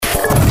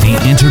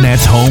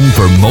Internet's home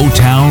for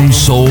Motown,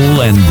 soul,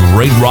 and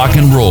great rock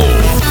and roll.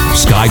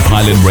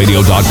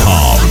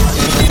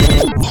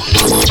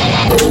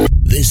 SkyPilotRadio.com.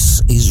 This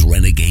is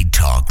Renegade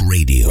Talk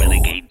Radio.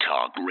 Renegade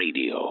Talk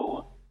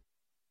Radio.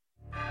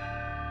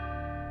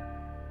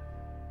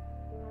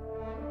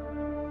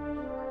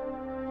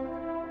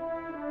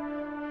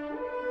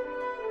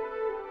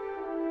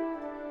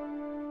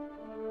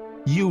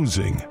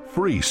 Using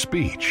free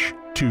speech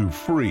to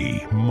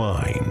free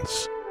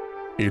minds.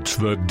 It's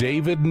the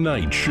David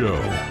Knight Show.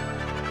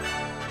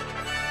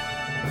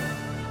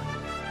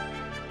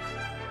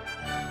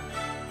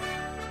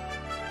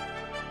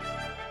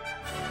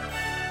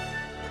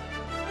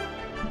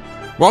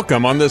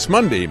 Welcome on this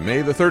Monday,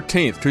 May the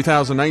 13th,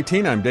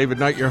 2019. I'm David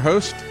Knight, your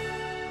host.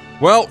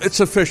 Well, it's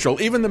official.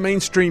 Even the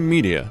mainstream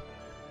media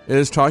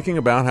is talking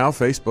about how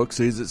Facebook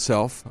sees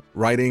itself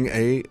writing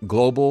a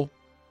global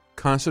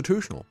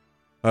constitutional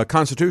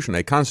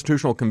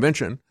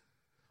convention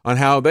on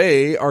how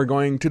they are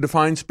going to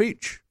define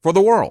speech for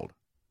the world.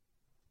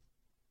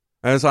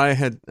 As I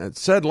had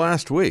said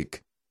last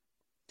week,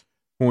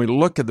 when we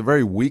look at the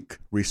very weak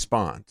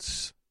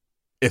response,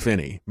 if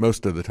any,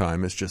 most of the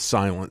time it's just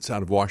silence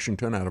out of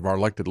Washington, out of our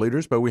elected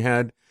leaders, but we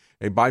had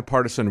a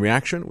bipartisan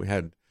reaction. We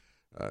had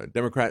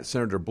Democrat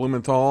Senator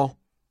Blumenthal,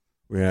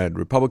 we had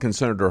Republican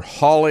Senator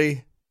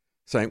Hawley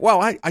saying,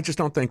 well, I just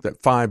don't think that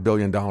 $5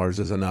 billion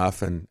is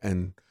enough,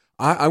 and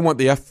I want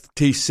the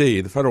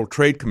FTC, the Federal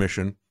Trade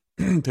Commission,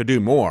 to do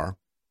more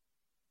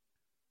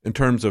in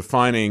terms of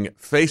fining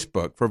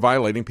Facebook for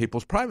violating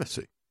people's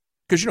privacy.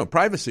 Because,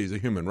 privacy is a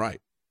human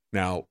right.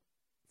 Now,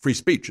 free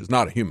speech is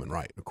not a human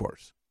right, of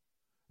course.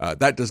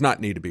 That does not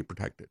need to be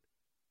protected.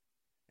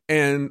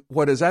 And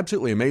what is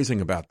absolutely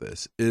amazing about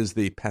this is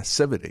the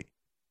passivity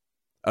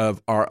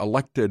of our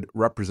elected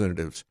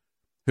representatives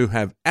who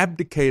have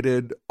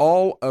abdicated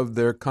all of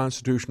their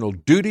constitutional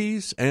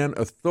duties and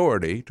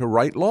authority to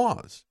write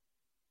laws.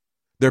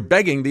 They're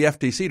begging the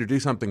FTC to do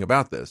something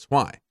about this.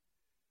 Why?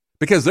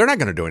 Because they're not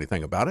going to do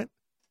anything about it.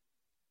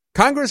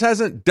 Congress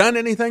hasn't done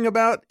anything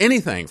about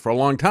anything for a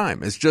long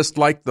time. It's just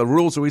like the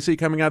rules that we see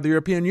coming out of the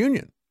European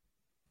Union.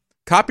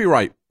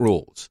 Copyright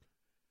rules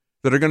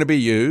that are going to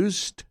be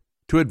used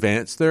to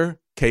advance their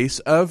case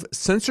of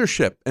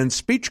censorship and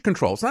speech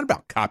control. It's not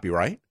about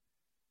copyright.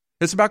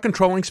 It's about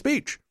controlling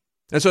speech.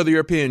 And so the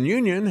European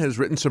Union has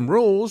written some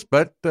rules,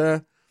 but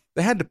they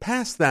had to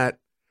pass that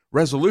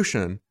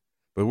resolution.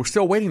 But we're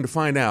still waiting to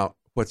find out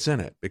what's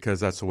in it, because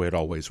that's the way it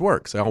always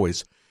works. They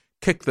always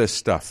kick this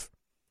stuff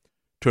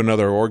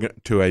to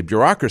to a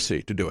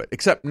bureaucracy to do it.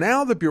 Except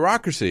now the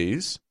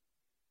bureaucracies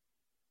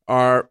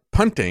are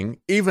punting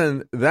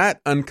even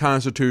that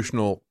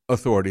unconstitutional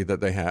authority that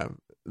they have.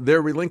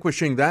 They're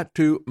relinquishing that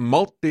to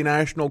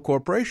multinational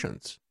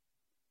corporations.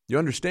 You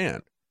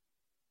understand?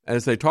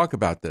 As they talk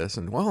about this,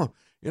 and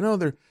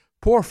they're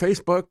poor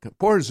Facebook,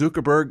 poor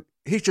Zuckerberg.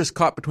 He's just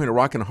caught between a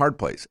rock and a hard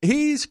place.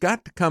 He's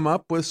got to come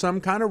up with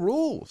some kind of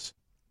rules.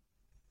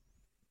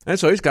 And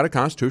so he's got a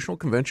constitutional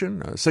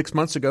convention. 6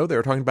 months ago, they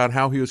were talking about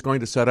how he was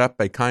going to set up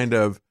a kind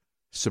of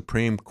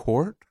Supreme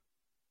Court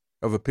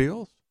of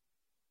Appeals.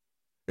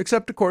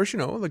 Except, of course,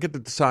 they get to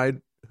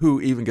decide who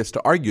even gets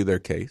to argue their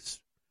case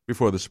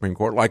before the Supreme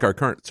Court, like our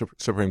current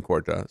Supreme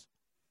Court does.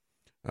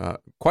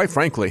 Quite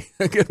frankly,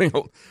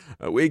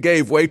 we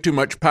gave way too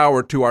much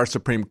power to our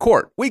Supreme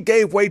Court. We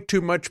gave way too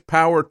much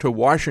power to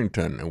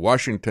Washington, and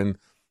Washington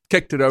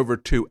kicked it over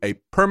to a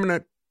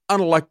permanent,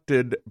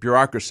 unelected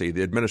bureaucracy,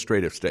 the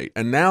administrative state.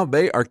 And now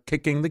they are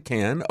kicking the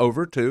can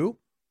over to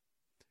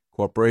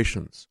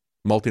corporations,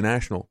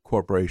 multinational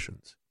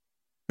corporations,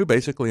 who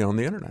basically own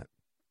the internet.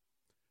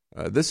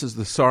 This is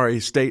the sorry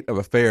state of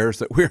affairs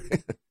that we're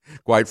in.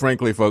 Quite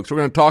frankly, folks, we're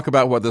going to talk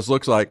about what this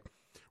looks like.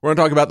 We're going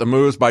to talk about the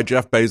moves by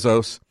Jeff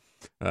Bezos.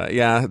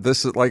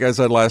 This is, like I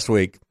said last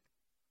week,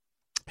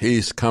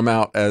 he's come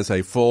out as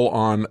a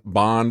full-on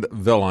Bond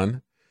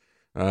villain.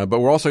 But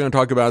we're also going to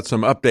talk about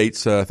some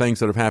updates, things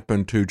that have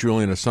happened to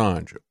Julian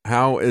Assange.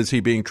 How is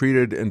he being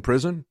treated in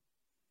prison?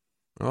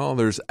 Well,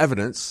 there's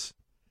evidence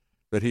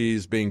that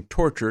he's being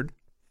tortured,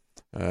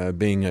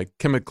 being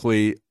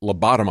chemically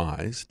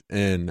lobotomized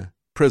in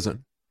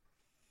prison.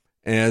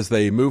 As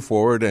they move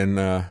forward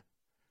and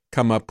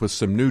come up with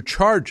some new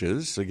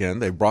charges. Again,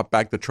 they brought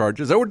back the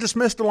charges that were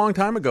dismissed a long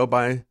time ago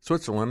by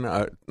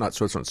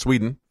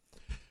Sweden,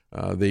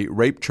 the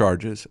rape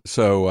charges.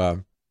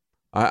 So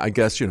I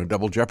guess,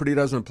 double jeopardy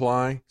doesn't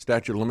apply.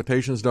 Statute of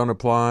limitations don't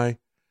apply.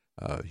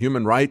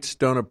 Human rights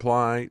don't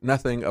apply.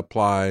 Nothing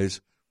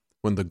applies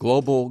when the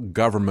global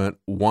government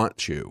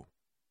wants you.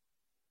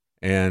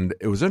 And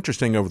it was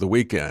interesting over the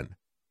weekend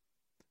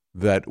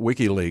that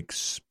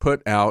WikiLeaks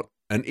put out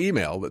an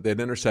email that they'd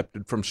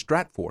intercepted from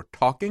Stratfor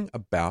talking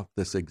about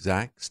this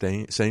exact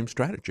same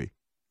strategy.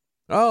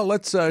 Oh,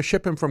 let's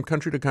ship him from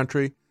country to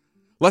country.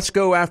 Let's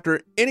go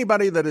after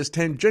anybody that is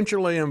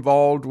tangentially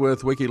involved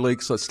with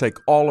WikiLeaks. Let's take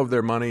all of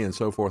their money and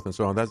so forth and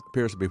so on. That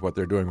appears to be what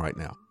they're doing right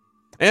now.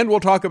 And we'll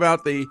talk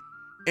about the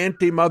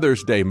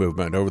anti-Mother's Day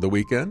movement over the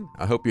weekend.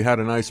 I hope you had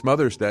a nice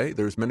Mother's Day.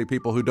 There's many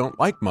people who don't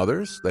like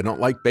mothers. They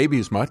don't like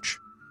babies much.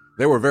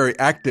 They were very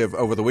active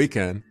over the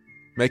weekend,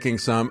 making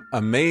some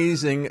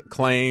amazing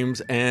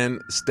claims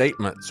and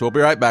statements. So we'll be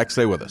right back.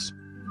 Stay with us.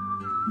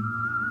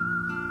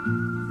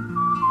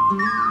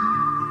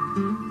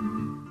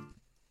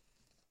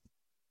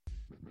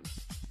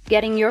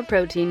 Getting your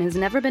protein has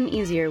never been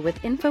easier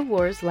with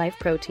InfoWars Life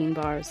Protein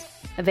Bars.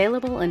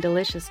 Available in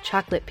delicious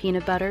chocolate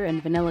peanut butter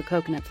and vanilla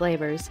coconut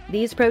flavors,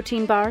 these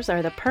protein bars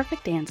are the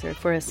perfect answer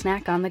for a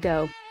snack on the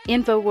go.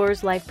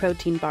 InfoWars Life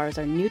Protein Bars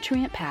are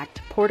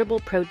nutrient-packed, portable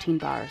protein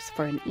bars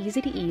for an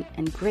easy-to-eat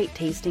and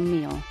great-tasting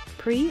meal.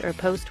 Pre- or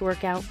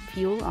post-workout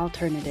fuel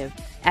alternative.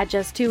 At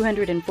just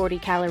 240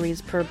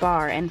 calories per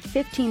bar and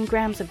 15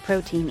 grams of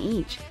protein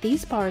each,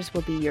 these bars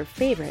will be your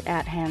favorite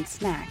at-hand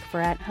snack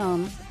for at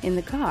home, in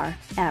the car,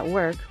 at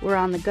work, or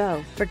on the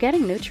go, for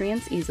getting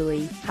nutrients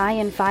easily. High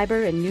in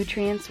fiber and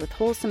nutrients with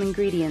wholesome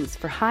ingredients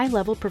for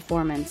high-level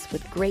performance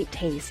with great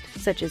taste,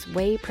 such as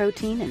whey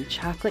protein and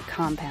chocolate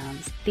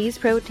compounds. These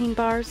protein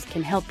bars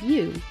can help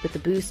you with the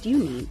boost you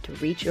need to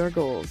reach your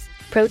goals.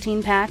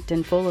 Protein-packed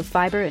and full of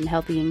fiber and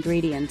healthy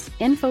ingredients,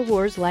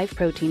 InfoWars Life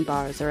Protein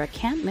Bars are a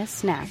can't-miss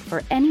snack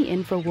for any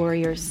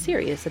InfoWarrior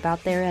serious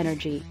about their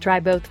energy. Try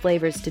both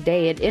flavors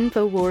today at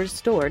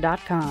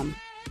InfoWarsStore.com.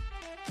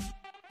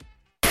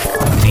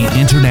 The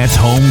Internet's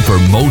home for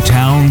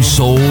Motown,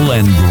 soul,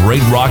 and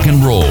great rock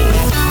and roll.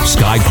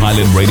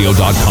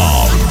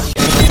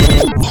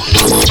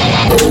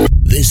 SkyPilotRadio.com.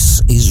 This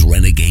is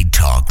Renegade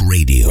Talk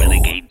Radio.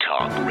 Renegade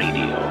Talk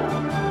Radio.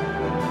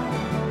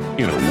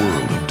 In a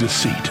world of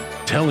deceit,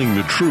 telling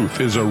the truth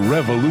is a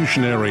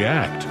revolutionary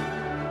act.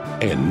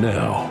 And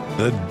now,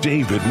 The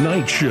David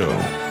Knight Show.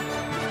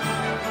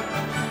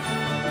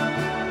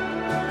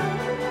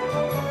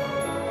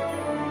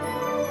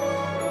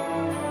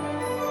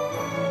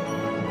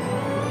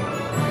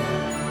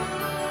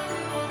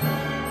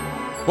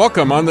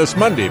 Welcome on this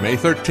Monday, May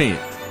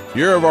 13th,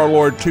 year of our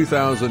Lord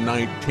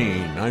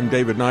 2019. I'm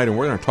David Knight, and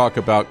we're going to talk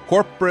about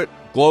corporate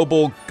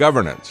global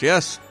governance.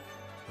 Yes,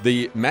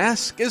 the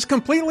mask is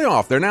completely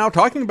off. They're now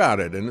talking about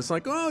it, and it's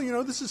like, oh, you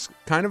know, this is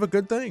kind of a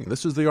good thing.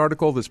 This is the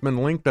article that's been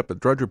linked up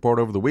at Drudge Report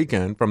over the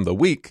weekend from The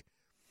Week.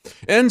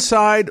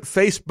 Inside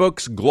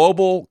Facebook's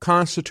Global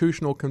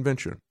Constitutional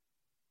Convention.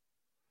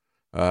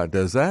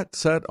 Does that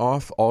set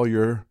off all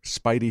your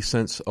spidey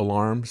sense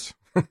alarms?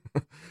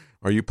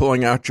 Are you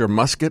pulling out your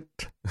musket?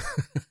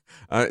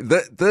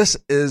 This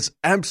is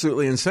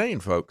absolutely insane,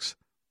 folks.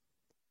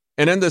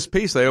 And in this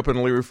piece, they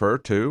openly refer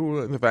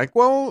to the fact,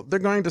 well, they're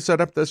going to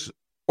set up this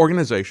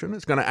organization.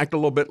 It's going to act a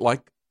little bit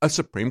like a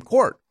Supreme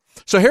Court.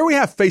 So here we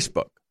have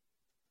Facebook.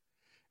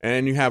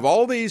 And you have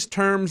all these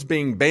terms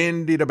being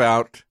bandied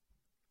about: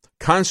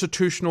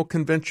 Constitutional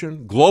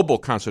Convention, Global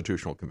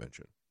Constitutional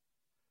Convention,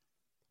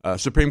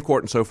 Supreme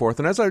Court, and so forth.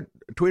 And as I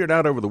tweeted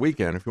out over the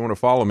weekend, if you want to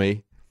follow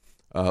me,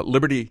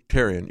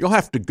 Libertarian, you'll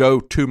have to go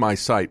to my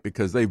site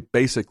because they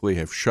basically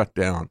have shut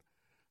down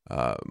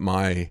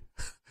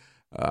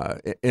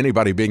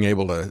anybody being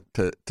able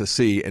to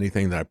see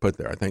anything that I put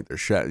there. I think the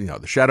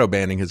shadow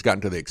banning has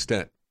gotten to the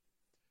extent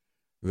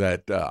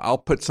that I'll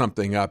put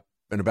something up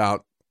in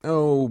I'll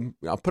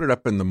put it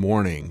up in the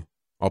morning.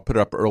 I'll put it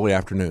up early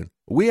afternoon.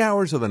 Wee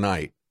hours of the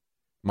night,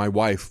 my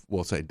wife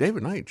will say,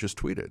 David Knight just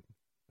tweeted.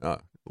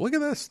 Look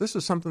at this. This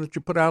is something that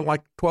you put out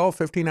like 12,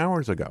 15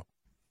 hours ago,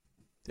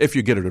 if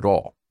you get it at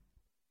all.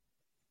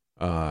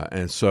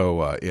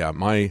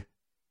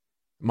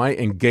 My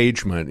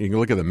engagement, you can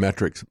look at the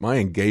metrics, my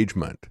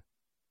engagement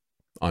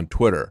on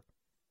Twitter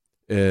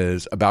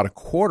is about a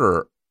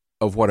quarter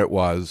of what it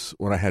was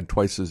when I had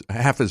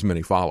half as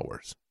many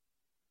followers.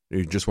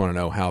 You just want to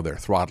know how they're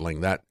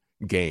throttling that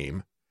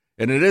game.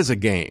 And it is a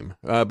game,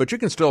 but you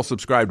can still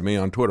subscribe to me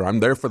on Twitter. I'm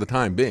there for the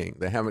time being.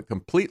 They haven't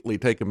completely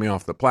taken me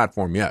off the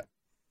platform yet,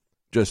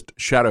 just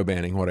shadow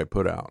banning what I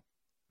put out.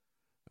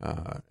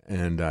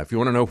 If you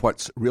want to know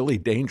what's really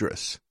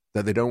dangerous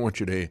that they don't want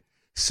you to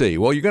see,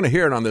 well, you're going to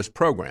hear it on this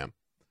program,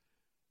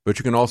 but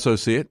you can also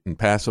see it and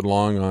pass it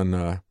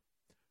along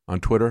on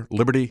Twitter,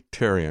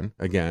 Libertarian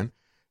again.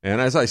 And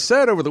as I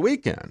said over the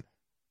weekend,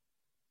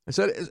 I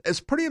said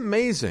it's pretty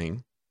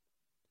amazing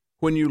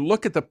when you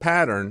look at the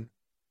pattern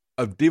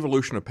of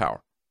devolution of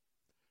power.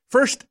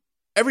 First,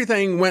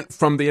 everything went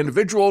from the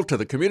individual to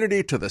the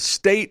community to the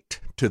state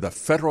to the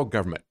federal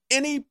government.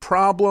 Any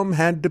problem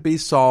had to be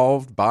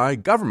solved by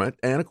government,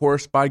 and of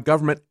course by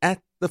government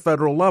at the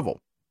federal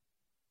level.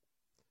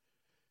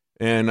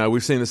 And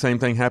we've seen the same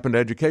thing happen to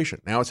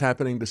education. Now it's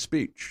happening to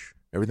speech.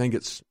 Everything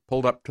gets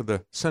pulled up to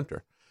the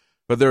center.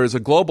 But there is a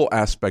global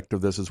aspect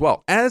of this as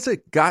well. As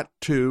it got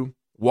to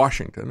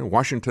Washington, and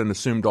Washington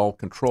assumed all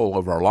control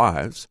over our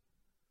lives,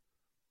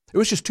 it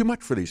was just too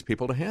much for these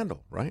people to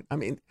handle, right? I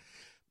mean,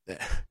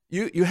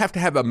 you have to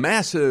have a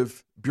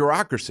massive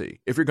bureaucracy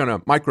if you're going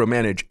to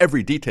micromanage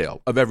every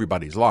detail of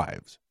everybody's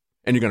lives,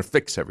 and you're going to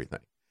fix everything.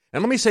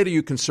 And let me say to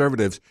you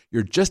conservatives,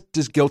 you're just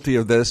as guilty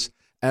of this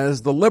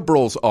as the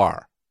liberals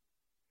are.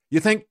 You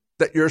think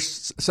that your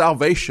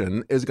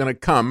salvation is going to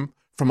come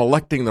from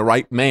electing the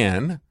right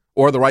man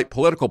or the right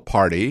political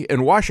party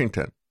in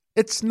Washington.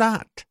 It's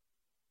not.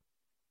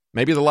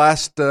 Maybe the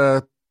last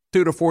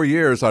 2 to 4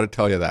 years ought to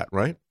tell you that,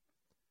 right?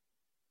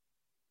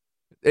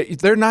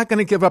 They're not going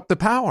to give up the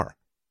power.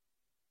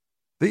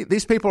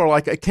 These people are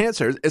like a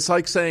cancer. It's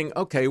like saying,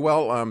 okay,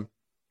 well,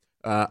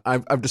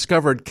 I've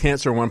discovered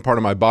cancer in one part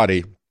of my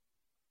body,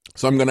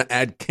 so I'm going to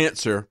add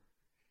cancer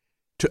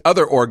to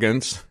other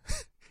organs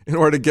in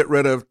order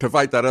to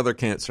fight that other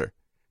cancer.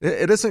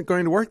 It isn't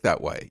going to work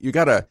that way.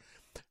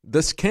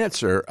 This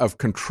cancer of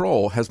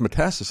control has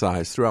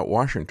metastasized throughout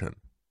Washington.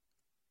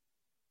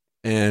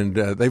 And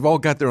they've all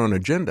got their own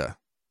agenda.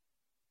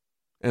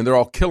 And they're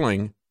all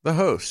killing the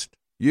host,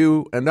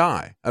 you and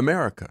I,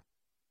 America.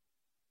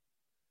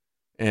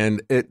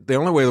 And the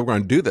only way that we're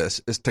going to do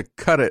this is to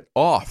cut it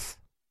off.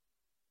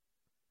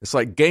 It's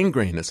like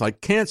gangrene. It's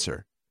like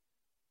cancer.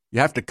 You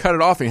have to cut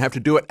it off, and you have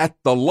to do it at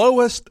the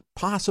lowest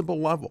possible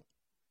level.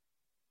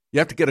 You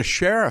have to get a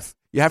sheriff.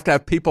 You have to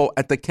have people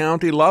at the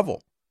county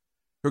level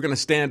who are going to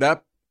stand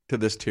up to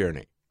this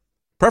tyranny.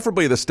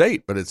 Preferably the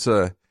state, but it's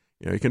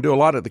you can do a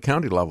lot at the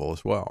county level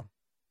as well.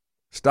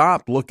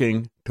 Stop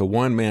looking to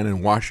one man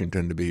in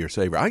Washington to be your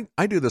savior.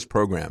 I do this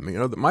program.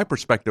 My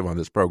perspective on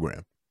this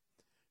program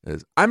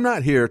is I'm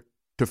not here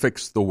to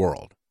fix the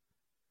world.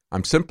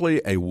 I'm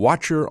simply a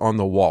watcher on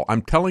the wall.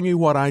 I'm telling you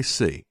what I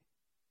see,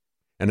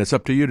 and it's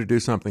up to you to do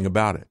something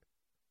about it.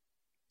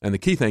 And the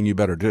key thing you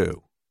better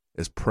do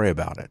is pray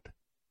about it,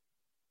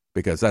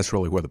 because that's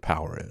really where the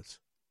power is.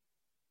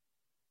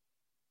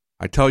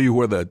 I tell you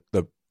where the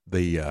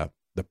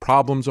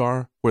problems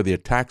are, where the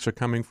attacks are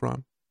coming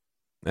from.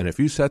 And if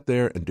you sit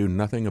there and do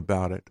nothing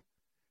about it,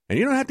 and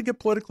you don't have to get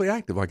politically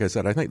active, like I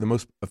said, I think the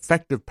most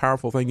effective,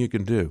 powerful thing you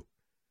can do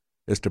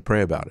is to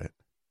pray about it.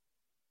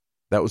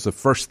 That was the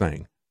first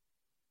thing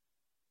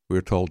we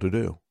were told to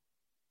do.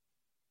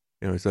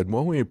 He said,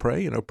 well, when you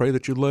pray, pray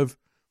that you live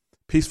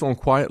peaceful and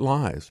quiet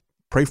lives.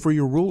 Pray for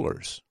your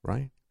rulers,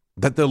 right?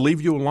 That they'll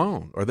leave you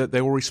alone, or that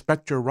they will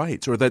respect your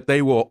rights, or that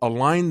they will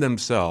align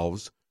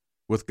themselves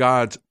with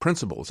God's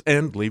principles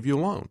and leave you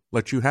alone,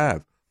 let you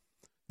have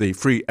the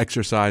free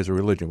exercise of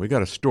religion. We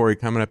got a story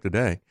coming up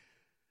today.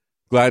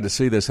 Glad to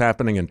see this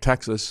happening in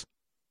Texas.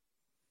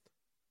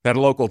 Had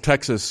a local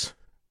Texas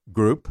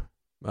group,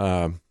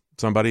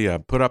 somebody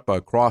put up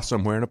a cross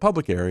somewhere in a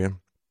public area.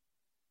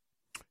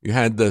 You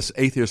had this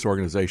atheist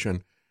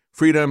organization,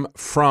 Freedom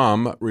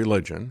From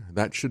Religion.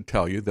 That should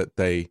tell you that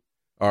they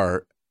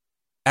are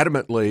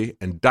adamantly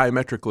and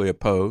diametrically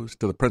opposed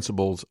to the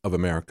principles of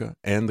America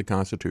and the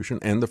Constitution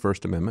and the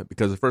First Amendment,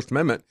 because the First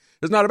Amendment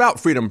is not about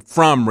freedom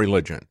from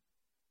religion.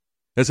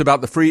 It's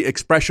about the free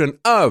expression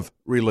of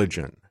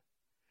religion.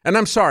 And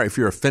I'm sorry if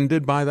you're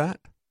offended by that.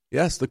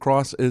 Yes, the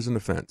cross is an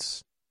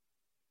offense.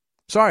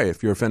 Sorry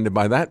if you're offended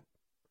by that,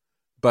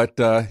 but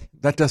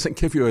that doesn't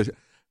give you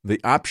the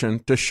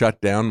option to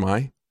shut down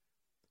my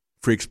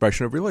free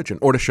expression of religion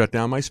or to shut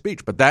down my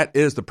speech. But that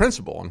is the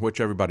principle on which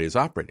everybody is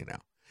operating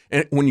now.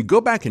 And when you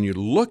go back and you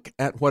look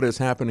at what is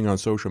happening on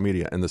social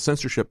media and the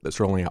censorship that's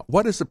rolling out,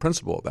 what is the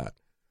principle of that?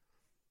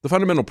 The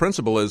fundamental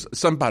principle is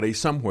somebody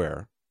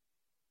somewhere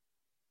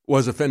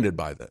was offended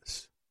by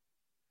this.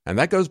 And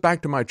that goes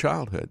back to my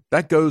childhood.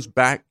 That goes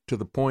back to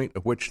the point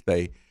at which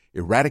they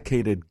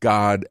eradicated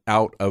God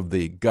out of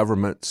the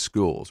government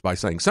schools by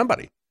saying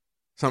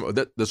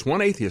this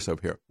one atheist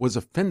over here was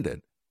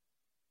offended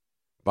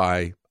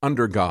by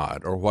under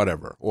God or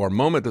whatever, or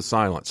moment of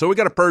silence. So we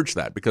got to purge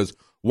that because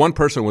one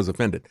person was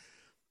offended.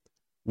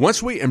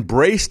 Once we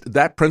embraced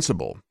that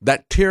principle,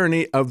 that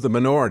tyranny of the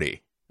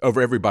minority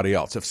over everybody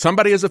else, if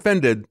somebody is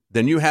offended,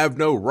 then you have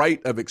no right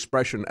of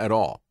expression at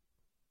all.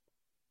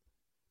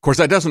 Of course,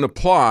 that doesn't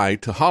apply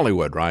to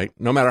Hollywood, right?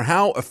 No matter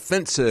how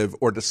offensive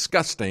or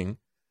disgusting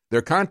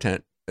their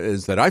content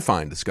is that I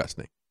find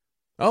disgusting.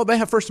 Oh, they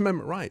have First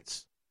Amendment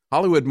rights.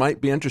 Hollywood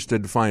might be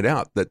interested to find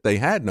out that they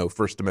had no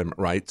First Amendment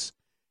rights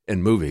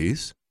in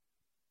movies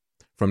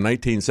from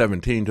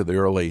 1917 to the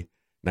early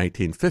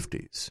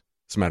 1950s.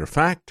 As a matter of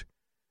fact,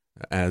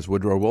 as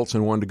Woodrow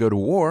Wilson wanted to go to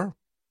war,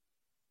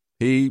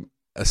 he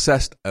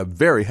assessed a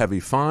very heavy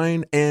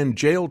fine and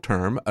jail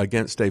term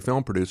against a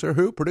film producer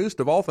who produced,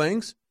 of all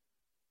things,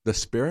 The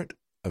Spirit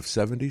of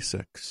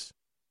 76.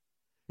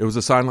 It was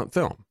a silent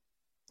film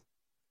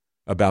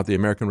about the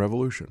American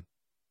Revolution.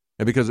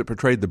 And because it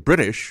portrayed the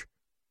British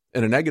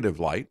in a negative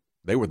light,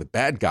 they were the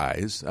bad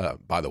guys,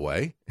 by the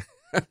way,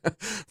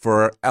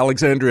 for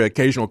Alexandria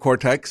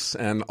Ocasio-Cortez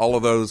and all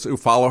of those who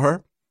follow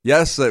her.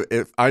 Yes,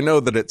 I know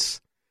that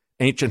it's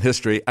ancient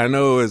history. I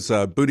know, as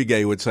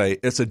Buttigieg would say,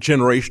 it's a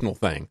generational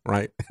thing,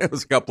 right? It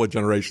was a couple of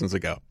generations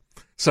ago,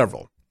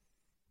 several.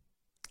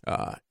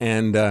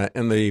 And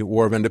in the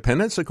War of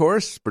Independence, of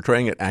course,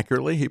 portraying it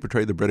accurately, he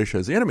portrayed the British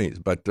as the enemies.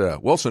 But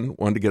Wilson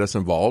wanted to get us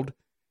involved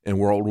in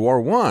World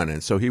War I,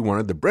 and so he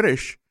wanted the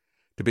British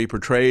to be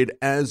portrayed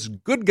as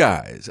good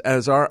guys,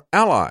 as our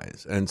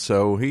allies. And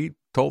so he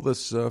told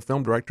this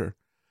film director,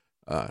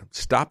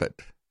 stop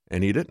it,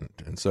 and he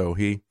didn't. And so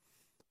he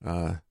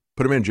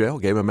put him in jail,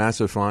 gave him a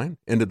massive fine,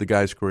 ended the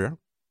guy's career.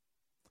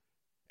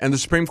 And the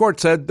Supreme Court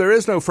said there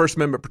is no First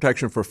Amendment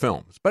protection for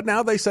films. But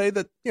now they say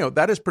that,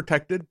 that is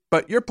protected,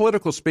 but your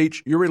political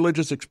speech, your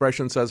religious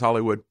expression, says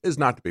Hollywood, is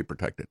not to be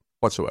protected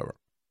whatsoever.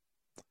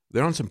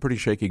 they're on some pretty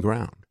shaky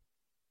ground.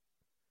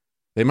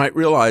 They might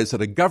realize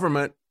that a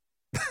government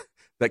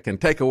that can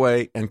take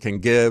away and can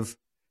give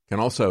can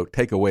also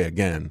take away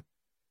again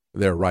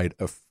their right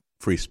of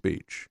free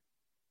speech.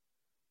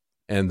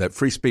 And that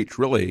free speech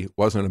really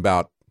wasn't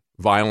about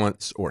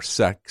violence or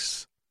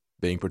sex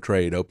being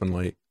portrayed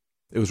openly.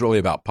 It was really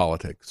about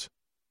politics.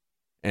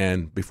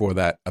 And before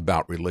that,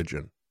 about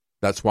religion.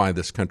 That's why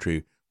this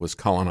country was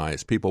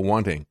colonized, people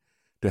wanting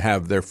to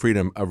have their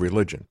freedom of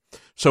religion.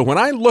 So when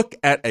I look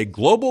at a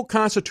global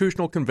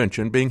constitutional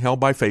convention being held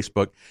by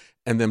Facebook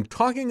and them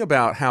talking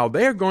about how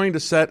they're going to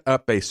set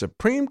up a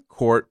Supreme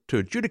Court to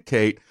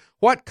adjudicate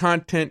what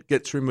content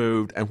gets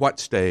removed and what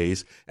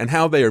stays, and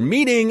how they are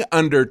meeting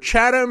under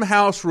Chatham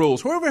House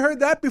rules. Who ever heard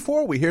that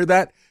before? We hear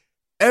that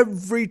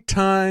every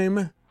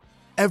time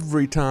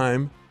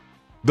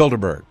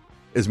Bilderberg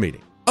is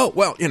meeting. Oh,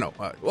 well,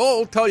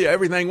 we'll tell you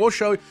everything. We'll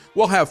show you.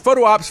 We'll have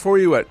photo ops for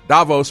you at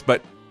Davos,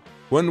 but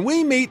when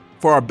we meet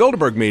for our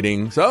Bilderberg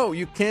meetings,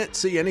 you can't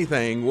see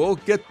anything. We'll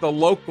get the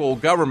local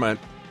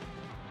government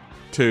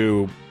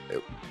to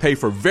pay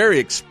for very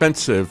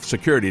expensive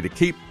security to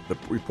keep the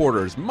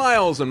reporters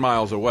miles and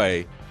miles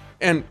away.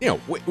 And,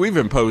 we've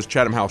imposed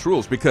Chatham House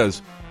rules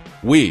because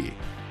we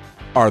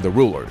are the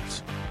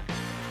rulers.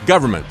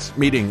 Governments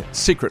meeting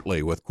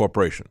secretly with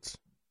corporations.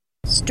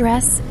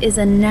 Stress is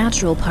a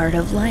natural part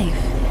of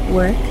life.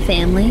 Work,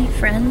 family,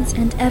 friends,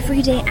 and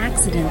everyday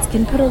accidents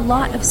can put a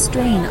lot of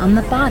strain on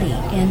the body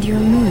and your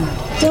mood.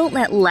 Don't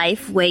let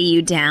life weigh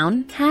you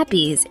down.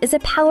 Happies is a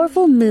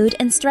powerful mood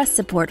and stress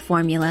support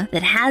formula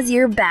that has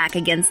your back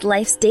against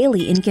life's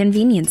daily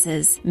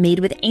inconveniences. Made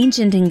with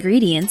ancient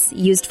ingredients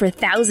used for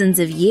thousands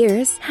of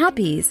years,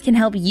 Happies can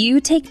help you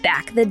take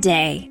back the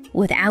day.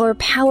 With our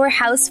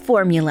powerhouse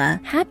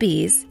formula,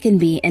 Happies can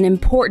be an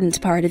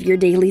important part of your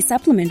daily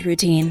supplement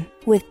routine.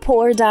 With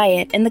poor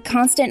diet and the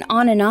constant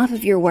on and off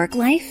of your work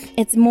life,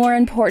 it's more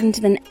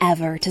important than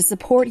ever to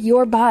support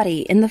your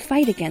body in the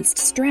fight against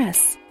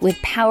stress.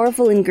 With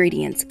powerful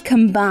ingredients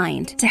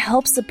combined to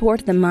help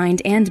support the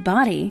mind and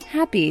body,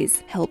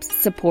 Happies helps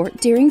support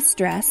during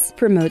stress,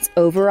 promotes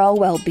overall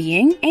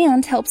well-being,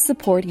 and helps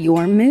support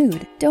your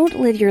mood.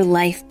 Don't live your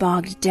life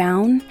bogged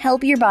down.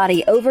 Help your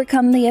body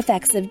overcome the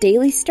effects of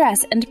daily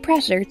stress and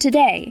pressure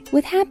today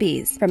with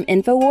Happies from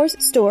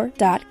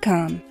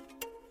InfoWarsStore.com.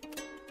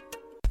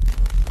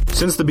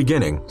 Since the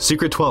beginning,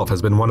 Secret 12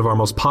 has been one of our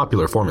most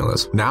popular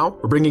formulas. Now,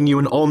 we're bringing you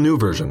an all-new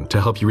version to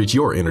help you reach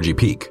your energy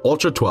peak.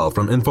 Ultra 12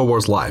 from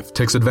InfoWars Life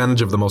takes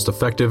advantage of the most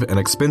effective and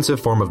expensive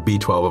form of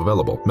B12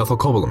 available,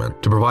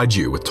 methylcobalamin, to provide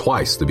you with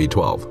twice the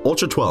B12.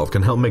 Ultra 12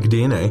 can help make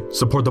DNA,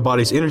 support the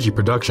body's energy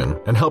production,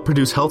 and help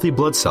produce healthy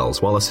blood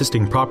cells while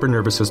assisting proper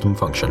nervous system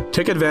function.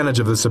 Take advantage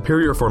of the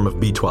superior form of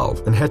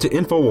B12 and head to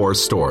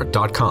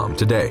InfoWarsStore.com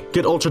today.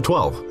 Get Ultra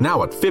 12,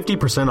 now at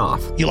 50%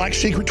 off. You like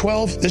Secret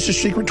 12? This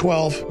is Secret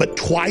 12, but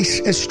twice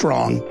as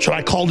strong, so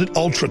I called it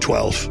Ultra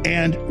 12.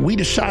 And we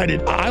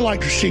decided, I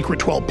liked Secret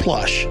 12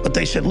 Plus, but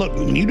they said, look,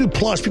 when you do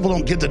Plus, people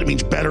don't get that it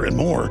means better and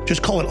more.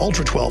 Just call it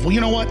Ultra 12. Well,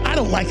 you know what? I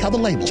don't like how the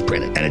label's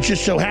printed. And it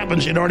just so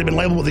happens it had already been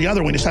labeled with the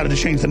other one. We decided to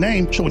change the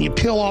name. So when you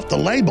peel off the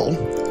label,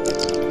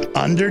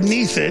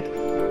 underneath it,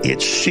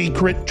 it's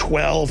Secret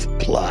 12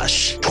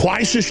 Plus.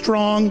 Twice as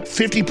strong,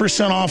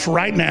 50% off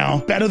right now.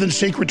 Better than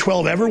Secret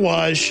 12 ever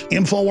was.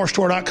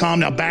 InfoWarsStore.com,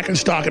 now back in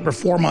stock after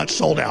 4 months,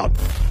 sold out.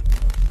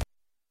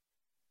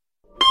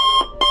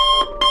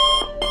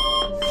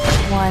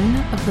 One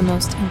of the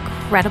most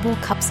incredible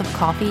cups of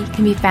coffee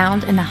can be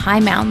found in the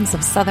high mountains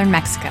of southern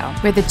Mexico,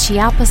 where the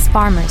Chiapas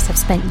farmers have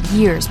spent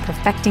years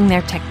perfecting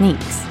their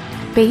techniques.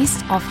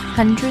 Based off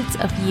hundreds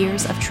of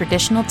years of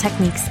traditional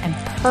techniques and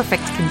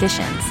perfect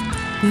conditions,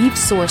 we've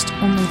sourced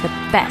only the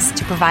best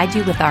to provide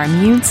you with our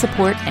immune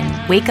support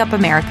and Wake Up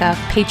America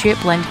Patriot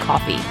Blend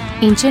coffee.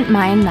 Ancient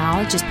Mayan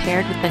knowledge is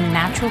paired with the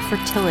natural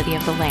fertility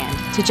of the land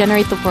to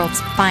generate the world's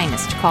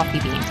finest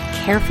coffee bean,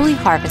 carefully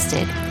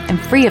harvested and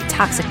free of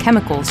toxic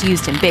chemicals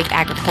used in big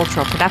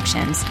agricultural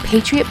productions.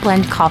 Patriot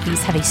Blend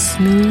coffees have a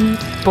smooth,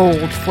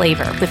 bold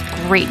flavor with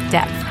great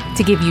depth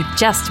to give you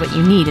just what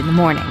you need in the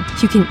morning.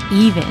 You can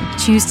even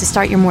choose to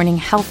start your morning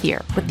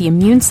healthier with the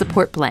Immune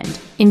Support Blend,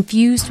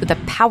 infused with a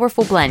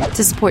powerful blend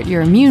to support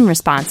your immune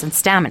response and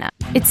stamina.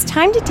 It's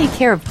time to take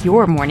care of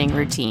your morning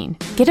routine.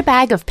 Get a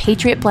bag of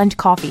Patriot Blend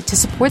coffee to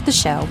support the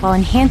show while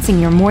enhancing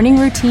your morning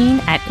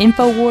routine at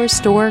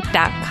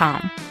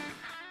InfoWarsStore.com.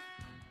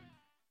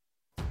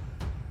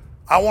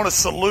 I want to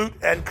salute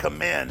and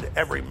commend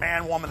every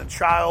man, woman, and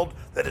child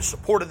that has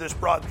supported this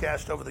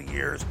broadcast over the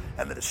years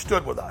and that has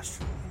stood with us.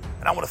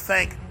 And I want to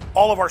thank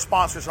all of our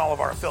sponsors and all of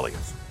our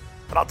affiliates.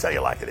 But I'll tell you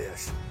like it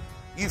is.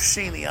 You've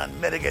seen the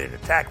unmitigated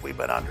attack we've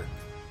been under.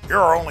 You're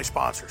our only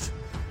sponsors.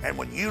 And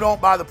when you don't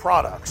buy the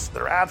products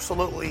that are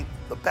absolutely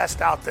the best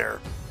out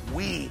there,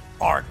 we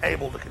aren't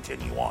able to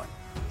continue on.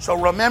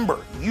 So remember,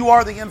 you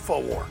are the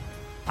InfoWar.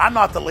 I'm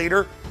not the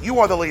leader. You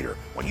are the leader.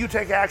 When you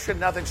take action,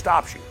 nothing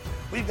stops you.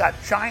 We've got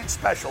giant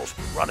specials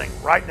running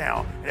right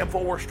now at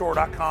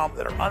InfoWarsStore.com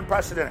that are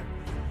unprecedented.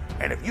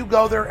 And if you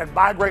go there and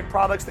buy great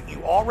products that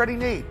you already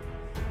need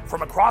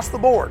from across the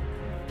board,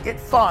 it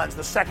funds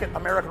the Second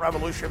American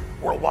Revolution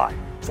worldwide.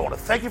 So I want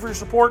to thank you for your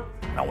support,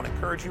 and I want to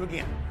encourage you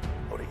again.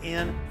 Go to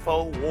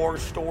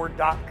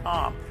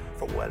InfoWarsStore.com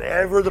for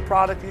whatever the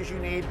product is you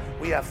need.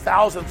 We have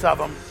thousands of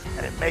them,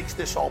 and it makes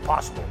this all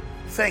possible.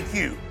 Thank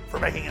you for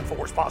making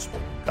InfoWars possible.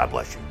 God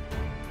bless you.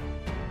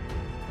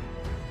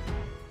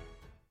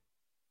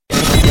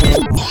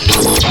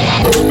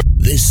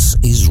 This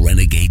is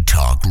Renegade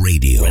Talk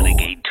Radio.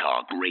 Renegade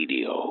Talk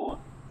Radio.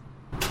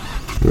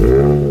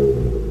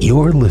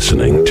 You're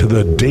listening to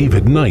The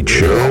David Knight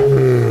Show.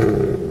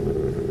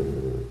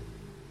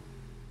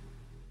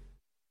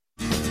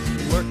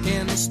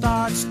 Working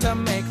starts to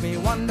make me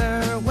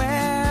wonder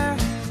where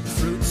the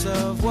fruits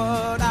of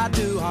what I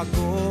do are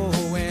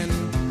going.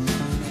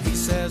 He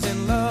says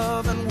in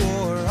love and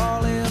war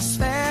all is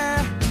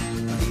fair.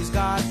 He's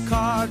got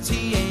cards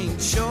he ain't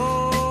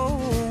showing.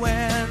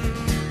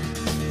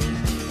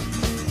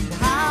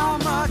 How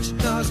much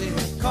does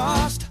it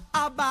cost?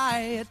 I'll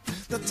buy it.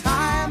 The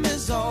time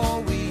is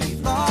all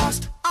we've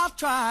lost. I'll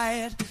try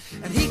it.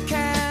 And he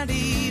can't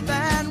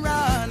even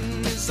run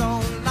his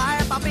own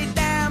life. I'll be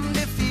damned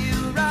if you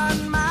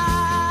run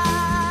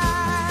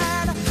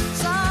mine.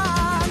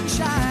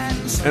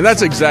 Sunshine. And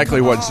that's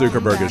exactly what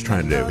Zuckerberg is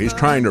trying to do. He's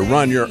trying to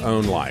run your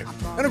own life.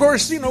 And of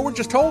course, we're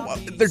just told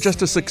they're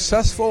just a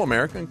successful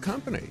American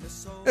company.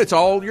 It's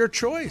all your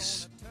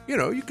choice.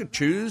 You could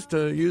choose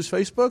to use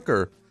Facebook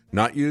or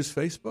not use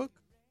Facebook.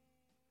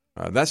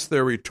 That's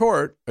their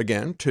retort,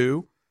 again,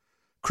 to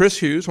Chris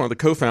Hughes, one of the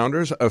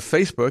co-founders of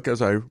Facebook, as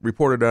I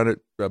reported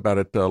about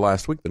it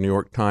last week, the New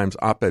York Times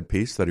op-ed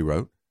piece that he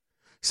wrote,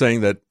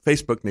 saying that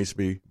Facebook needs to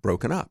be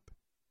broken up.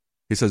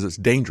 He says it's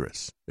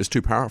dangerous, it's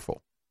too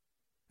powerful.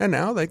 And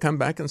now they come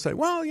back and say,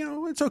 well,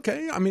 it's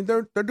okay. I mean,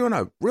 they're doing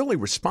a really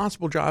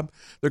responsible job.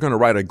 They're going to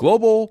write a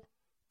global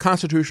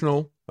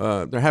constitutional,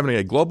 they're having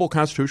a global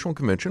constitutional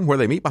convention where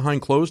they meet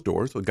behind closed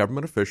doors with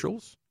government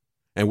officials,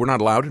 and we're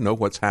not allowed to know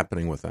what's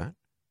happening with that.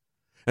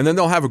 And then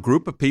they'll have a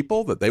group of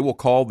people that they will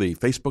call the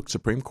Facebook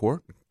Supreme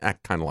Court,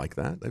 act kind of like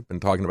that. They've been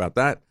talking about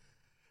that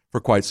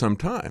for quite some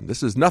time.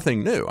 This is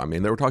nothing new. I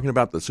mean, they were talking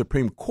about the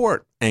Supreme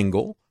Court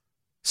angle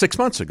 6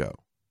 months ago.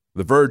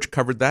 The Verge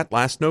covered that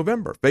last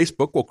November.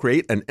 Facebook will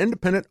create an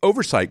independent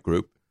oversight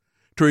group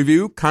to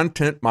review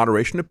content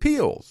moderation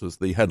appeals, is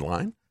the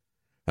headline,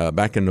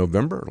 back in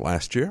November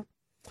last year.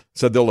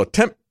 Said they'll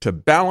attempt to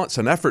balance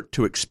an effort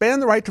to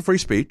expand the right to free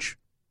speech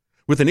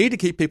with the need to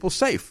keep people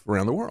safe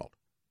around the world.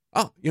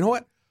 Oh, you know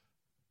what?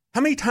 How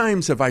many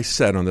times have I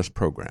said on this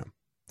program,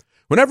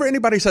 whenever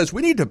anybody says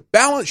we need to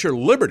balance your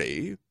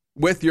liberty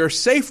with your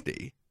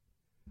safety,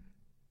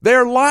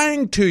 they're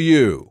lying to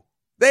you.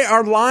 They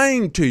are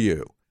lying to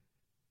you.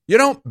 You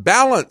don't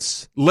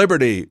balance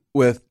liberty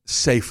with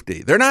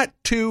safety. They're not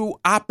two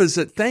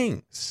opposite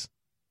things.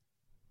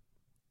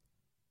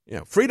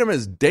 Freedom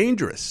is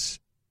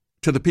dangerous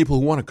to the people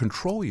who want to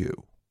control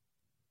you,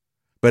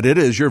 but it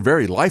is your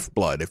very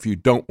lifeblood if you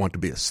don't want to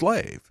be a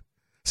slave.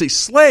 See,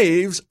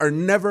 slaves are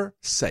never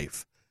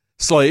safe.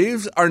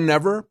 Slaves are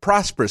never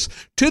prosperous.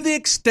 To the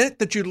extent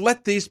that you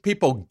let these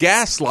people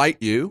gaslight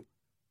you,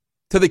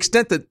 to the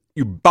extent that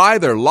you buy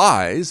their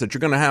lies, that you're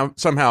going to have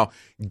somehow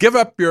give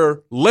up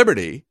your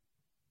liberty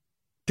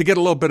to get a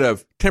little bit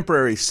of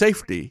temporary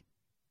safety.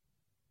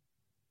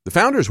 The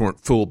founders weren't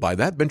fooled by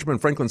that. Benjamin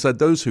Franklin said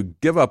those who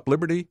give up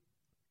liberty,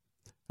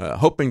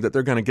 hoping that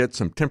they're going to get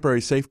some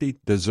temporary safety,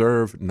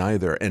 deserve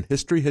neither. And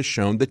history has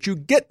shown that you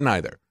get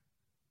neither.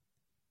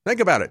 Think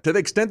about it. To the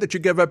extent that you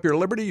give up your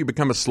liberty, you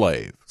become a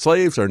slave.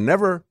 Slaves are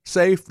never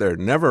safe. They're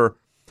never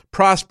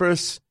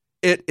prosperous.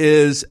 It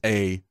is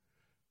a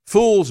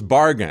fool's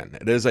bargain.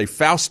 It is a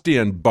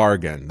Faustian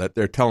bargain that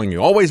they're telling you.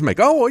 Always make,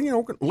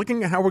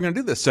 looking at how we're going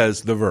to do this,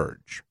 says The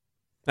Verge.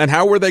 And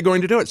how were they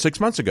going to do it 6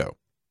 months ago?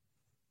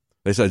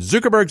 They said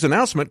Zuckerberg's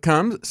announcement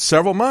comes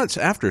several months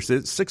after,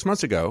 6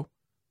 months ago.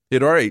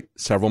 He'd already,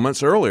 several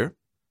months earlier,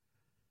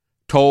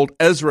 told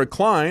Ezra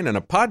Klein in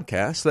a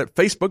podcast that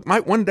Facebook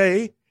might one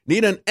day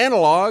need an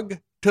analog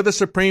to the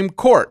Supreme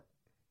Court.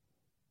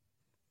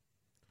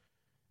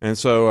 And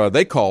so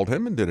they called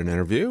him and did an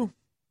interview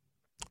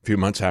a few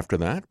months after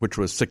that, which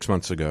was 6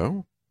 months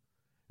ago.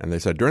 And they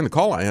said, during the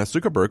call, I asked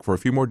Zuckerberg for a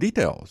few more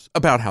details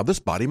about how this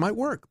body might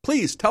work.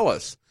 Please tell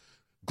us,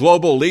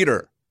 global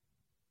leader,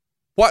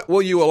 what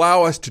will you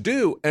allow us to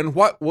do and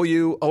what will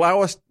you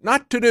allow us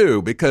not to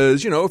do?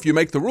 Because, if you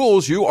make the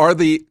rules, you are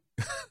the,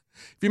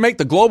 if you make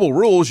the global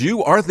rules,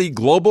 you are the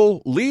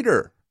global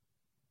leader.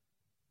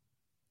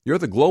 You're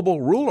the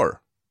global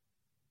ruler.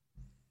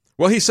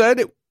 Well, he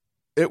said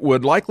it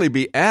would likely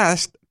be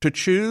asked to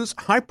choose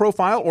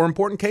high-profile or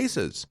important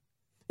cases,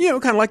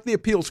 kind of like the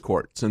appeals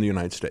courts in the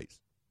United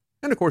States.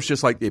 And, of course,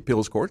 just like the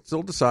appeals courts,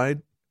 they'll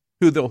decide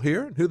who they'll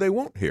hear and who they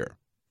won't hear.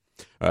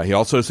 He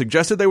also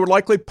suggested they would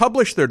likely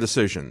publish their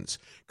decisions,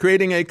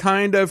 creating a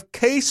kind of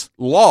case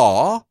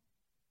law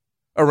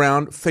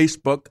around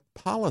Facebook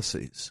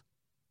policies.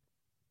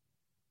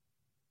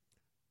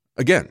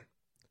 Again,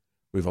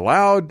 we've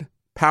allowed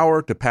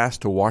power to pass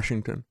to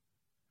Washington.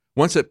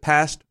 Once it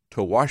passed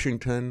to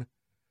Washington,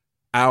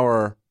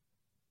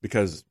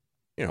 because,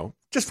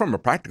 just from a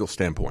practical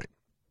standpoint,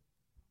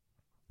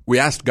 we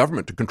ask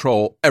government to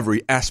control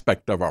every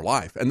aspect of our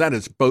life. And that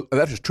is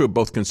true of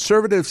both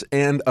conservatives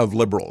and of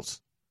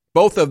liberals.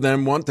 Both of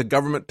them want the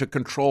government to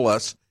control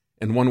us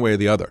in one way or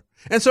the other.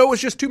 And so it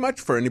was just too much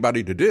for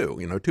anybody to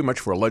do, too much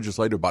for a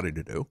legislative body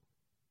to do.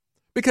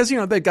 Because,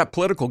 they've got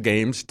political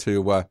games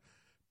to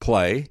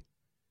play,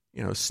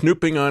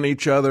 snooping on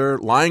each other,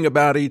 lying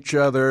about each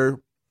other,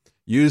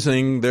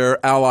 using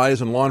their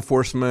allies and law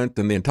enforcement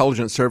and the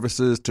intelligence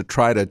services to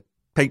try to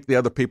take the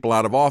other people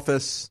out of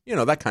office,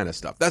 that kind of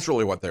stuff. That's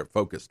really what they're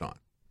focused on.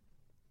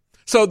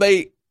 So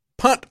they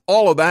punt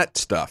all of that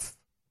stuff,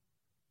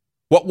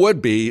 what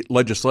would be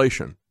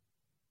legislation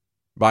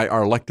by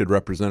our elected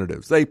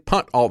representatives. They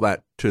punt all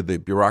that to the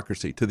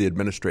bureaucracy, to the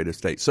administrative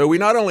state. So we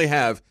not only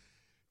have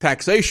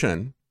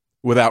taxation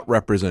without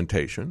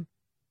representation,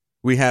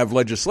 we have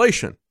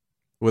legislation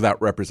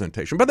without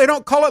representation. But they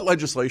don't call it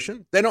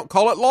legislation. They don't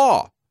call it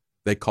law.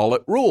 They call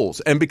it rules.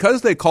 And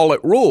because they call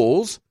it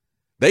rules,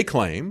 they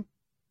claim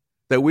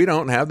that we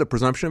don't have the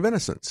presumption of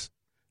innocence.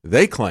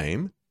 They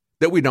claim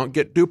that we don't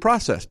get due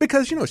process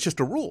because, it's just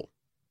a rule.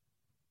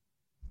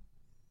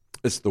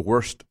 It's the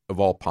worst of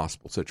all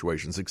possible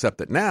situations, except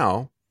that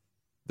now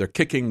they're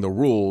kicking the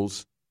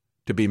rules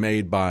to be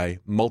made by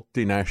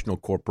multinational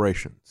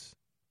corporations.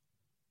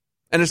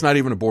 And it's not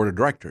even a board of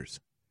directors.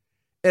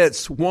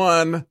 It's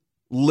one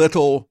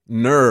little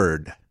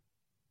nerd,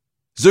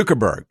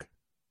 Zuckerberg.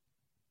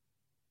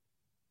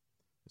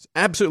 It's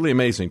absolutely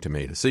amazing to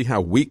me to see how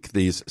weak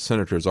these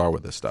senators are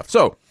with this stuff.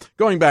 So,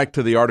 going back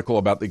to the article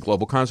about the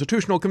Global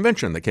Constitutional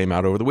Convention that came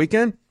out over the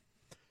weekend,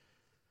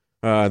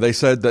 they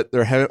said that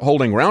they're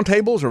holding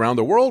roundtables around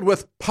the world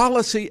with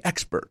policy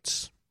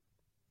experts.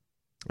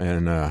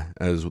 And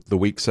as the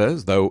week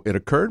says, though it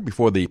occurred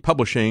before the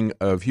publishing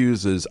of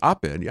Hughes's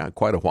op-ed,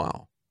 quite a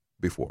while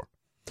before,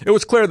 it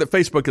was clear that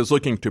Facebook is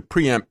looking to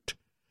preempt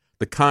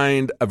the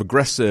kind of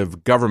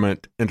aggressive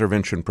government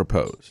intervention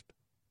proposed.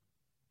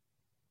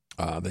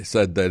 They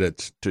said that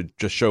it's to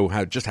just show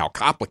how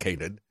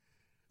complicated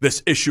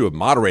this issue of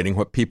moderating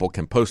what people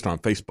can post on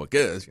Facebook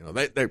is.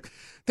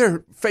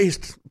 They're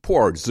faced,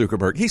 poor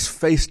Zuckerberg, he's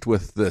faced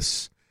with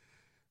this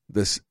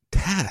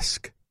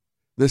task,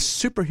 this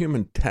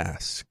superhuman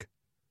task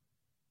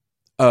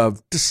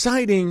of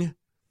deciding,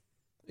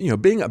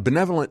 being a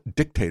benevolent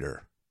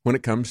dictator when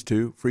it comes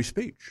to free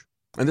speech.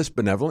 And this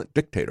benevolent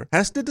dictator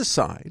has to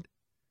decide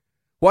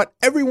what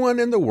everyone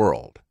in the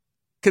world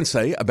can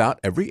say about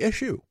every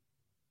issue.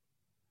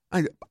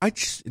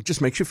 It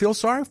just makes you feel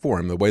sorry for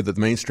him, the way that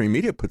the mainstream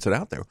media puts it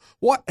out there.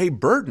 What a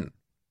burden.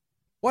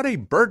 What a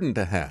burden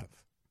to have.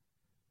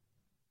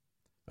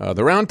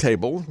 The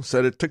roundtable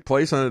said it took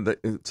place under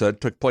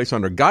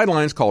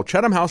guidelines called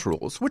Chatham House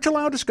Rules, which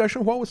allow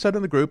discussion of what was said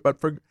in the group,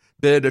 but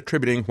forbid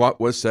attributing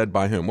what was said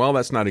by whom. Well,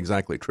 that's not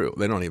exactly true.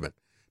 They don't even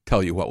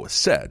tell you what was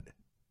said.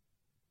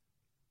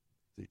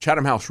 The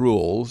Chatham House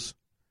Rules,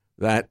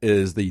 that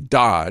is the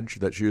dodge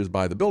that's used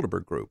by the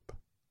Bilderberg Group.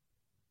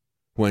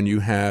 When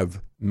you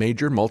have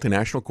major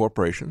multinational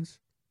corporations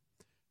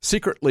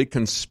secretly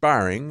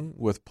conspiring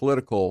with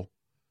political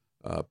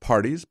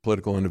parties,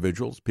 political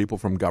individuals, people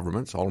from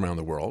governments all around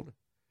the world,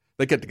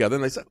 they get together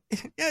and they say,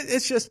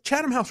 it's just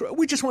Chatham House.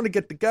 We just want to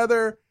get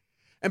together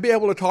and be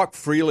able to talk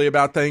freely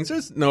about things.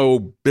 There's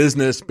no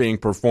business being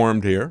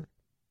performed here,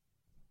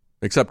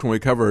 except when we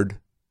covered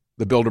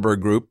the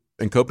Bilderberg Group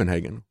in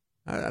Copenhagen.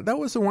 That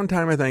was the one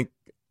time I think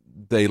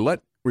they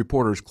let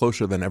reporters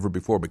closer than ever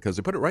before because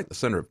they put it right in the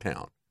center of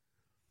town.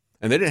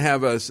 And they didn't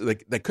have us,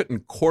 they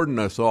couldn't cordon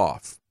us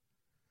off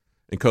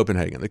in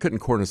Copenhagen. They couldn't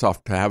cordon us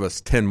off to have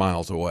us 10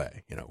 miles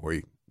away, where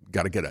you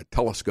got to get a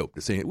telescope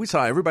to see it. We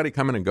saw everybody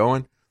coming and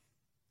going.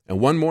 And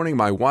one morning,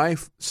 my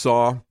wife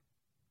saw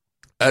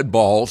Ed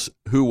Balls,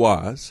 who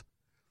was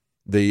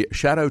the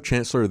shadow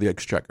chancellor of the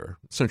Exchequer,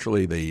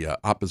 essentially the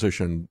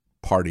opposition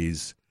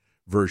party's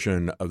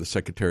version of the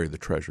Secretary of the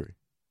Treasury.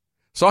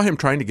 Saw him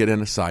trying to get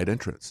in a side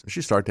entrance.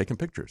 She started taking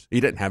pictures. He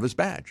didn't have his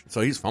badge.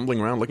 So he's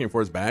fumbling around looking for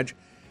his badge.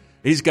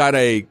 He's got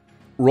a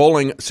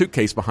rolling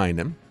suitcase behind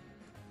him.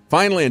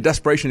 Finally, in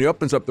desperation, he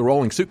opens up the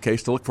rolling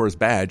suitcase to look for his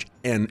badge,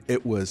 and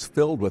it was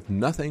filled with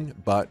nothing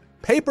but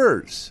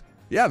papers.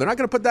 Yeah, they're not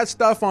going to put that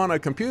stuff on a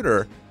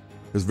computer.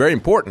 It was very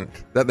important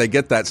that they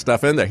get that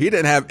stuff in there. He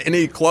didn't have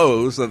any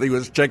clothes that he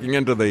was checking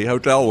into the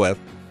hotel with.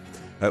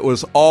 It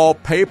was all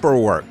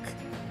paperwork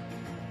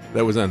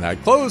that was in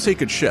that. Clothes he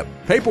could ship.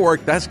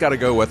 Paperwork, that's got to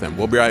go with him.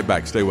 We'll be right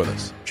back. Stay with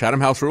us.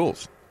 Chatham House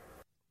Rules.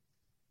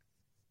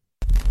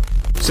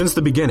 Since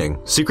the beginning,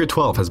 Secret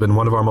 12 has been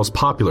one of our most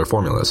popular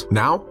formulas.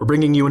 Now, we're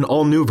bringing you an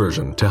all-new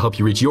version to help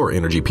you reach your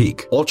energy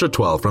peak. Ultra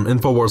 12 from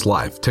InfoWars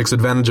Life takes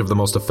advantage of the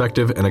most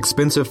effective and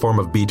expensive form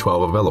of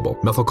B12 available,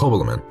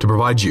 methylcobalamin, to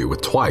provide you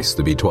with twice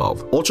the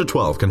B12. Ultra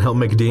 12 can help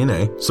make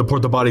DNA,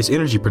 support the body's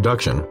energy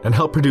production, and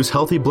help produce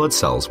healthy blood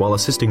cells while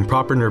assisting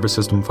proper nervous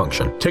system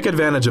function. Take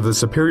advantage of the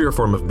superior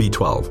form of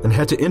B12 and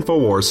head to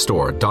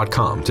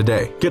InfoWarsStore.com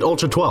today. Get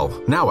Ultra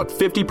 12, now at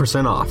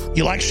 50% off.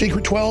 You like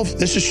Secret 12?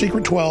 This is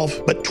Secret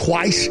 12, but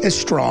twice twice as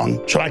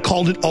strong. So I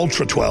called it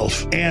Ultra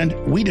 12. And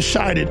we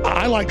decided,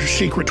 I liked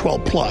Secret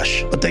 12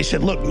 Plus. But they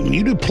said, look, when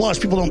you do Plus,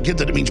 people don't get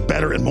that it means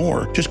better and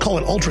more. Just call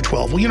it Ultra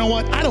 12. Well, you know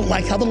what? I don't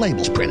like how the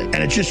label's printed.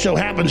 And it just so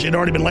happens it had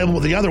already been labeled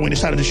with the other one. We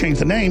decided to change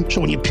the name.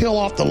 So when you peel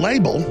off the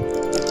label,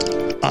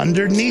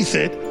 underneath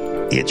it,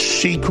 it's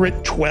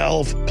Secret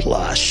 12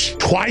 Plus.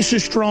 Twice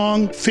as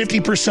strong,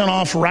 50%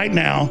 off right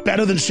now.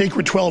 Better than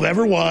Secret 12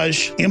 ever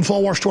was.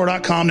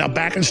 InfoWarsStore.com, now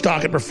back in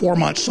stock after 4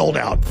 months, sold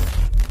out.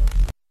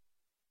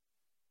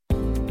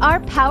 Our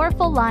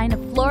powerful line of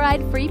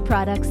fluoride-free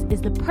products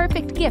is the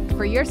perfect gift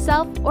for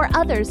yourself or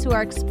others who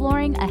are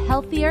exploring a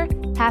healthier,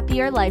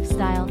 happier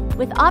lifestyle.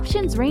 With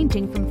options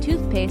ranging from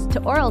toothpaste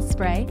to oral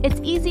spray,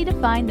 it's easy to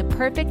find the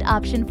perfect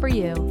option for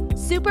you.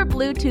 Super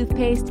Blue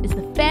Toothpaste is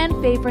the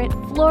fan-favorite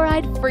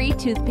fluoride-free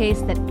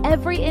toothpaste that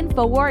every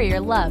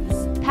InfoWarrior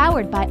loves.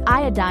 Powered by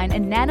iodine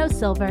and nano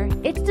silver,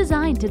 it's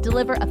designed to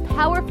deliver a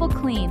powerful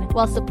clean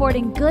while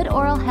supporting good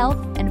oral health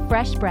and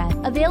fresh breath.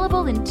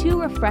 Available in 2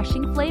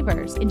 refreshing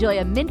flavors. Enjoy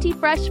a minty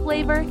fresh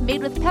flavor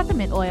made with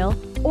peppermint oil,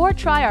 or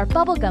try our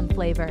bubblegum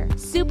flavor.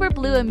 Super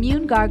Blue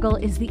Immune Gargle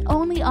is the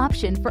only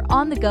option for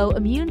on-the-go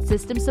immune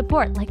system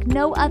support like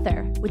no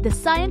other. With the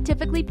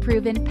scientifically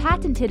proven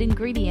patented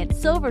ingredient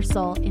Silver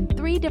Sol in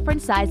 3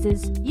 different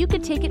sizes, you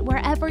can take it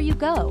wherever you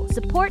go.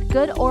 Support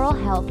good oral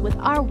health with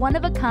our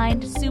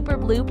one-of-a-kind Super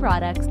Blue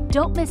products.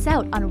 Don't miss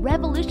out on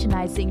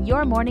revolutionizing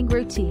your morning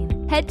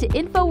routine. Head to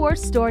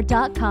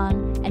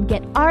InfoWarsStore.com and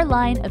get our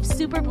line of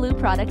Super Blue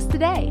products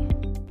today.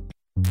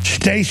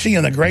 Stacy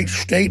in the great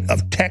state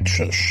of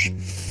Texas,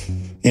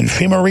 in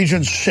FEMA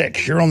Region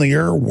 6. You're on the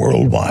air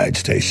worldwide,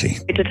 Stacy.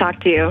 Good to talk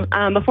to you.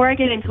 Before I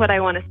get into what I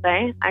want to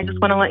say, I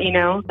just want to let you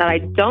know that I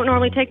don't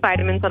normally take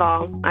vitamins at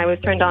all. I was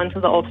turned on to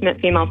the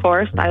Ultimate Female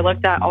Force. I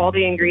looked at all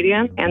the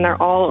ingredients, and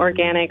they're all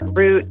organic,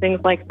 root,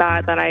 things like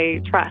that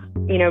I trust.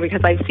 You know,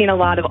 because I've seen a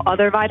lot of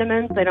other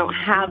vitamins, they don't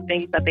have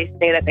things that they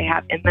say that they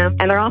have in them,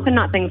 and they're often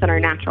not things that are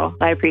natural.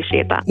 I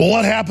appreciate that. Well,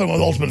 what happened with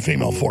Ultimate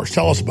Female Force?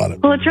 Tell us about it.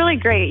 Well, it's really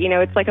great. You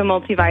know, it's like a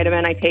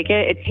multivitamin. I take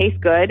it. It tastes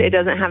good. It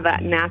doesn't have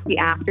that nasty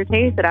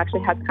aftertaste. It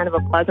actually has kind of a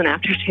pleasant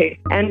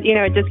aftertaste. And, you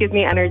know, it just gives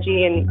me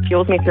energy and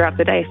fuels me throughout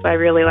the day, so I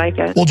really like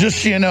it. Well,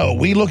 just so you know,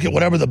 we look at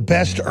whatever the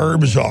best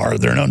herbs are.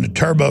 They're known to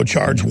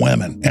turbocharge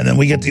women. And then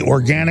we get the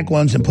organic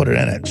ones and put it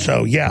in it.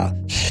 So, yeah,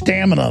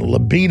 stamina,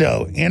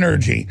 libido,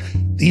 energy.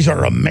 These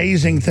are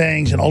amazing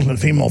things in Ultimate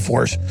Female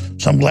Force,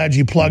 so I'm glad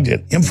you plugged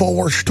it.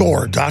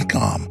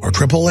 InfoWarsStore.com or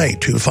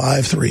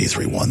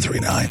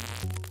 888-253-3139.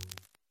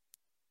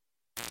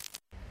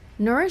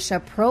 Nourish a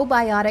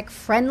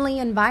probiotic-friendly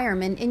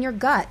environment in your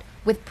gut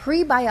with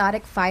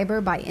prebiotic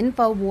fiber by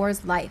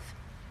InfoWars Life.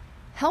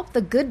 Help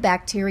the good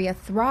bacteria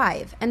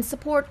thrive and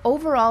support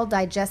overall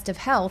digestive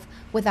health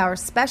with our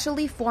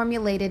specially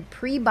formulated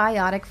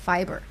prebiotic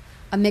fiber,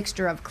 a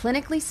mixture of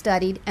clinically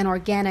studied and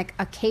organic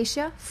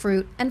acacia,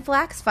 fruit, and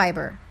flax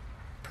fiber.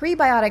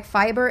 Prebiotic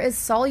fiber is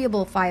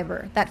soluble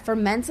fiber that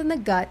ferments in the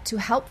gut to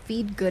help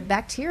feed good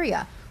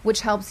bacteria, which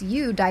helps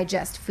you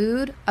digest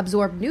food,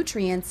 absorb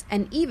nutrients,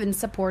 and even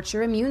support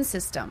your immune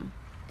system.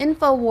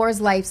 InfoWars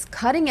Life's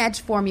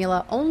cutting-edge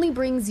formula only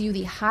brings you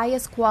the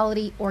highest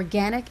quality,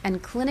 organic,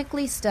 and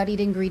clinically studied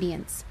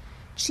ingredients.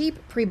 Cheap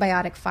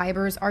prebiotic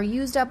fibers are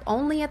used up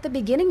only at the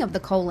beginning of the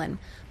colon,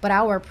 but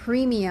our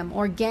premium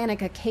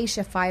organic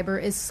acacia fiber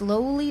is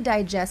slowly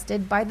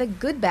digested by the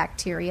good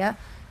bacteria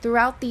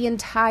throughout the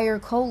entire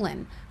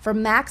colon for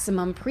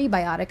maximum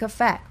prebiotic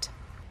effect.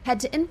 Head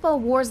to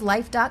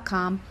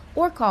InfoWarsLife.com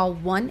or call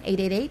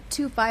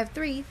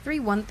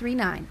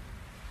 1-888-253-3139.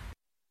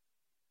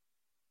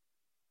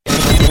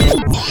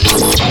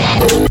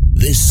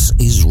 This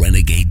is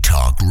Renegade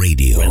Talk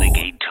Radio.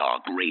 Renegade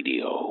Talk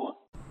Radio.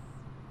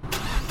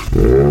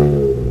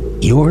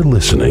 You're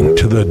listening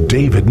to The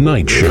David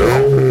Knight Show.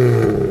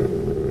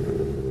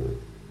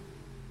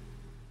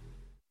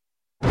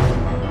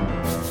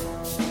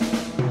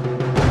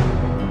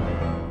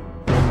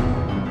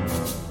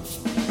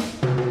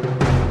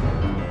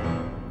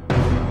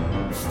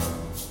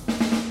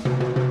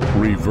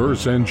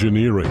 Reverse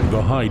engineering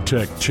the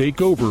high-tech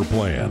takeover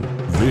plan.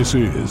 This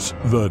is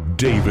The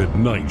David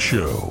Knight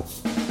Show.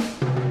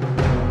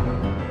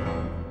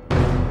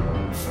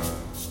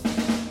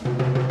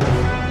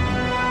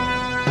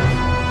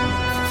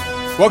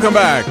 Welcome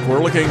back.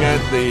 We're looking at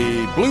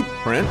the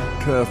blueprint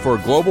for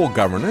global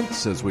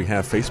governance as we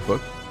have Facebook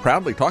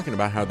proudly talking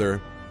about how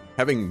they're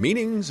having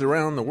meetings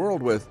around the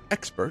world with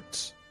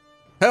experts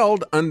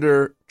held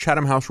under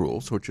Chatham House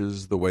rules, which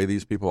is the way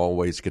these people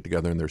always get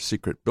together in their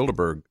secret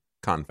Bilderberg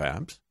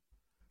confabs.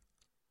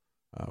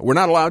 We're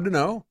not allowed to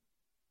know.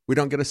 We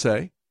don't get a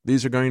say.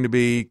 These are going to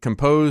be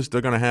composed.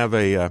 They're going to have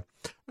a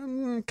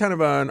kind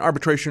of an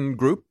arbitration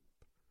group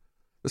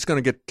that's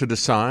going to get to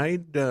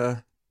decide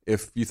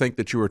if you think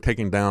that you were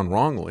taken down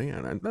wrongly.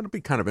 And that'll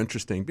be kind of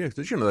interesting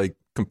because, you know, they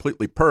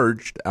completely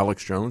purged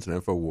Alex Jones and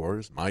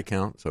InfoWars, my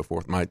account, so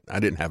forth. I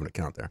didn't have an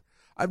account there.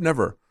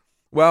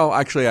 Well,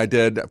 actually, I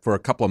did for a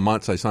couple of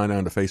months. I signed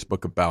on to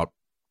Facebook about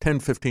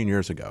 10, 15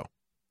 years ago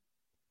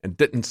and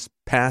didn't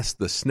pass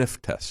the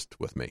sniff test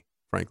with me,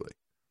 frankly.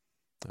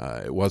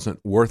 It wasn't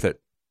worth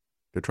it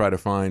to try to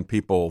find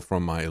people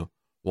from my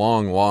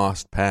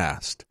long-lost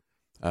past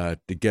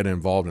to get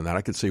involved in that.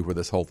 I could see where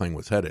this whole thing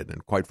was headed,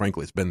 and quite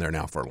frankly, it's been there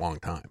now for a long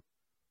time.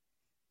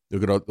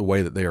 Look at the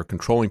way that they are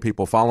controlling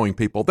people, following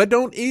people that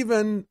don't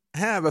even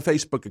have a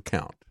Facebook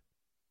account.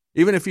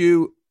 Even if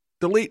you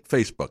delete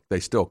Facebook, they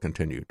still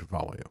continue to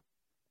follow you.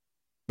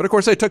 But, of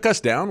course, they took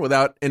us down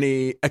without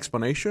any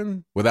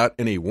explanation, without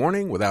any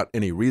warning, without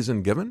any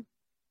reason given.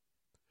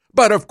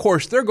 But, of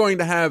course, they're going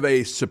to have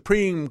a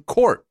Supreme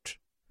Court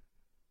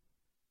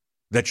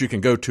that you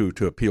can go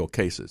to appeal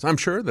cases. I'm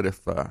sure that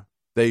if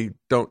they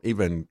don't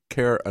even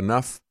care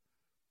enough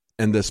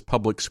in this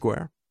public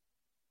square,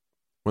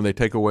 when they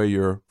take away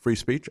your free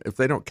speech, if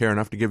they don't care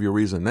enough to give you a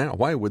reason now,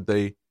 why would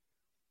they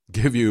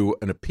give you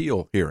an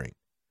appeal hearing?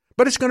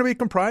 But it's going to be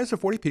comprised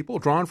of 40 people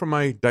drawn from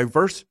a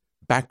diverse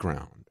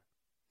background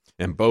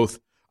and both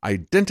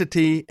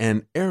identity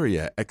and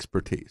area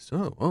expertise.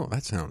 Oh,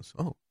 that sounds,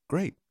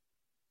 great.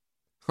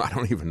 I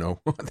don't even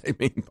know what they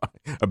mean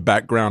by a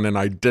background in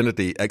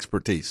identity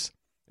expertise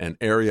and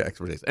area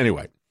expertise.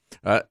 Anyway,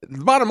 the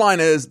bottom line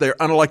is they're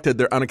unelected,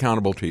 they're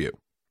unaccountable to you.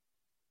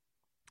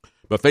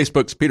 But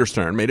Facebook's Peter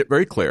Stern made it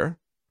very clear,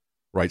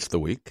 writes The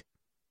Week,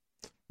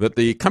 that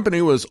the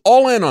company was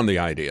all in on the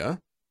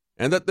idea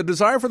and that the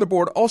desire for the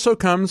board also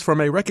comes from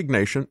a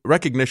recognition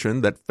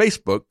that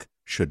Facebook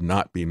should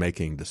not be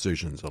making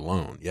decisions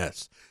alone.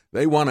 Yes,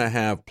 they want to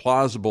have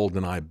plausible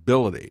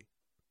deniability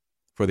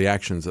for the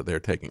actions that they're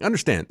taking.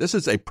 Understand, this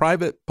is a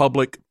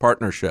private-public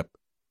partnership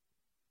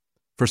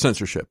for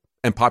censorship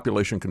and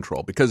population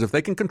control, because if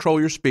they can control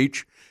your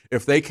speech,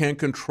 if they can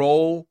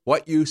control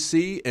what you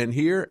see and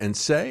hear and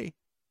say,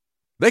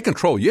 they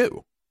control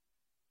you.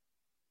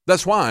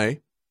 That's why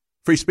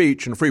free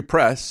speech and free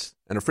press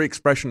and a free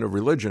expression of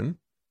religion,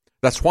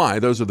 that's why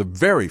those are the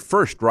very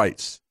first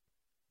rights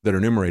that are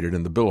enumerated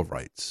in the Bill of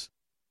Rights.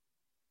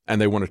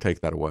 And they want to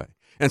take that away.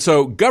 And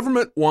so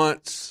government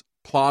wants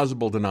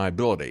plausible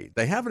deniability.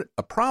 They have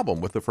a problem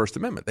with the First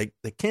Amendment.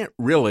 They can't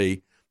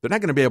really, they're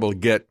not going to be able to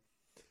get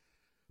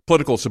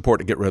political support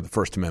to get rid of the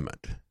First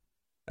Amendment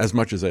as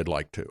much as they'd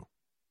like to.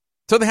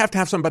 So they have to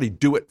have somebody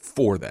do it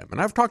for them.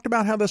 And I've talked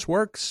about how this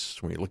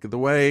works. When you look at the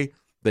way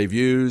they've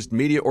used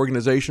media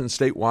organizations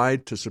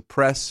statewide to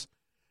suppress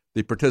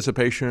the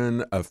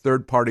participation of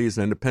third parties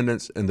and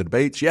independents in the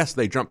debates. Yes,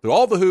 they jump through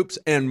all the hoops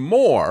and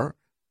more.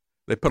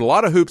 They put a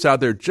lot of hoops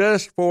out there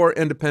just for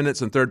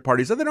independents and third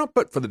parties that they don't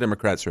put for the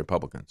Democrats or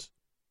Republicans.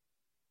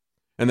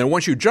 And then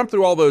once you jump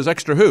through all those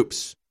extra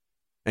hoops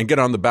and get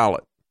on the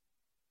ballot,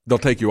 they'll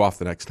take you off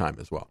the next time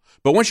as well.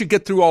 But once you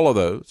get through all of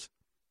those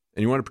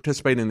and you want to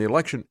participate in the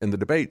election, in the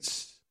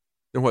debates,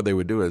 then what they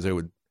would do is they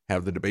would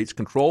have the debates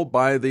controlled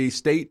by the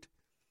state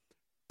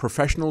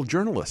professional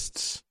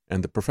journalists.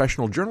 And the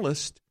professional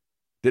journalists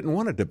didn't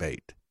want to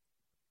debate.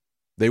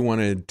 They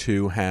wanted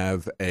to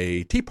have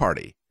a tea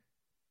party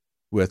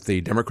with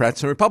the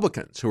Democrats and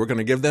Republicans who were going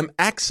to give them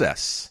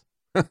access.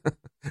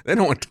 They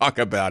don't want to talk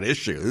about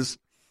issues.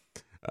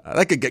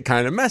 That could get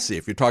kind of messy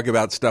if you talk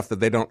about stuff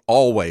that they don't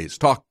always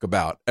talk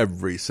about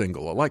every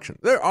single election.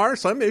 There are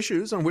some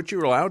issues on which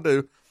you're allowed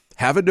to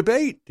have a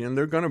debate, and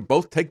they're going to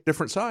both take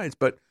different sides.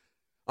 But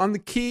on the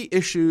key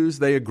issues,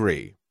 they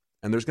agree.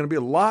 And there's going to be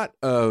a lot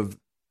of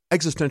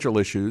existential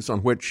issues on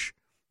which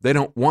they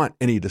don't want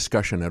any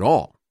discussion at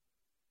all.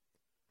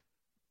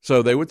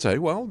 So they would say,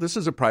 well, this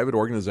is a private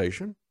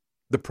organization.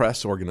 The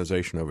press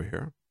organization over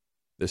here,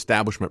 the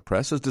establishment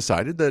press, has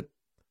decided that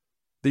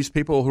these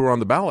people who are on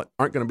the ballot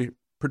aren't going to be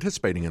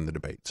participating in the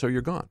debate, so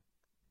you're gone.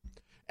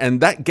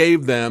 And that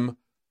gave them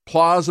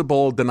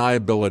plausible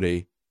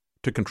deniability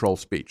to control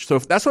speech. So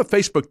if that's what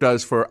Facebook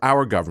does for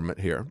our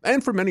government here,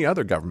 and for many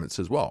other governments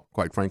as well,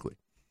 quite frankly.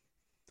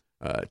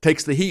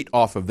 Takes the heat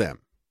off of them.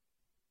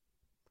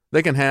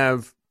 They can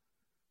have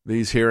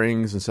these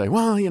hearings and say,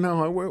 well, you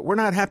know, we're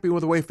not happy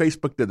with the way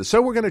Facebook did this,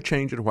 so we're going to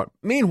change it. What?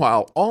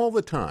 Meanwhile, all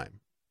the time,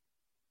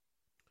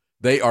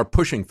 they are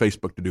pushing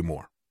Facebook to do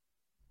more,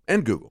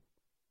 and Google.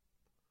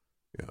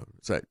 You know,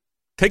 say,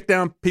 take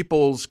down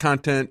people's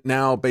content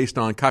now based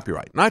on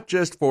copyright, not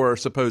just for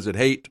supposed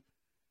hate,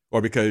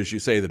 or because you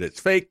say that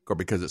it's fake, or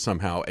because it's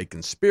somehow a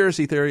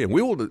conspiracy theory, and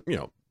we will,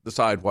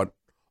 decide what.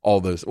 All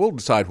this, we'll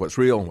decide what's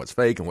real and what's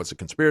fake and what's a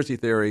conspiracy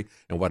theory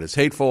and what is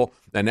hateful.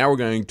 And now we're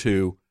going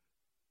to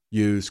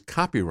use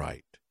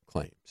copyright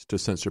claims to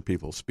censor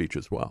people's speech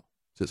as well.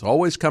 So it's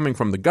always coming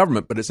from the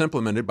government, but it's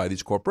implemented by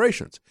these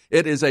corporations.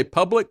 It is a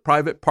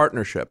public-private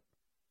partnership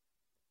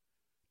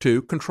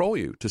to control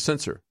you, to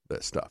censor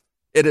this stuff.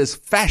 It is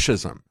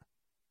fascism.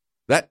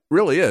 That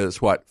really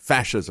is what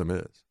fascism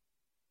is.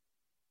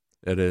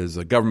 It is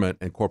the government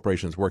and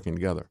corporations working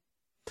together.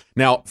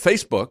 Now,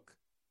 Facebook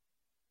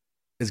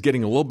is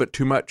getting a little bit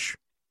too much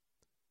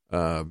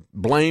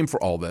blame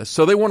for all this.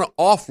 So they want to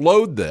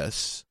offload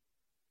this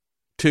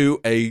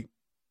to a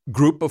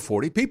group of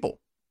 40 people.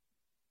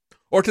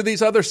 Or to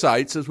these other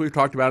sites, as we've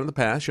talked about in the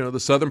past,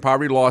 the Southern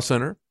Poverty Law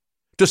Center,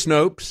 to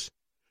Snopes,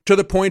 to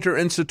the Poynter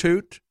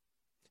Institute.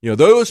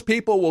 Those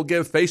people will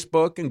give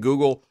Facebook and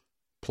Google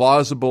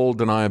plausible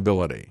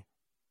deniability,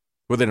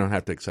 where they don't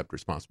have to accept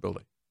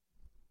responsibility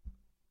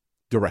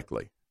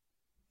directly.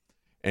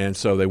 And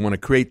so they want to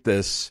create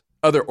this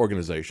other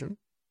organization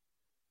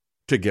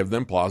to give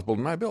them plausible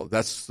deniability.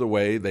 That's the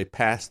way they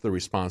pass the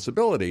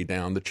responsibility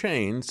down the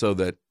chain so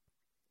that,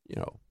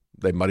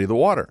 they muddy the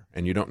water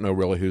and you don't know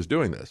really who's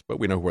doing this, but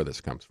we know where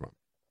this comes from.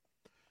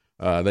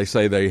 They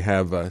say they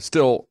have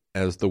still,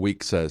 as the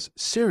week says,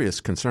 serious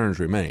concerns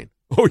remain.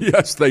 Oh,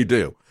 yes, they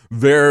do.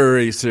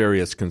 Very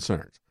serious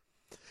concerns.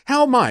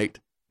 How might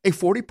a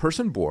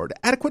 40-person board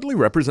adequately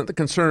represent the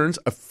concerns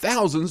of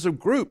thousands of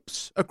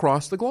groups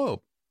across the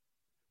globe?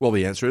 Well,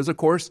 the answer is, of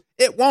course,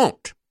 it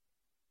won't.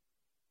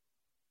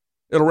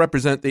 It'll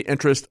represent the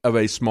interest of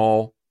a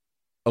small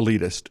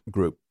elitist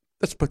group.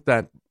 Let's put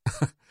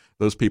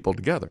those people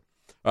together.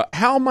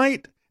 How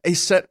might a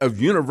set of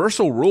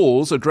universal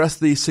rules address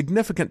the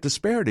significant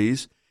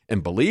disparities in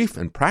belief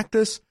and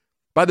practice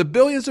by the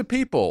billions of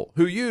people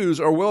who use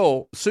or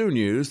will soon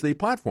use the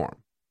platform?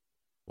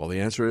 Well, the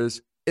answer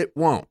is it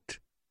won't.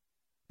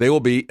 They will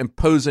be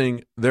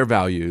imposing their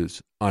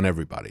values on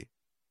everybody.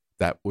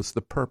 That was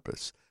the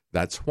purpose.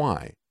 That's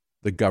why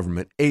the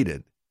government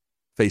aided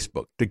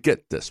Facebook to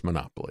get this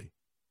monopoly.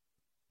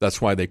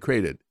 That's why they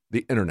created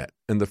the internet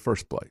in the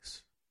first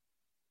place.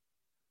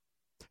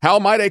 How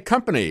might a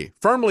company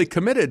firmly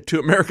committed to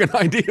American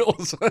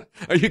ideals?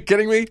 Are you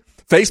kidding me?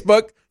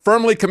 Facebook,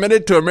 firmly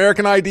committed to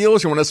American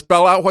ideals? You want to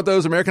spell out what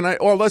those American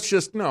ideals? Or let's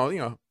just,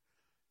 mom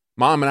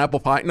and apple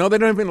pie. No, they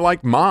don't even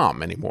like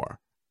mom anymore.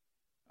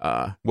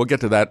 We'll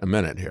get to that in a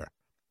minute here.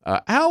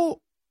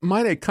 How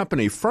might a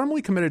company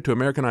firmly committed to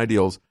American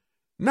ideals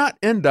not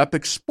end up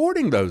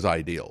exporting those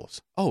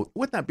ideals? Oh,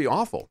 wouldn't that be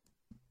awful?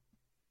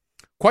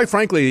 Quite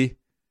frankly,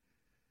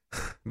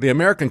 the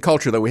American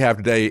culture that we have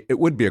today, it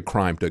would be a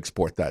crime to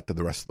export that to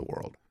the rest of the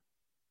world.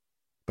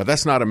 But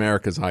that's not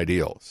America's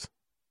ideals.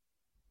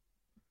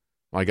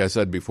 Like I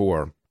said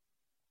before,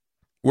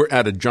 we're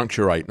at a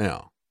juncture right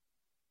now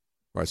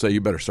where I say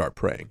you better start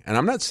praying. And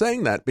I'm not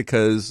saying that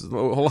because a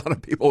lot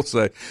of people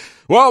say,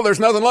 well, there's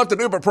nothing left to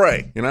do but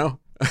pray,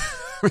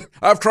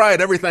 I've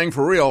tried everything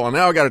for real, and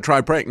now I got to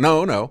try praying.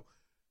 No.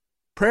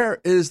 Prayer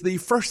is the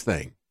first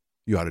thing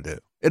you ought to do.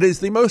 It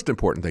is the most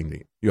important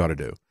thing you ought to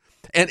do.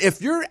 And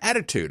if your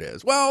attitude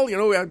is, well,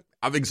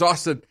 I've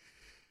exhausted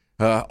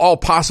all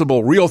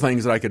possible real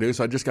things that I could do,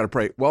 so I just got to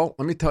pray. Well,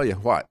 let me tell you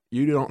what,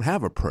 you don't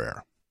have a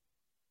prayer.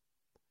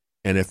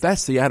 And if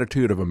that's the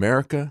attitude of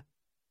America,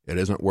 it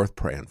isn't worth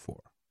praying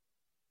for.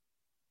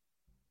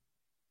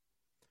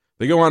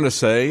 They go on to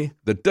say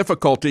the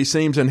difficulty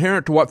seems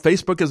inherent to what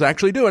Facebook is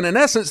actually doing. In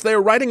essence,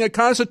 they're writing a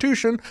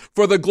constitution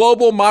for the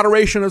global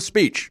moderation of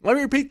speech. Let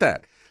me repeat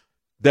that.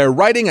 They're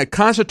writing a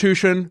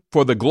constitution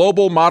for the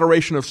global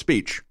moderation of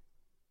speech.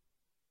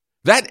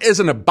 That is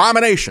an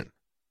abomination.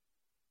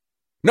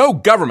 No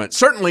government,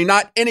 certainly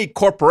not any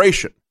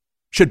corporation,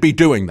 should be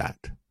doing that.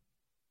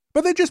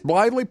 But they just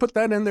blithely put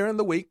that in there in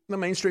the week, the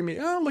mainstream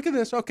media. Oh, look at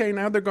this. Okay,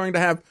 now we're going to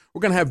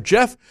have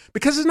Jeff,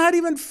 because it's not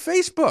even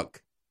Facebook.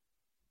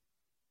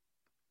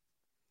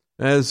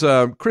 As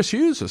Chris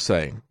Hughes is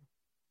saying,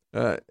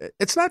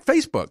 it's not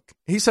Facebook.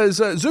 He says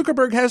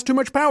Zuckerberg has too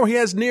much power. He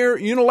has near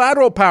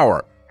unilateral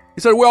power.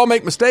 He said, we all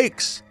make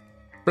mistakes.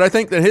 But I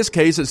think that in his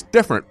case it's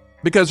different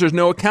because there's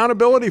no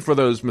accountability for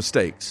those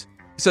mistakes.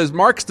 He says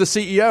Mark's the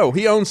CEO.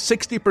 He owns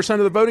 60%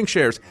 of the voting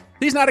shares.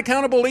 He's not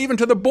accountable even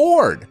to the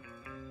board.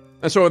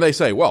 And so they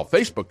say, well,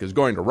 Facebook is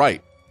going to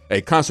write a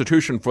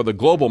constitution for the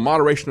global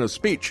moderation of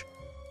speech.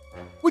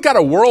 We got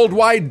a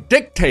worldwide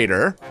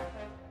dictator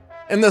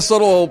and this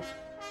little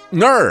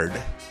nerd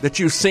that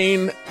you've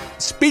seen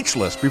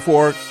speechless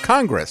before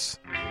Congress.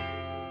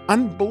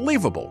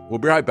 Unbelievable. We'll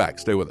be right back.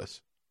 Stay with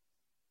us.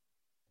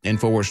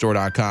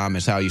 InfoWarsStore.com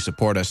is how you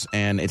support us.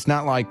 And it's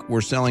not like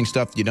we're selling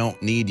stuff you don't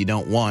need, you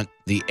don't want.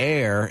 The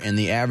air in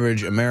the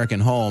average American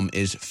home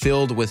is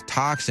filled with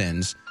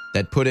toxins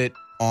that put it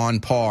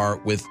on par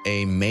with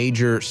a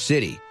major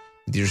city.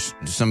 There's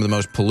some of the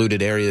most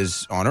polluted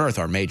areas on Earth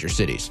are major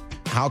cities.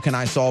 How can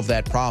I solve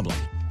that problem?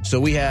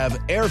 So we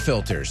have air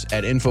filters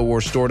at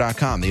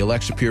InfoWarsStore.com, the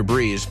Alexa Pure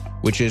Breeze,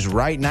 which is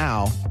right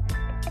now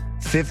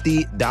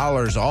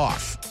 $50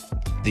 off.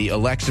 The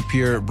Alexa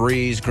Pure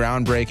Breeze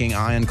groundbreaking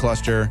ion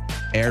cluster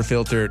air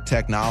filter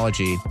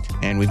technology.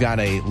 And we've got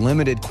a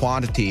limited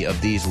quantity of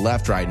these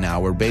left right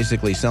now. We're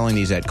basically selling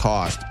these at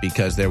cost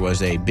because there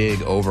was a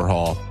big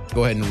overhaul.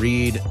 Go ahead and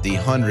read the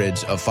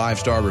hundreds of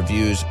 5-star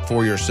reviews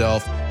for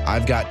yourself.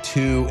 I've got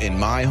 2 in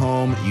my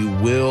home. You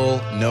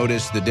will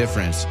notice the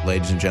difference,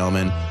 ladies and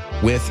gentlemen,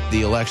 with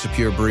the Alexa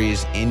Pure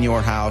Breeze in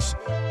your house.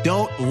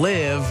 Don't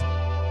live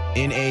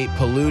in a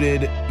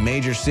polluted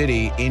major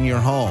city in your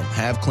home.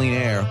 Have clean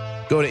air.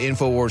 Go to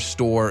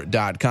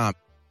InfoWarsStore.com.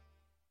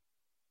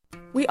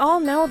 We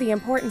all know the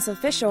importance of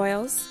fish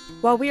oils.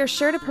 While we are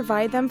sure to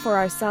provide them for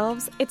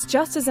ourselves, it's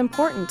just as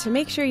important to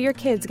make sure your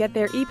kids get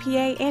their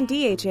EPA and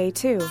DHA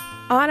too.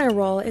 Honor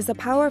Roll is a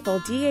powerful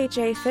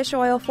DHA fish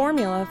oil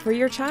formula for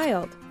your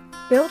child.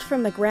 Built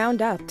from the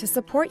ground up to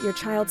support your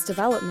child's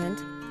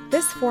development,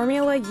 this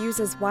formula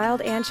uses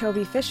wild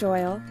anchovy fish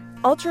oil,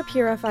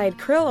 ultra-purified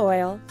krill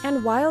oil,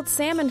 and wild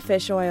salmon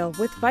fish oil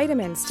with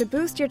vitamins to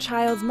boost your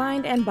child's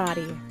mind and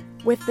body.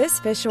 With this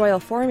fish oil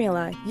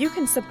formula, you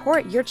can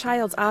support your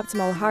child's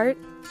optimal heart,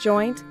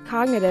 joint,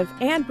 cognitive,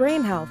 and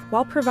brain health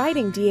while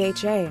providing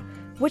DHA,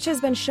 which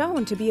has been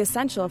shown to be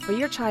essential for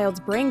your child's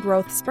brain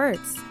growth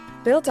spurts.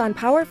 Built on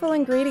powerful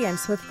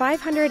ingredients with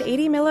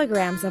 580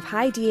 milligrams of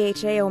high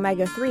DHA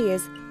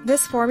omega-3s,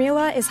 this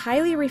formula is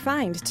highly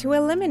refined to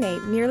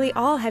eliminate nearly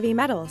all heavy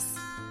metals.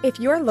 If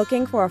you're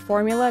looking for a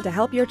formula to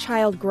help your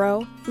child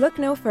grow, look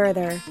no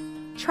further.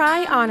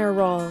 Try Honor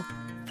Roll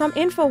from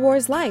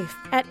InfoWars Life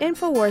at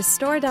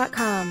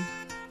InfoWarsStore.com.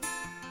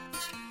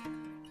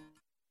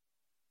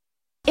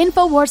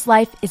 InfoWars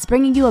Life is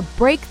bringing you a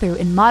breakthrough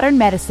in modern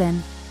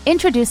medicine.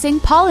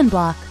 Introducing Pollen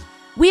Block.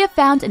 We have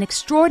found an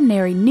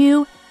extraordinary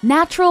new,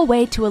 natural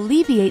way to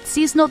alleviate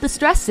seasonal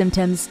distress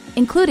symptoms,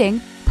 including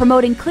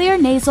promoting clear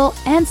nasal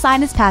and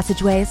sinus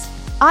passageways,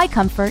 eye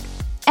comfort,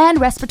 and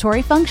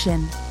respiratory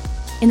function.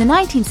 In the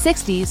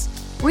 1960s,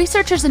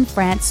 researchers in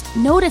France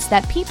noticed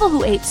that people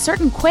who ate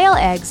certain quail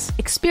eggs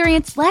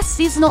experienced less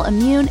seasonal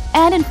immune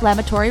and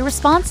inflammatory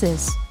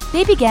responses.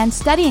 They began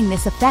studying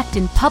this effect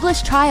in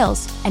published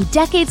trials, and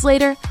decades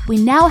later, we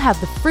now have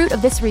the fruit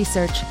of this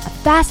research, a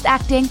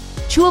fast-acting,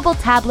 chewable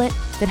tablet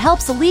that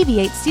helps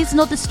alleviate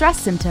seasonal distress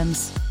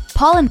symptoms.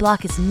 Pollen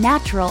Block is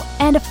natural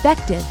and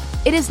effective.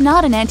 It is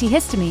not an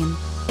antihistamine.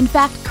 In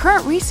fact,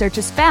 current research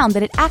has found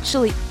that it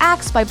actually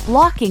acts by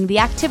blocking the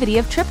activity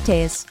of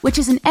tryptase, which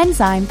is an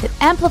enzyme that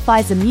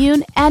amplifies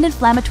immune and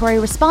inflammatory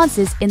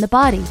responses in the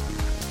body.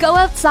 Go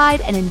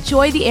outside and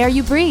enjoy the air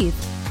you breathe.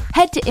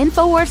 Head to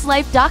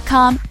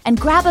InfoWarsLife.com and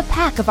grab a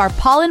pack of our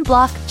Pollen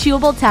Block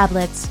chewable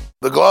tablets.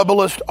 The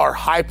globalists are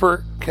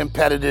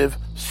hyper-competitive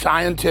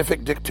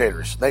scientific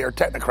dictators. They are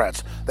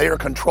technocrats. They are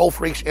control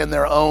freaks in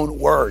their own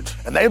words.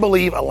 And they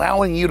believe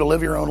allowing you to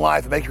live your own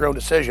life and make your own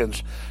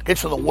decisions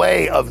gets in the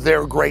way of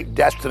their great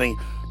destiny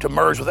to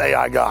merge with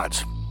AI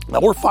gods.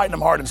 Now, we're fighting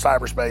them hard in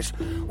cyberspace.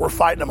 We're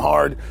fighting them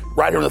hard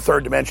right here in the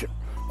third dimension.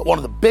 But one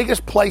of the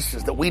biggest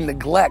places that we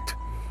neglect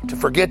to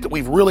forget that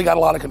we've really got a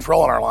lot of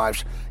control in our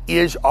lives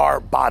is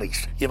our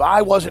bodies. If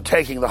I wasn't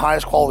taking the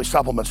highest quality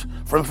supplements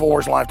from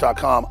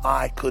InfoWarsLife.com,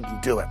 I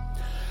couldn't do it.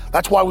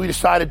 That's why we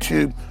decided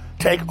to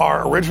take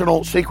our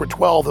original Secret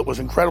 12 that was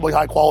incredibly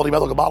high quality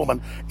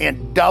methylcobalamin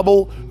and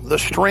double the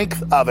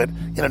strength of it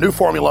in a new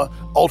formula,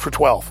 Ultra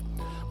 12.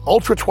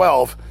 Ultra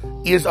 12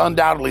 is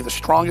undoubtedly the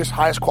strongest,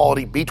 highest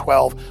quality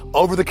B12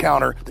 over the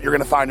counter that you're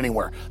going to find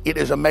anywhere. It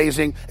is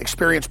amazing.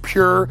 Experience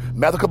pure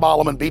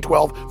methylcobalamin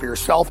B12 for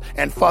yourself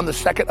and fund the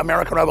second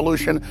American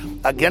Revolution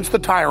against the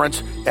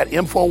tyrants at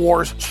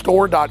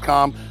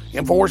InfoWarsStore.com,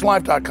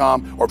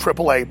 InfoWarsLife.com, or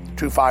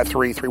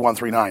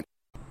 888-253-3139.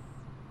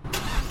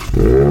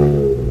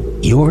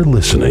 You're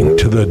listening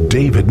to The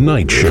David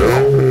Knight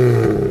Show.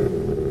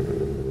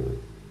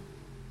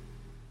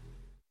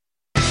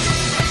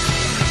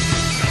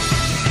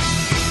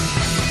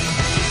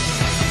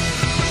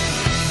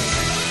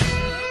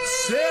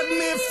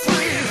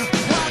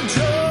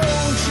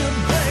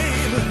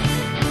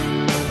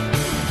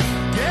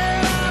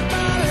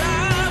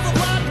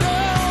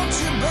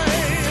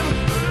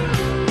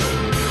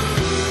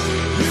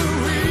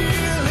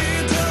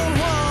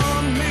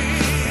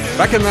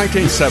 Back in the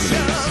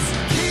 1970s,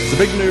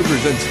 Zbigniew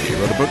Brzezinski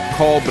wrote a book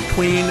called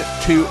Between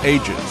Two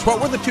Ages.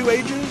 What were the two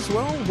ages?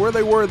 Well, where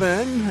they were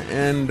then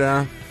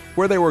and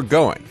where they were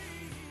going.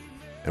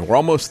 And we're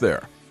almost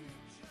there.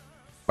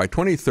 By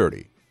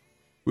 2030,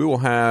 we will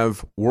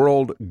have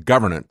world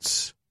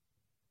governance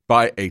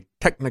by a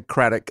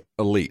technocratic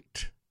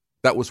elite.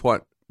 That was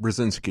what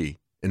Brzezinski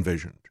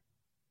envisioned.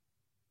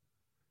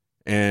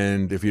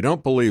 And if you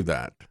don't believe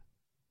that,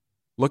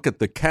 look at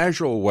the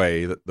casual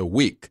way that the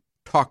weak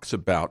talks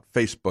about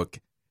Facebook,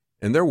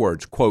 in their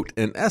words, quote,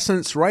 in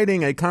essence,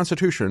 writing a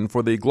constitution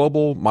for the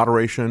global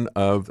moderation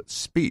of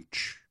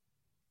speech.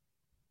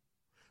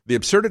 The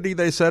absurdity,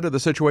 they said, of the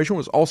situation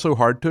was also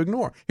hard to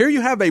ignore. Here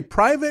you have a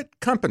private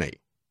company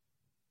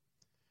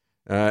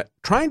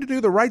trying to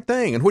do the right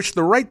thing, in which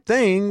the right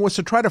thing was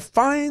to try to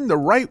find the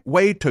right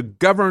way to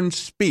govern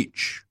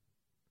speech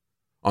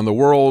on the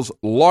world's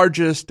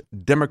largest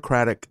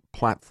democratic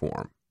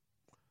platform.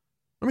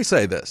 Let me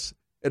say this.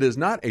 It is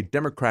not a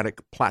democratic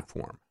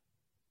platform.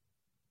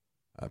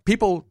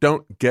 People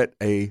don't get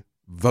a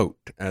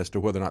vote as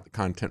to whether or not the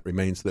content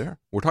remains there.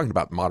 We're talking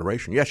about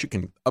moderation. Yes, you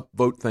can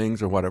upvote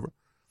things or whatever.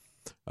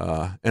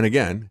 And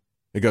again,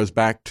 it goes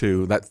back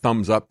to that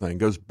thumbs up thing,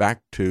 goes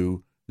back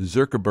to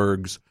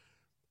Zuckerberg's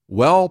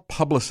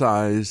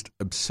well-publicized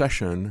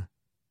obsession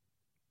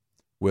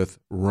with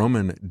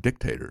Roman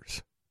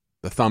dictators.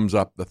 The thumbs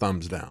up, the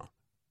thumbs down.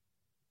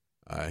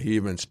 He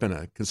even spent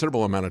a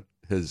considerable amount of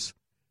his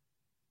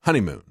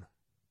honeymoon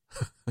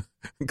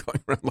going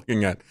around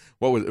looking at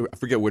I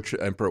forget which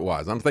emperor it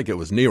was. I don't think it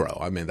was Nero.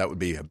 I mean, that would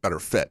be a better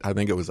fit. I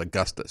think it was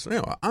Augustus.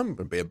 I'm going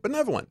to be a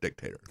benevolent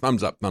dictator.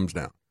 Thumbs up, thumbs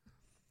down.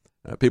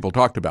 People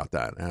talked about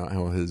that,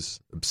 how his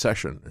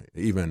obsession,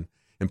 even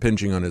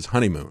impinging on his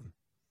honeymoon.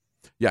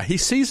 Yeah, he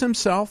sees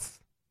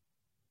himself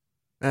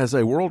as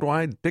a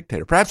worldwide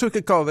dictator. Perhaps we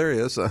could call, there he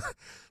is,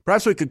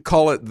 perhaps we could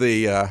call it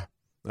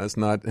that's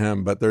not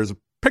him, but there's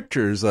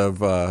pictures of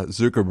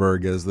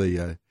Zuckerberg as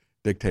the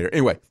dictator.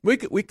 Anyway, we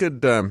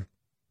could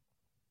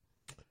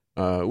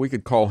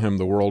call him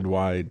the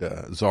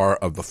worldwide czar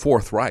of the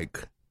Fourth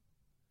Reich,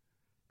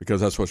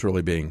 because that's what's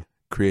really being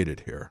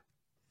created here.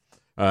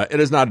 It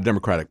is not a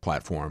democratic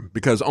platform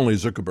because only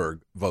Zuckerberg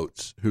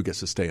votes who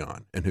gets to stay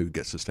on and who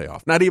gets to stay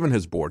off. Not even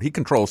his board. He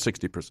controls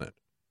 60%.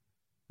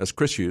 As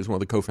Chris Hughes, one of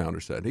the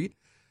co-founders, said,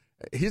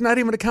 he's not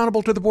even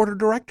accountable to the board of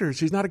directors.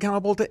 He's not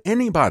accountable to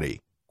anybody,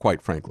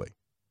 quite frankly.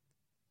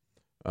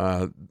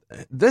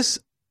 This,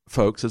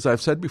 folks, as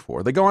I've said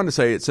before, they go on to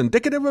say it's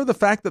indicative of the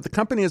fact that the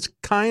company is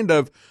kind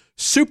of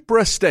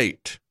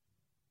supra-state.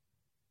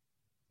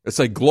 It's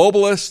a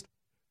globalist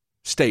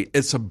state.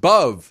 It's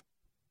above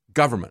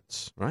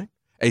governments, right?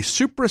 A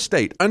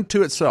supra-state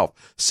unto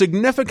itself,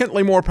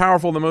 significantly more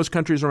powerful than most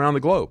countries around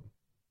the globe.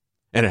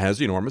 And it has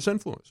enormous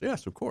influence.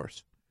 Yes, of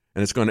course.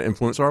 And it's going to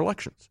influence our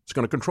elections. It's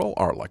going to control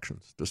our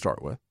elections to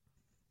start with.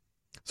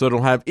 So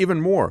it'll have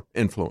even more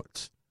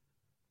influence.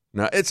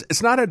 Now,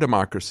 it's not a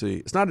democracy.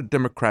 It's not a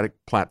democratic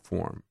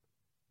platform.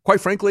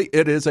 Quite frankly,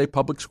 it is a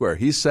public square.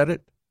 He's said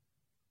it.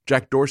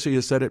 Jack Dorsey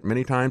has said it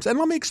many times. And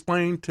let me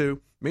explain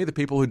to many of the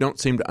people who don't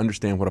seem to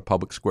understand what a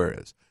public square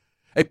is.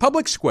 A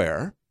public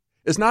square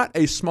is not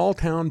a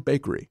small-town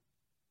bakery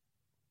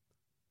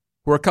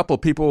where a couple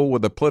of people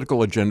with a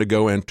political agenda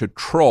go in to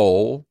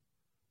troll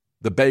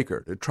the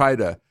baker, to try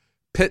to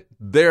pit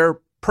their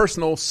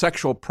personal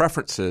sexual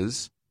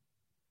preferences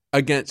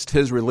against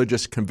his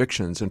religious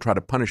convictions and try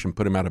to punish him,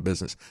 put him out of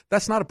business.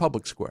 That's not a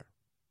public square.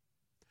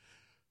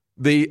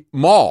 The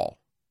mall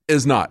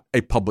is not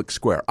a public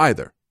square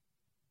either.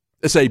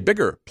 It's a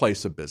bigger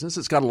place of business.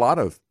 It's got a lot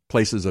of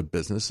places of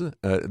business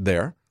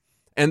there,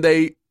 and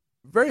they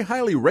very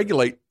highly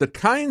regulate the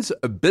kinds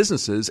of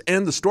businesses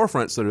and the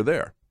storefronts that are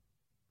there.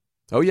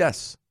 Oh,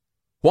 yes.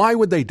 Why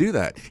would they do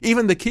that?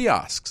 Even the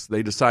kiosks,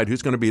 they decide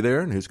who's going to be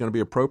there and who's going to be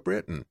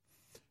appropriate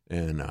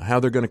and how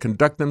they're going to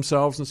conduct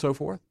themselves and so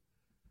forth.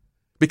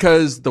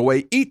 Because the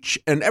way each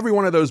and every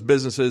one of those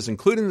businesses,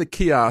 including the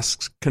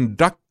kiosks,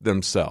 conduct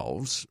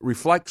themselves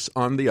reflects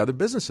on the other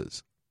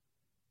businesses.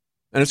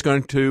 And it's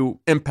going to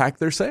impact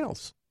their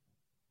sales.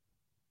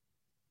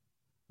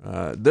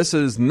 This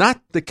is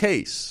not the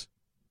case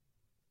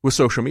with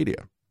social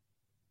media.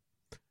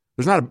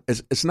 It's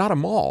not a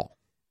mall.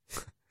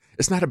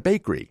 It's not a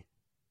bakery.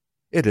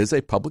 It is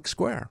a public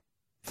square.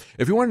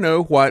 If you want to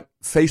know what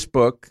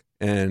Facebook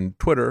and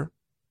Twitter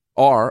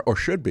are or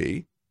should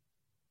be,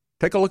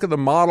 take a look at the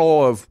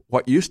model of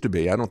what used to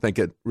be. I don't think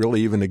it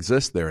really even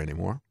exists there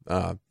anymore.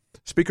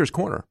 Speaker's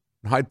Corner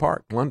in Hyde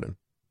Park, London.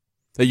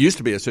 There used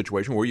to be a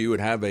situation where you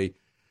would have you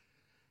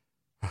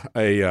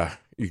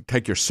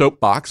take your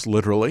soapbox,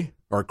 literally,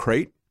 or a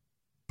crate,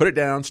 put it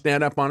down,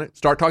 stand up on it,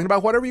 start talking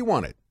about whatever you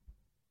wanted.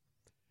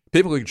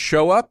 People could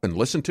show up and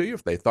listen to you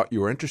if they thought you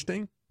were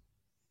interesting.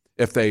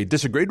 If they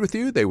disagreed with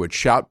you, they would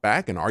shout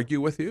back and argue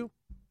with you.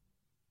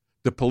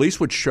 The police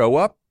would show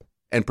up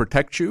and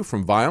protect you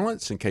from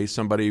violence in case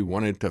somebody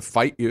wanted to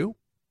fight you,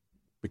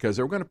 because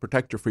they were going to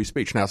protect your free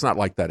speech. Now, it's not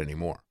like that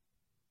anymore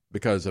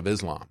because of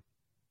Islam.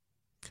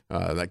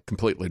 That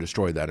completely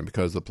destroyed that, and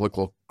because of the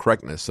political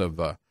correctness of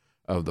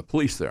the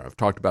police there. I've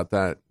talked about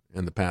that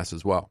in the past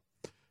as well.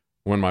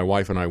 When my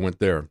wife and I went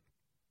there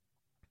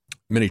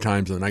many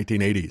times in the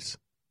 1980s,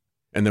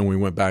 and then we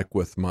went back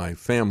with my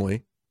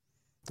family,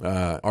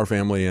 our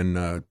family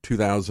in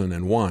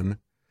 2001,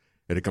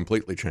 it had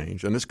completely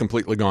changed, and it's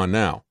completely gone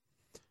now.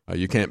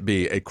 You can't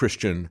be a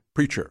Christian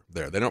preacher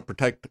there. They don't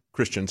protect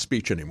Christian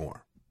speech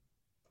anymore.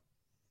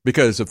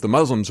 Because if the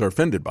Muslims are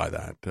offended by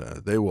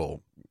that, they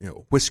will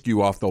whisk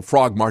you off. They'll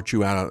frog march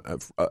you out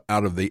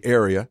of the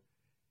area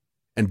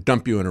and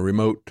dump you in a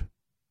remote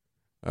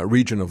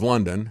region of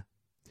London,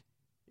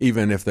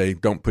 even if they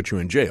don't put you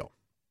in jail.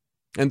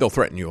 And they'll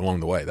threaten you along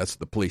the way. That's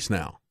the police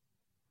now.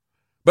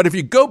 But if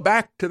you go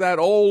back to that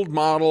old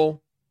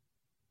model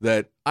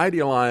that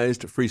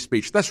idealized free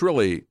speech, that's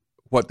really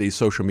what these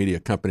social media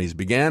companies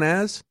began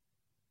as.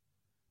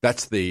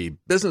 That's the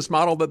business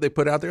model that they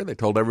put out there. They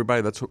told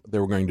everybody that's what they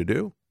were going to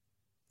do.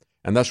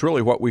 And that's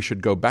really what we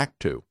should go back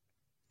to.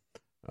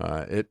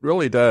 It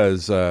really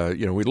does.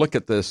 We look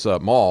at this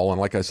mall, and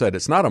like I said,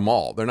 it's not a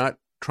mall. They're not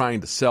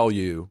trying to sell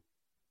you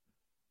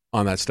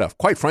on that stuff.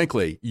 Quite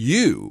frankly,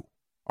 you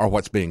are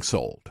what's being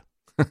sold.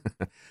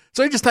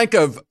 So you just think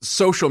of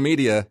social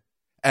media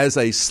as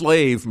a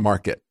slave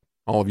market.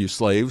 All of you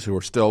slaves who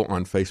are still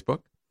on Facebook.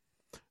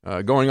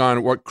 Going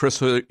on what Chris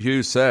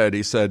Hughes said,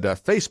 he said,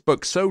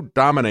 Facebook so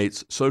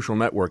dominates social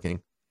networking,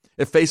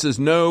 it faces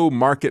no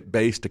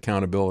market-based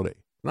accountability.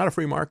 Not a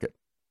free market.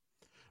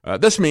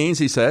 This means,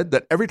 he said,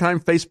 that every time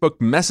Facebook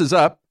messes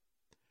up,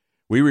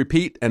 we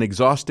repeat an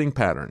exhausting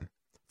pattern.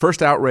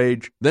 First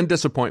outrage, then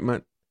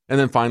disappointment, and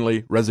then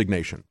finally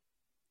resignation.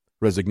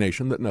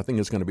 Resignation that nothing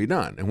is going to be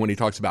done. And when he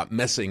talks about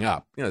messing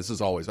up, this is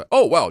always like,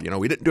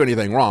 we didn't do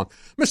anything wrong.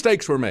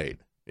 Mistakes were made.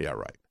 Yeah,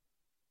 right.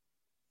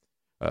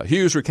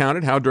 Hughes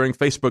recounted how during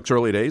Facebook's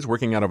early days,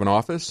 working out of an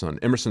office on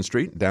Emerson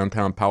Street,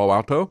 downtown Palo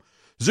Alto,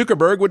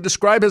 Zuckerberg would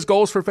describe his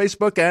goals for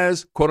Facebook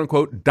as,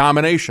 quote-unquote,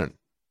 domination.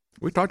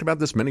 We've talked about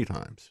this many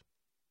times.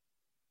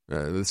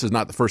 This is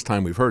not the first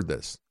time we've heard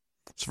this.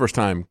 It's the first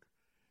time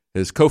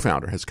his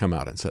co-founder has come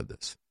out and said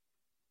this.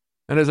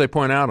 And as I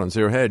point out on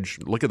Zero Hedge,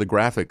 look at the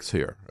graphics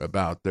here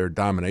about their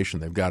domination.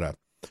 They've got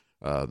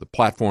the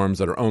platforms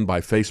that are owned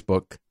by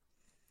Facebook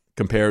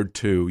compared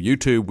to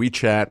YouTube,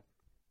 WeChat,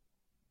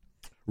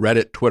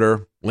 Reddit,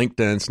 Twitter,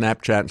 LinkedIn,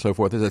 Snapchat, and so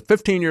forth. It says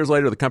 15 years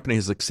later, the company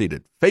has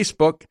succeeded.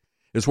 Facebook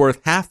is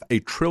worth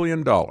 $500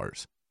 billion,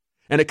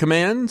 and it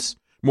commands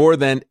more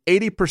than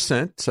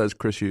 80%, says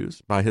Chris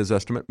Hughes, by his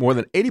estimate, more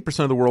than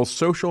 80% of the world's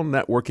social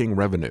networking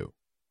revenue.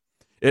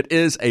 It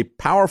is a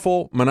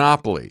powerful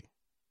monopoly,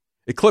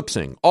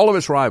 eclipsing all of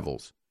its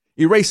rivals,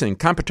 erasing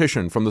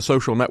competition from the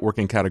social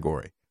networking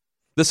category.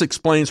 This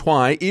explains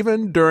why,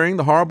 even during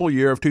the horrible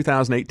year of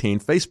 2018,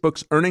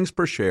 Facebook's earnings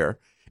per share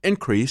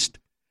increased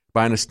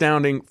by an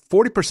astounding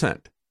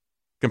 40%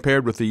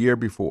 compared with the year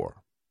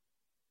before.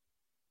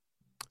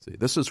 See,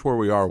 this is where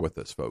we are with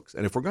this, folks.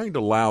 And if we're going to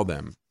allow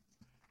them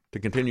to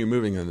continue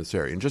moving in this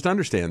area, and just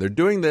understand, they're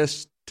doing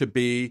this to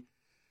be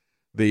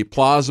the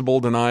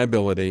plausible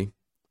deniability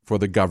for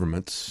the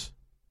governments,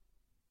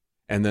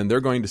 and then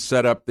they're going to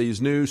set up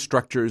these new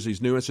structures,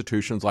 these new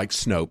institutions like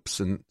Snopes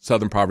and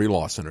Southern Poverty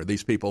Law Center,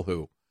 these people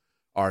who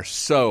are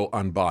so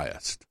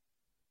unbiased,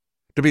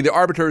 to be the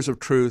arbiters of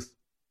truth,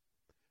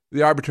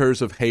 the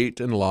arbiters of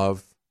hate and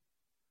love,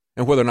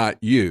 and whether or not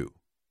you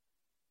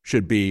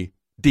should be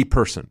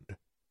depersoned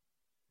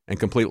and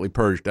completely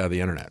purged out of the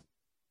internet.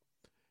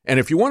 And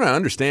if you want to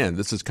understand,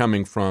 this is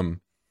coming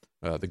from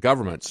the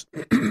governments.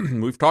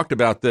 We've talked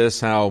about this,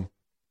 how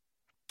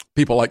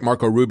people like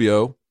Marco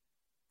Rubio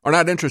are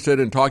not interested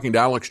in talking to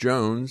Alex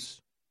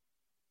Jones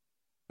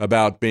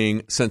about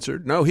being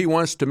censored. No, he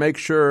wants to make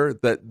sure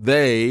that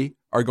they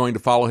are going to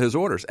follow his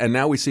orders. And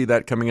now we see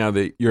that coming out of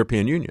the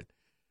European Union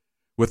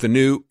with the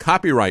new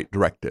copyright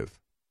directive.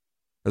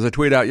 As I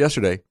tweeted out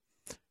yesterday,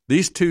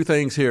 these two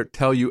things here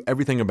tell you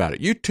everything about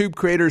it. YouTube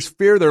creators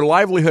fear their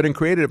livelihood and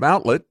creative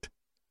outlet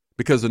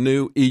because of the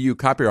new EU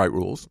copyright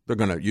rules. They're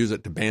going to use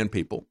it to ban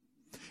people.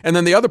 And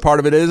then the other part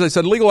of it is, I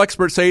said, legal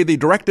experts say the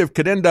directive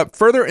could end up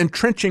further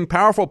entrenching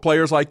powerful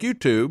players like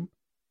YouTube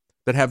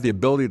that have the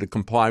ability to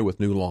comply with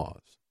new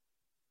laws.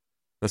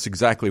 That's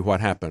exactly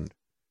what happened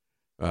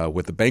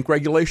with the bank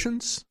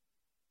regulations.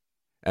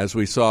 As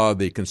we saw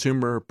the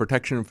Consumer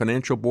Protection and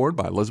Financial Board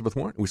by Elizabeth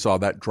Warren, we saw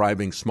that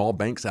driving small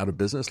banks out of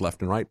business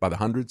left and right by the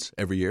hundreds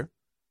every year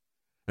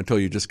until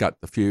you just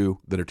got the few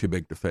that are too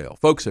big to fail.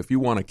 Folks, if you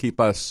want to keep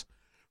us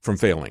from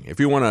failing, if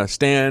you want to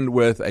stand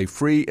with a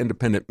free,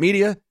 independent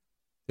media,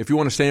 if you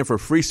want to stand for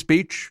free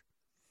speech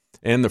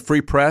and the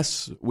free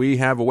press, we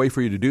have a way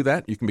for you to do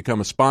that. You can become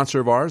a sponsor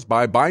of ours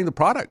by buying the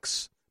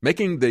products,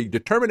 making the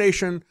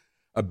determination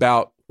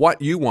about what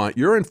you want,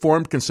 your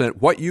informed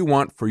consent, what you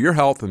want for your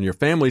health and your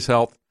family's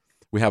health.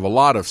 We have a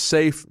lot of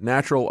safe,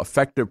 natural,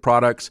 effective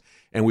products,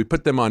 and we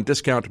put them on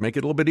discount to make it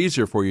a little bit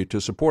easier for you to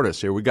support us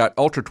here. We got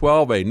Ultra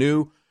 12, a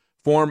new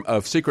form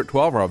of Secret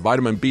 12, our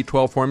vitamin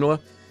B12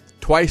 formula.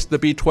 Twice the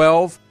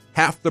B12,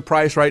 half the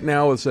price right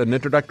now is an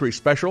introductory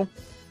special.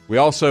 We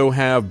also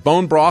have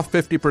bone broth,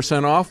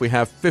 50% off. We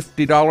have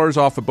 $50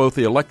 off of both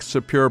the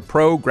Alexa Pure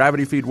Pro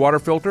gravity feed water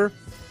filter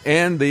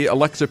and the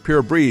Alexa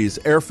Pure Breeze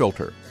air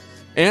filter.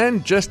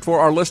 And just for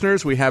our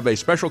listeners, we have a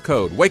special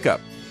code, Wake Up.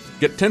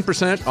 Get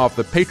 10% off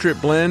the Patriot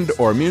Blend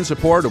or Immune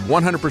Support of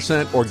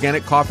 100%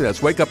 organic coffee.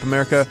 That's Wake Up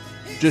America.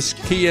 Just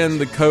key in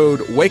the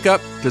code Wake Up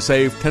to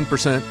save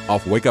 10%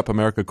 off Wake Up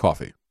America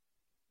coffee.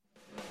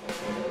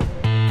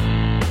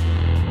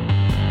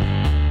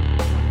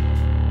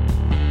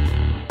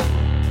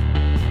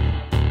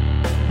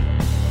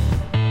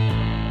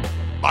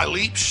 By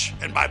leaps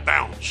and by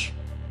bounds,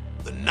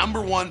 the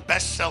number one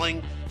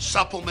best-selling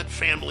supplement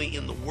family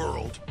in the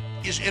world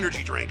is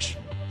energy drinks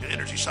and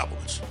energy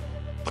supplements.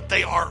 But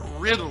they are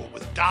riddled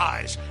with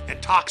dyes and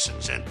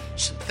toxins and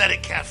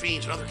synthetic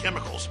caffeines and other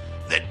chemicals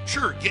that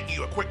sure get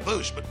you a quick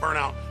boost but burn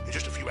out in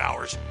just a few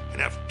hours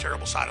and have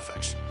terrible side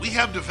effects. We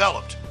have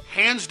developed,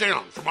 hands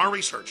down from our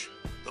research,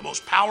 the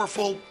most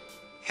powerful,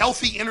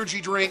 healthy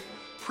energy drink,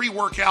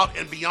 pre-workout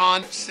and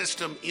beyond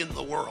system in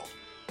the world.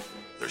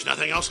 There's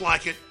nothing else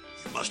like it.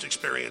 You must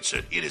experience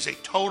it. It is a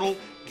total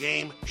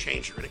game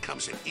changer, and it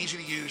comes in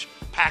easy-to-use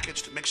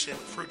packets to mix in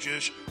with fruit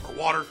juice or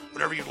water,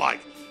 whatever you'd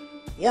like.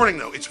 Warning,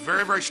 though, it's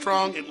very, very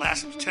strong. It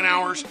lasts up to 10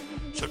 hours,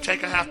 so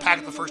take a half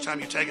packet the first time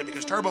you take it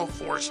because Turbo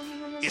Force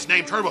is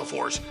named Turbo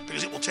Force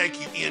because it will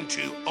take you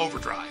into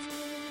overdrive.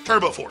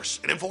 Turbo Force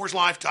at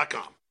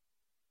InfoWarsLife.com.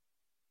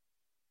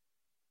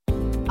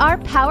 Our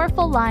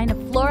powerful line of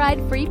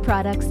fluoride-free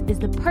products is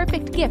the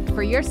perfect gift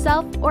for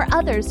yourself or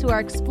others who are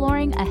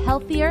exploring a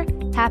healthier,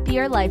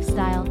 happier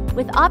lifestyle.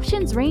 With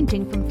options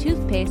ranging from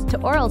toothpaste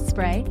to oral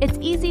spray, it's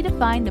easy to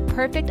find the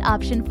perfect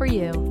option for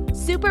you.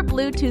 Super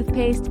Blue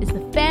Toothpaste is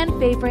the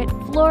fan-favorite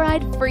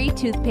fluoride-free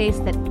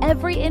toothpaste that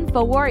every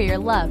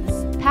InfoWarrior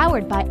loves.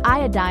 Powered by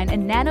iodine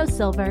and nano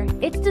silver,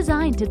 it's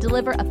designed to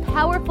deliver a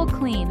powerful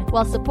clean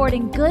while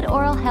supporting good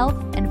oral health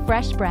and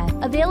fresh breath.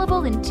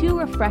 Available in 2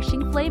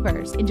 refreshing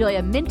flavors. Enjoy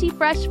a minty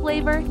fresh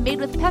flavor made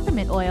with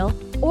peppermint oil,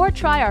 or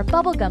try our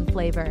bubblegum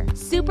flavor.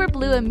 Super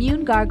Blue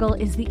Immune Gargle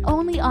is the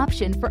only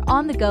option for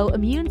on-the-go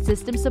immune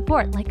system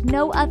support like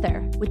no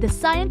other. With the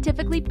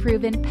scientifically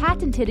proven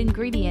patented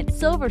ingredient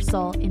Silver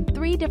Sol in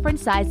 3 different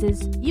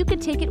sizes, you can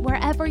take it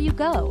wherever you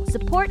go.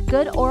 Support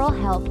good oral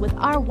health with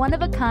our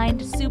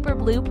one-of-a-kind Super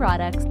Blue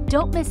products.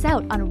 Don't miss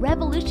out on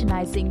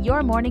revolutionizing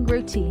your morning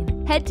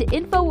routine. Head to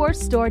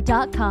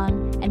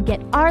InfoWarsStore.com and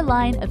get our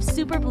line of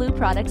Super Blue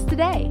products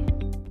today.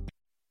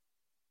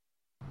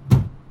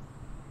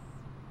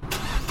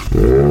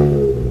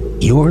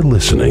 You're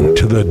listening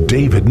to The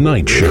David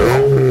Knight Show.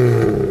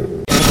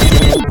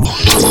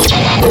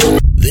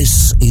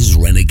 This is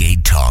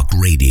Renegade Talk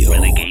Radio.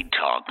 Renegade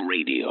Talk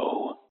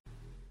Radio.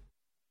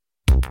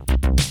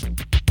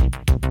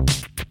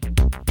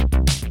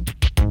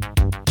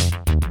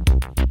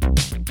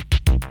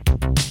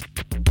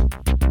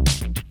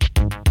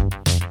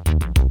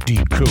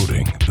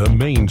 Decoding the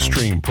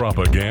mainstream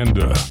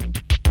propaganda.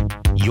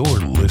 You're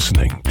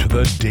listening to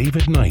The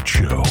David Knight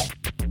Show.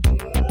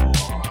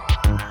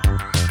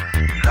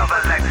 Love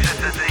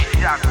electricity,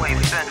 shockwave,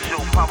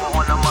 central power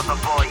on the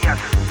motherboard, yes.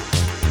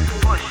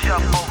 Push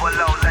up,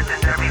 overload,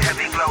 legendary,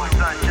 heavy glow,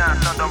 sunshine,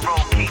 thunder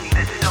roll, keep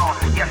this on.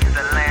 Yes,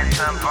 the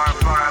lantern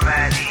burn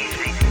at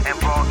easy, and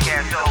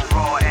broadcast so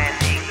raw and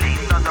easy.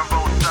 Thunder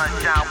roll,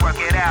 sunshine, work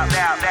it out.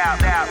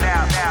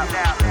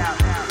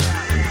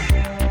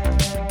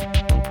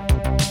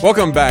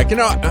 Welcome back. You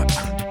know,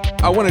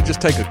 I want to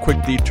just take a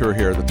quick detour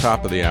here at the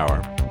top of the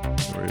hour.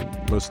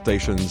 Most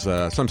stations,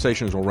 some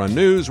stations will run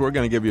news. We're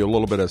going to give you a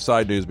little bit of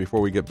side news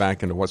before we get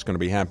back into what's going to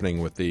be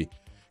happening with the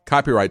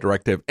copyright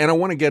directive. And I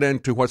want to get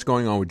into what's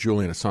going on with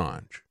Julian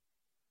Assange.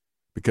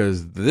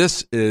 Because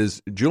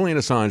Julian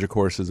Assange, of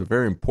course, is a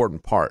very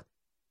important part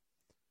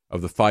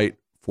of the fight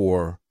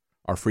for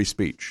our free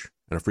speech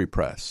and a free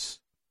press.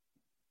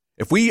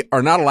 If we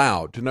are not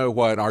allowed to know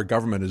what our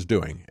government is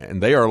doing,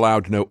 and they are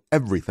allowed to know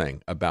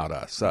everything about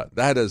us,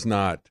 that is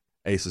not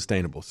a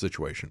sustainable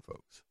situation,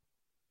 folks.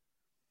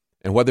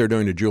 And what they're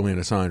doing to Julian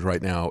Assange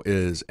right now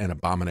is an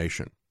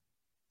abomination.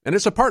 And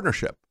it's a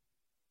partnership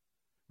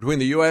between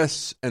the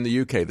U.S. and the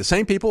U.K. The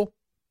same people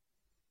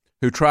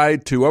who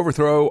tried to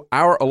overthrow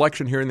our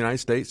election here in the United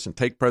States and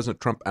take President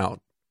Trump out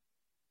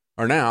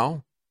are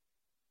now,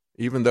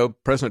 even though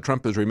President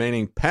Trump is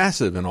remaining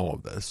passive in all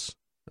of this,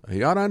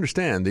 you ought to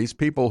understand these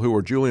people who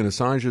are Julian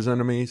Assange's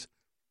enemies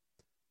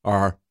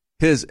are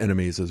his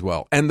enemies as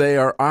well. And they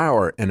are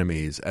our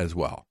enemies as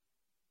well.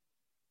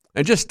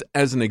 And just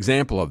as an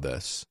example of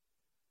this,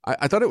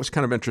 I thought it was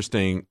kind of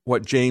interesting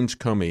what James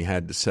Comey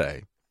had to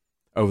say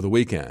over the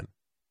weekend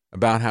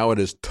about how it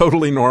is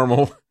totally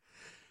normal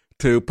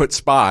to put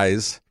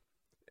spies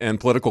in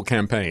political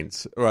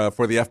campaigns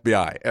for the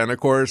FBI. And of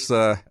course,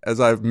 as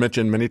I've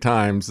mentioned many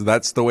times,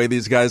 that's the way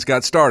these guys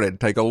got started.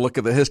 Take a look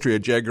at the history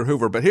of J. Edgar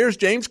Hoover. But here's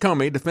James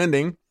Comey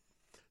defending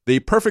the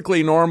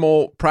perfectly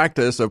normal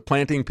practice of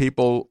planting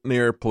people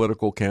near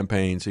political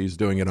campaigns. He's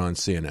doing it on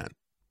CNN,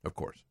 of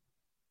course.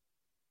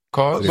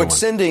 But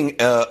sending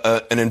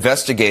an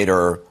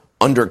investigator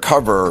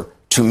undercover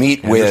to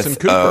meet Anderson with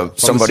Cooper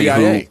somebody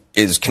from the CIA. who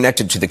is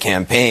connected to the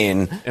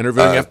campaign,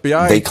 Interviewing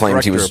FBI they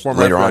claimed he director, was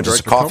former later FBI on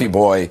just a director coffee Comey.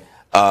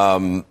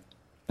 boy.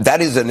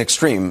 That is an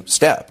extreme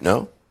step,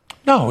 no?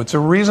 No, it's a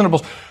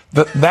reasonable.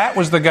 That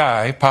was the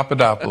guy,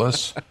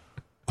 Papadopoulos,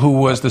 who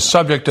was the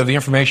subject of the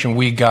information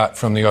we got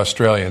from the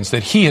Australians,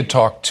 that he had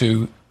talked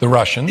to the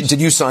Russians.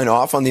 Did you sign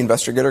off on the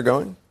investigator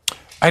going?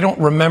 I don't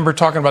remember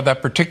talking about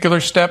that particular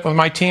step with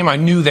my team. I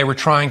knew they were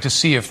trying to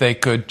see if they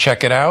could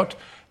check it out.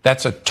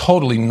 That's a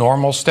totally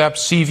normal step.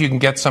 See if you can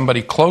get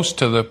somebody close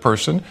to the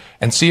person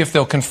and see if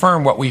they'll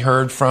confirm what we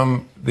heard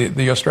from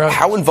the Australians.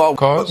 How involved?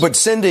 But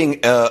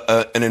sending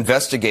an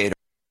investigator.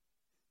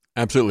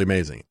 Absolutely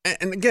amazing.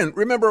 And again,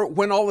 remember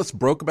when all this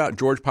broke about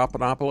George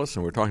Papadopoulos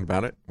and we were talking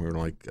about it? We were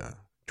like,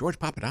 George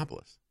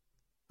Papadopoulos?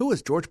 Who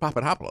is George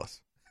Papadopoulos?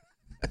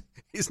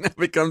 He's now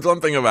become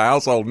something of a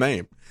household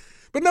name.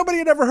 But nobody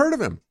had ever heard of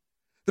him.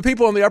 The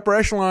people in the upper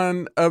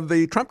echelon of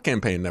the Trump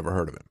campaign never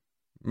heard of him.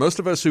 Most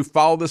of us who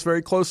followed this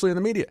very closely in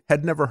the media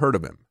had never heard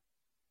of him.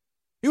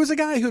 He was a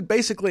guy who'd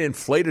basically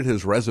inflated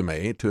his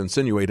resume to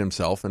insinuate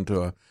himself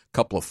into a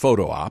couple of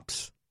photo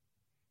ops.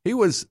 He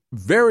was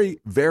very,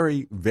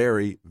 very,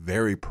 very,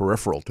 very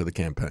peripheral to the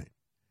campaign.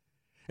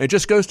 It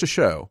just goes to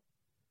show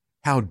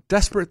how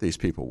desperate these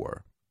people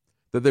were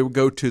that they would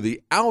go to the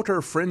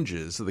outer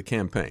fringes of the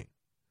campaign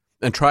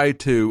and try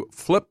to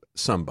flip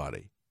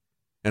somebody.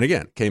 And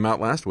again, came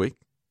out last week.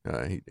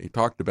 He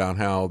talked about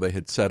how they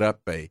had set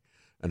up an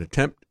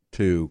attempt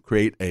to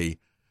create a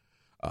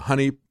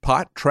honey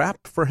pot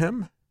trap for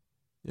him.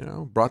 You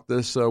know, brought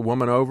this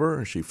woman over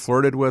and she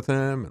flirted with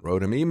him and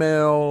wrote him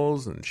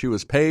emails, and she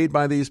was paid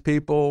by these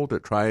people to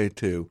try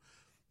to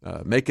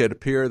make it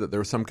appear that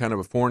there was some kind of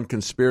a foreign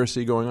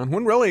conspiracy going on,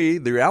 when really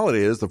the reality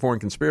is the foreign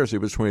conspiracy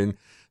between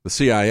the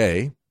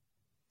CIA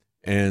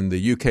and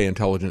the UK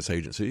intelligence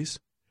agencies,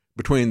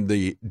 between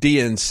the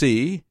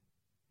DNC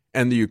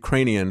and the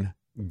Ukrainian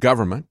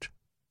government.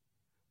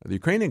 The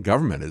Ukrainian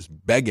government is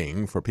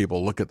begging for people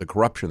to look at the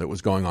corruption that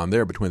was going on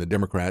there between the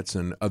Democrats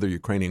and other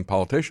Ukrainian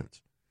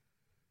politicians.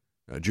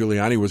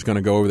 Giuliani was going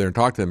to go over there and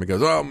talk to them. He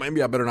goes, oh,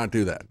 maybe I better not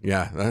do that.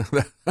 Yeah,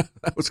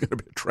 that was going to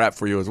be a trap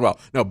for you as well.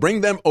 No,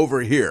 bring them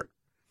over here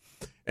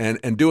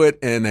and do it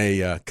in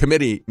a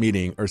committee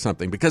meeting or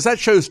something, because that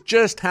shows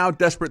just how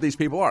desperate these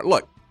people are.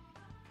 Look,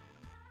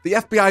 the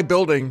FBI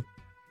building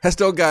has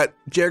still got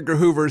J. Edgar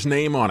Hoover's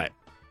name on it.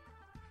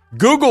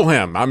 Google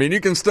him. I mean, you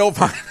can still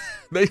find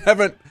they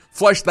haven't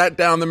flushed that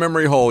down the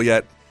memory hole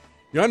yet.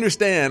 You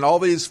understand, all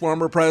these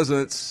former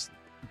presidents,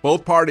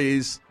 both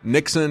parties,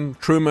 Nixon,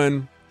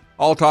 Truman,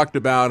 all talked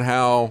about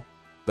how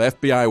the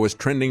FBI was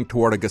trending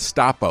toward a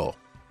Gestapo.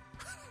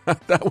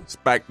 That was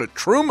back to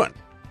Truman.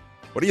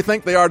 What do you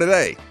think they are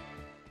today?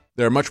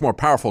 They're a much more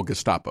powerful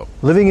Gestapo.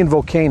 Living in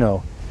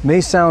Volcano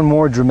may sound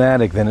more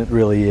dramatic than it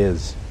really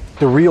is.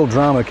 The real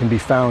drama can be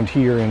found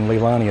here in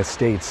Leilani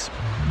Estates.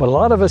 But a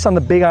lot of us on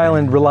the Big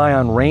Island rely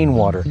on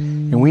rainwater,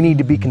 and we need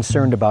to be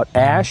concerned about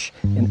ash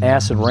and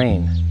acid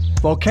rain.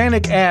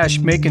 Volcanic ash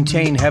may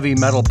contain heavy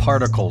metal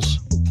particles,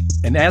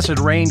 and acid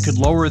rain could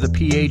lower the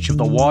pH of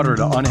the water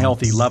to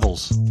unhealthy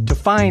levels. To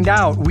find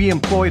out, we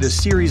employed a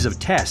series of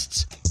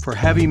tests for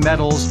heavy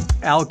metals,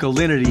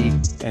 alkalinity,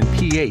 and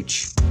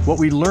pH. What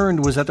we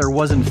learned was that there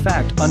was in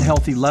fact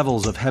unhealthy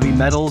levels of heavy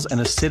metals and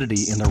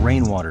acidity in the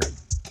rainwater.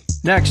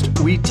 Next,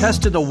 we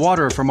tested the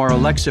water from our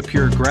Alexa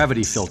Pure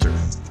gravity filter.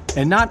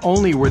 And not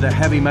only were the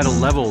heavy metal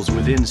levels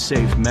within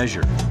safe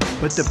measure,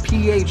 but the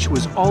pH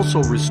was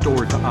also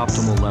restored to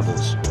optimal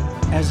levels.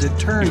 As it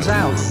turns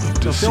out,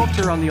 the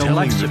filter on the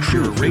Alexa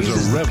Pure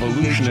raises the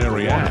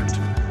revolutionary act.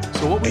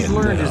 So what we've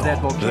learned is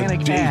that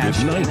volcanic ash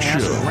and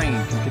acid rain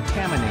can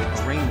contaminate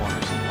the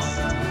rainwater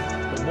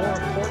supply. But more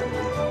importantly,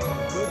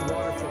 good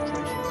water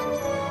filtration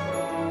system.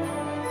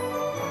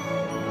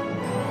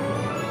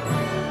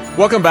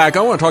 Welcome back.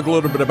 I want to talk a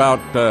little bit about,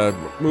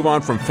 move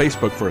on from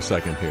Facebook for a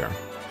second here,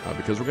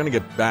 because we're going to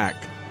get back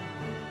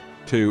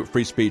to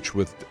free speech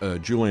with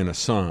Julian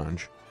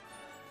Assange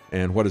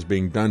and what is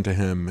being done to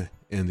him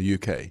in the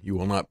UK. You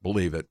will not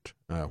believe it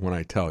when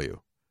I tell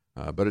you,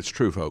 but it's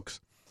true, folks.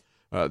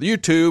 The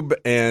YouTube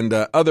and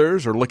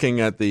others are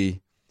looking at the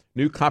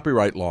new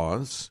copyright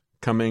laws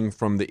coming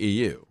from the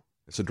EU.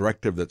 It's a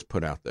directive that's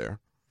put out there.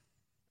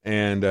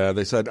 And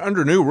they said,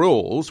 under new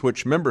rules,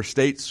 which member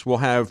states will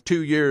have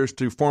 2 years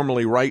to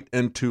formally write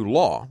into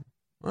law.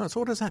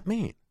 So what does that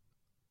mean?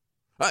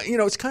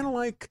 It's kind of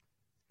like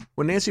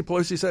when Nancy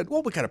Pelosi said,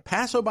 well, we got to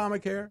pass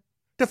Obamacare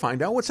to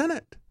find out what's in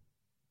it.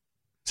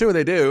 See, what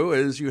they do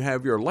is you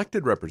have your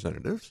elected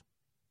representatives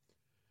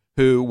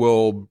who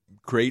will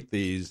create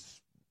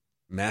these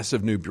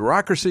massive new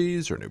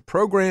bureaucracies or new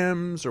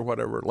programs or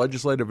whatever,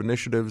 legislative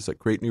initiatives that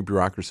create new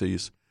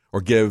bureaucracies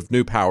or give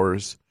new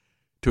powers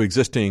to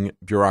existing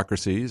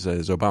bureaucracies,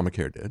 as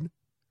Obamacare did.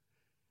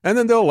 And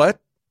then they'll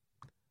let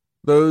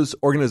those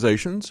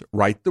organizations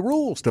write the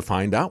rules to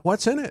find out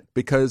what's in it,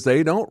 because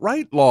they don't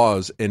write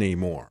laws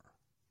anymore.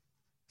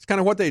 It's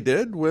kind of what they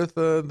did with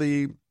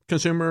the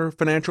Consumer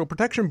Financial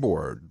Protection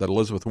Board that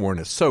Elizabeth Warren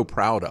is so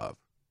proud of.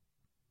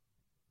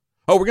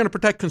 Oh, we're going to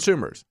protect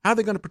consumers. How are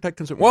they going to protect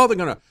consumers? Well, they're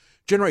going to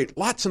generate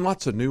lots and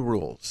lots of new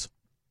rules.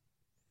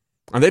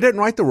 And they didn't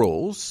write the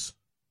rules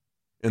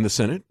in the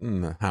Senate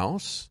and the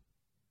House.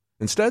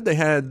 Instead, they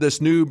had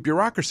this new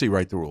bureaucracy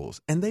write the rules.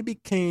 And they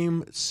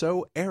became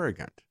so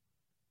arrogant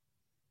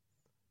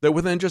that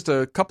within just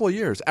a couple of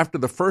years, after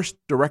the first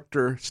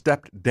director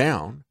stepped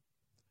down,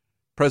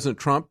 President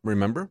Trump,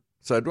 remember,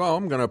 said, well,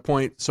 I'm going to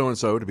appoint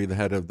so-and-so to be the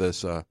head of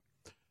this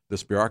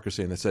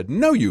bureaucracy. And they said,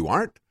 no, you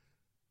aren't.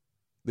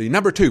 The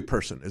number 2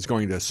 person is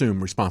going to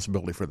assume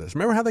responsibility for this.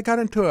 Remember how they got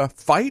into a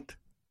fight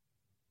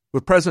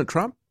with President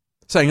Trump?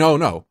 Saying, oh,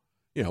 no,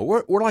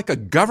 we're like a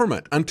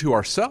government unto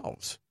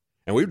ourselves.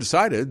 And we've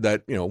decided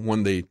that,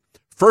 when the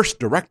first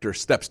director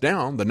steps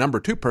down, the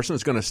number 2 person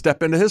is going to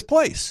step into his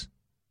place.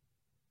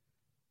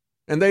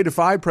 And they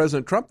defied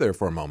President Trump there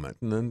for a moment,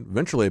 and then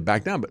eventually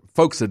backed down. But,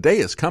 folks, the day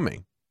is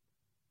coming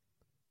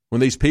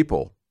when these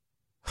people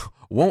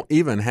won't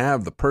even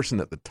have the person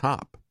at the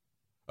top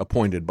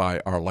appointed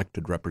by our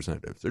elected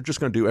representatives. They're just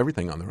going to do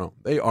everything on their own.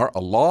 They are a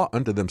law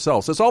unto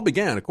themselves. This all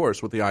began, of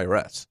course, with the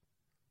IRS.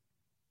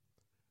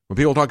 When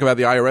people talk about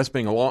the IRS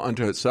being a law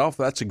unto itself,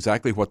 that's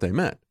exactly what they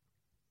meant.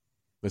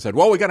 They said,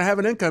 well, we got to have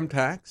an income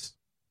tax.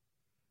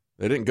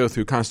 They didn't go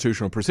through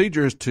constitutional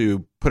procedures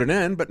to put it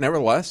in, but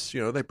nevertheless,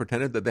 they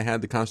pretended that they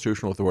had the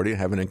constitutional authority to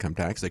have an income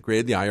tax. They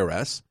created the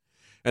IRS,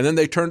 and then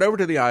they turned over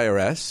to the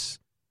IRS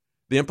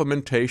the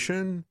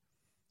implementation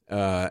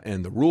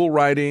and the rule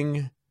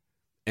writing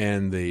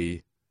and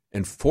the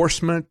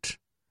enforcement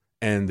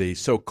and the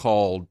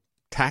so-called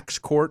tax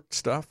court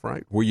stuff,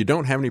 right, where you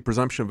don't have any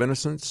presumption of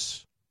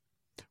innocence,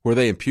 where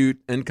they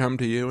impute income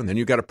to you, and then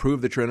you got to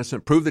prove that you're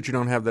innocent, prove that you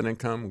don't have that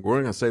income.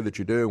 We're going to say that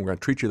you do, and we're going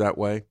to treat you that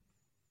way.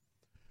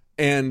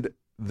 And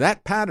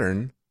that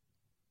pattern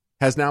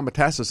has now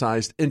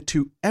metastasized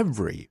into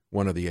every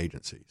one of the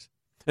agencies.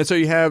 And so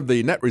you have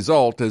the net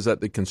result is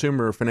that the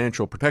Consumer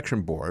Financial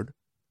Protection Board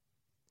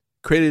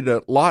created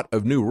a lot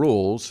of new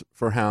rules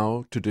for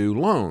how to do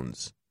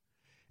loans.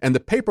 And the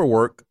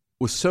paperwork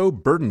was so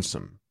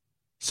burdensome,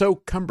 so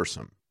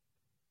cumbersome,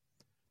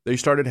 they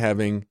started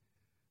having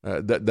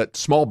that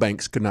small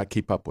banks could not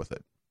keep up with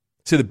it.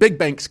 See, the big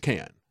banks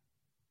can.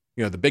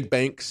 You know, the big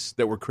banks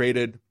that were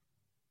created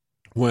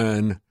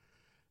when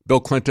Bill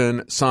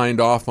Clinton signed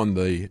off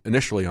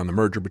initially on the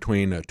merger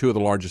between two of the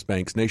largest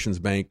banks, Nations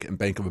Bank and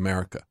Bank of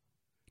America,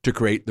 to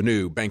create the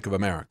new Bank of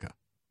America.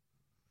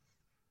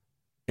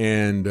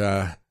 And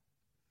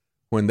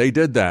when they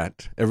did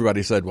that,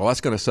 everybody said, well,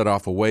 that's going to set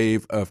off a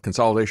wave of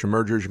consolidation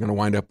mergers. You're going to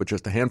wind up with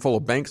just a handful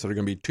of banks that are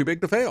going to be too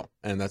big to fail.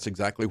 And that's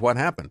exactly what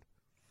happened.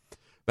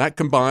 That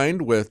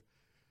combined with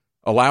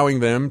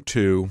allowing them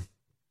to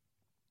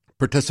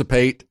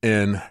participate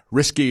in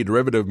risky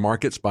derivative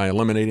markets by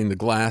eliminating the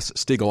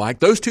Glass-Steagall Act.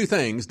 Those two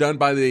things done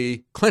by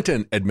the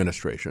Clinton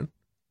administration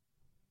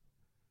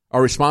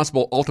are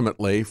responsible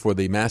ultimately for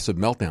the massive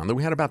meltdown that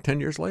we had about 10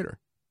 years later.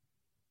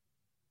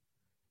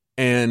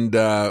 And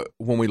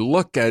when we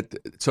look at,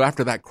 so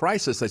after that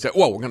crisis, they said,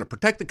 well, we're going to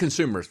protect the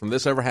consumers from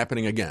this ever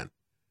happening again.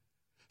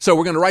 So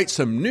we're going to write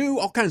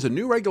all kinds of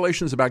new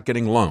regulations about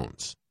getting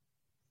loans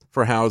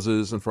for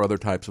houses and for other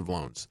types of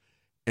loans.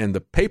 And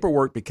the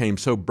paperwork became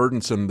so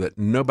burdensome that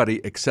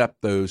nobody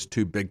except those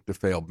too big to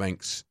fail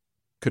banks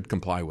could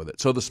comply with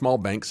it. So the small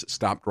banks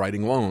stopped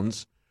writing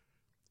loans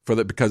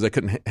because they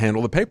couldn't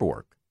handle the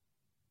paperwork.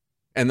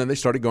 And then they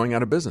started going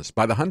out of business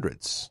by the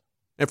hundreds.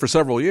 And for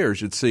several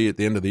years, you'd see at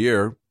the end of the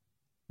year,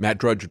 Matt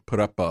Drudge would put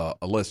up a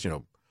list,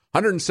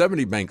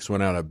 170 banks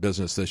went out of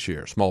business this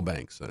year, small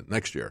banks,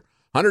 next year.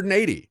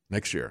 180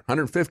 next year,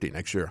 150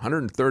 next year,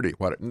 130.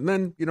 And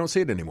then you don't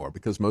see it anymore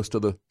because most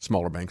of the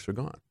smaller banks are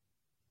gone.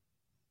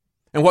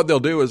 And what they'll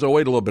do is they'll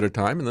wait a little bit of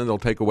time, and then they'll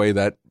take away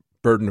that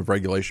burden of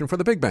regulation for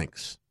the big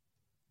banks.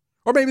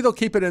 Or maybe they'll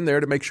keep it in there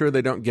to make sure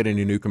they don't get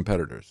any new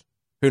competitors.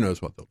 Who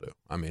knows what they'll do?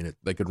 I mean,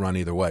 they could run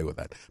either way with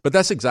that. But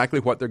that's exactly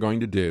what they're going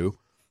to do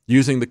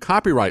using the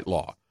copyright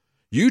law.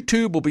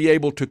 YouTube will be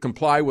able to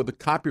comply with the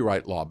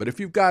copyright law. But if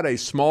you've got a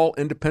small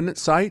independent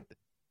site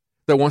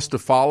that wants to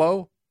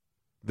follow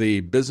the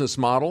business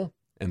model,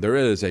 and there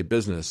is a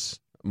business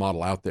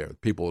model out there,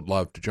 people would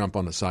love to jump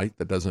on a site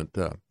that doesn't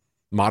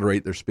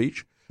moderate their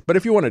speech. But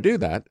if you want to do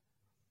that,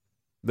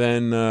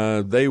 then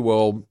they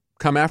will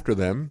come after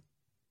them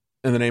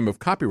in the name of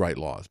copyright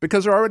laws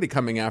because they're already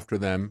coming after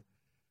them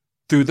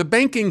through the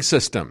banking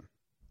system,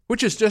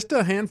 which is just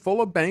a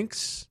handful of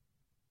banks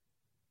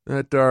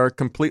that are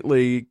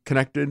completely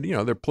connected.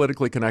 They're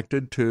politically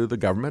connected to the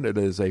government. It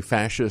is a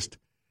fascist,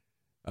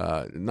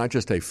 not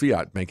just a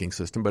fiat banking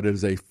system, but it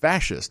is a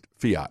fascist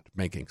fiat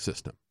banking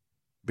system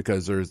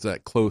because there's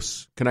that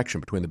close connection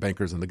between the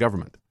bankers and the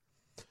government.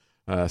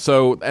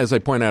 So, as I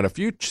point out, if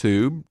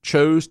YouTube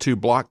chose to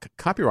block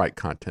copyright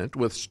content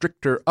with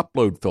stricter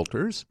upload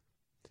filters,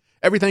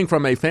 everything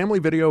from a family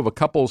video of a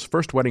couple's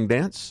first wedding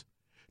dance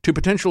to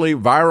potentially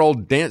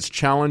viral dance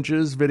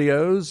challenges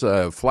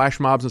videos,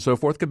 flash mobs and so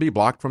forth could be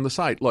blocked from the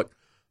site. Look,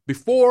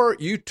 before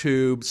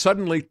YouTube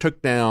suddenly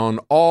took down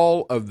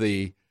all of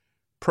the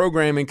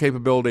programming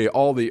capability,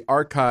 all the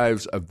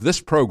archives of this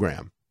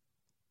program,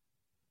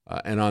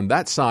 and on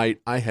that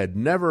site, I had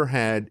never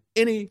had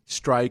any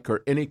strike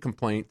or any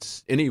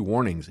complaints, any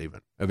warnings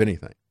even of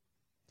anything.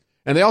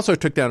 And they also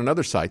took down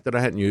another site that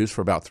I hadn't used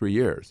for about 3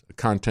 years,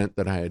 content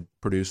that I had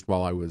produced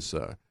while I was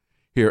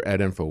here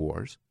at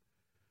InfoWars.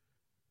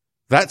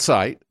 That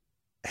site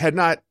had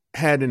not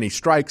had any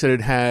strikes. It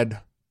had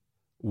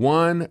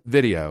one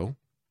video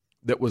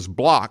that was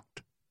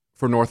blocked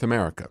for North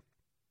America.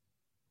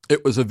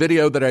 It was a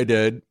video that I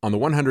did on the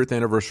 100th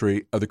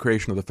anniversary of the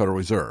creation of the Federal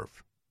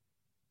Reserve.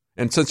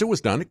 And since it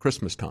was done at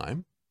Christmas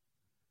time,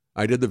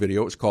 I did the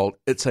video. It was called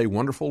It's a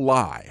Wonderful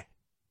Lie.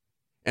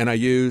 And I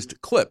used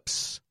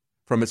clips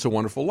from It's a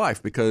Wonderful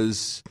Life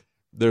because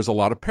there's a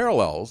lot of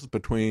parallels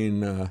between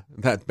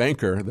that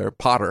banker there,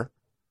 Potter,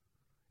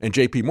 and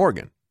J.P.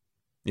 Morgan.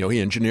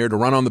 He engineered a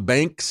run on the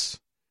banks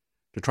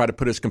to try to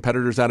put his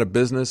competitors out of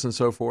business and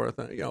so forth.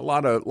 A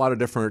lot of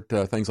different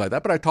things like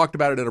that. But I talked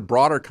about it in a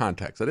broader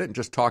context. I didn't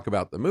just talk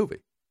about the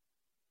movie.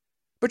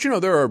 But,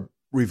 there are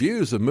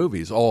reviews of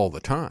movies all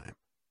the time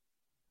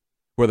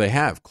where they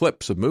have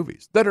clips of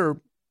movies that are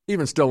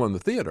even still in the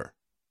theater,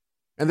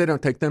 and they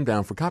don't take them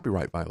down for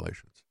copyright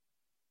violations.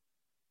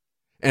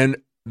 And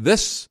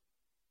this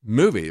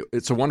movie,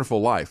 It's a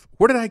Wonderful Life,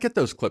 where did I get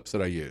those clips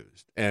that I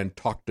used and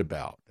talked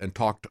about and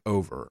talked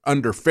over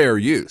under fair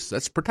use?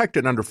 That's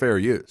protected under fair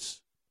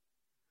use.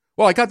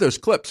 Well, I got those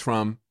clips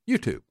from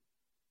YouTube.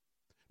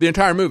 The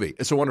entire movie,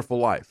 It's a Wonderful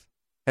Life,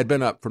 had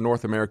been up for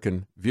North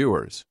American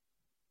viewers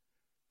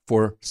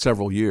for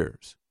several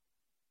years,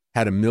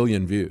 had 1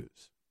 million views.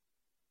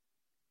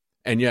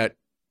 And yet,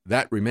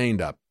 that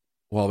remained up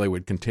while they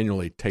would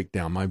continually take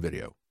down my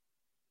video.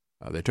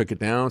 They took it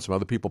down. Some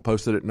other people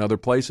posted it in other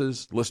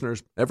places.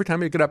 Listeners, every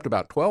time you get up to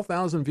about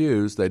 12,000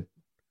 views, they'd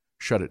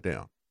shut it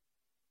down.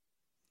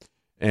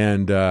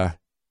 And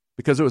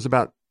because it was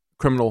about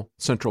criminal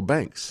central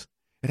banks.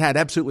 It had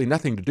absolutely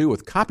nothing to do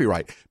with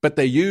copyright, but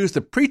they used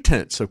the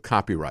pretense of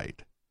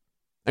copyright.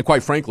 And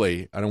quite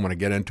frankly, I don't want to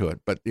get into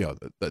it, but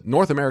the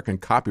North American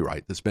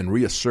copyright that's been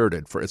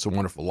reasserted for It's a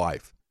Wonderful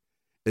Life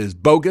is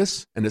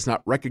bogus, and it's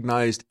not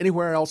recognized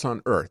anywhere else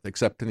on earth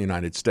except in the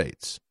United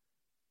States.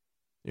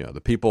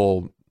 The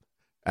people,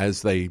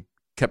 as they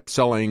kept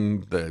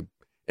selling the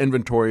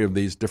inventory of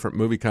these different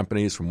movie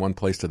companies from one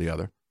place to the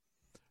other,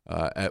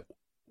 at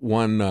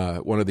one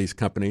of these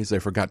companies, they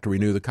forgot to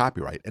renew the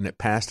copyright, and it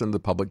passed into the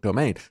public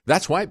domain.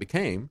 That's why it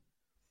became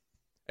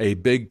a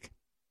big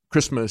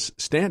Christmas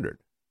standard,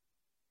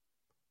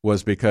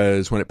 was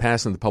because when it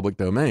passed in the public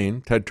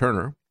domain, Ted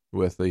Turner,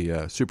 with the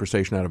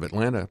superstation out of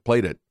Atlanta,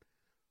 played it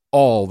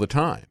all the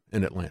time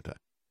in Atlanta.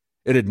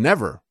 It had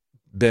never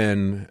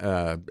been,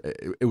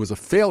 it was a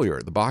failure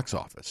at the box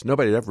office.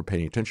 Nobody had ever paid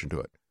any attention to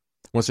it.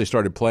 Once they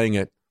started playing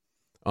it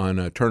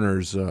on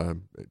Turner's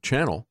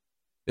channel,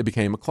 it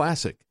became a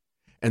classic.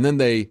 And then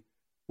they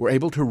were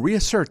able to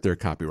reassert their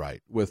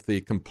copyright with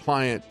the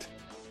compliant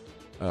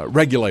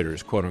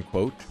regulators, quote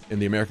unquote, in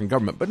the American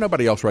government. But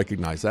nobody else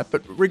recognized that.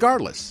 But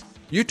regardless,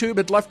 YouTube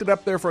had left it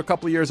up there for a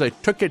couple of years. They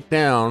took it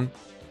down,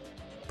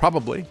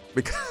 probably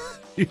because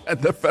you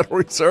had the Federal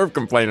Reserve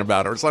complain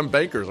about it, or some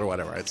bankers or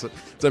whatever.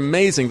 It's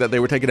amazing that they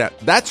were taking it out.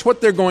 That's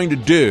what they're going to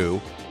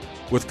do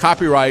with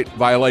copyright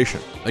violation.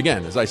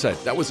 Again, as I said,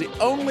 that was the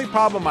only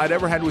problem I'd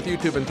ever had with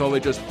YouTube until they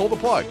just pulled the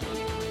plug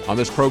on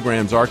this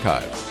program's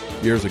archives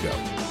years ago.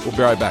 We'll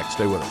be right back.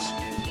 Stay with us.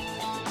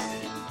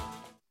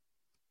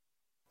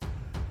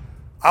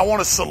 I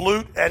want to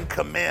salute and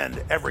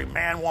commend every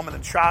man, woman,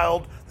 and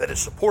child that has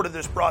supported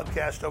this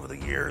broadcast over the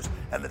years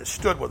and that has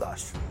stood with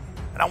us.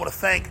 And I want to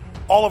thank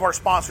all of our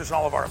sponsors and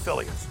all of our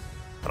affiliates.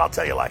 But I'll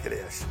tell you like it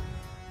is.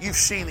 You've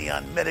seen the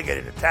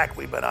unmitigated attack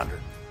we've been under.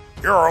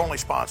 You're our only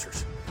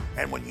sponsors.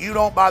 And when you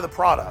don't buy the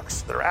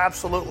products that are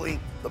absolutely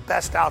the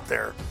best out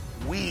there,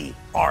 we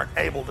aren't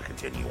able to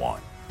continue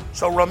on.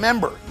 So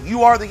remember,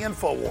 you are the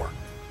InfoWar.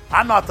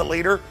 I'm not the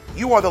leader.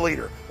 You are the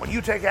leader. When you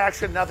take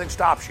action, nothing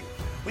stops you.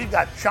 We've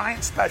got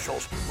giant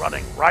specials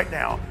running right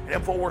now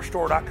at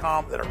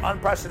InfoWarsStore.com that are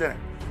unprecedented.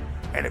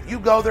 And if you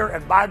go there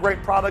and buy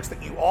great products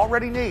that you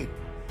already need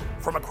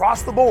from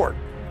across the board,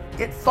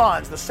 it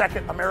funds the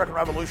second American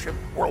Revolution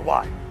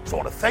worldwide. So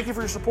I want to thank you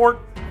for your support,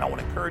 and I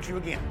want to encourage you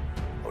again.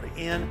 Go to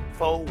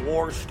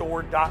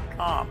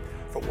InfoWarsStore.com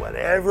for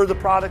whatever the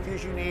product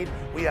is you need.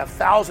 We have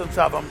thousands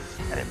of them,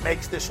 and it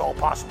makes this all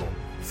possible.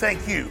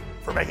 Thank you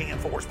for making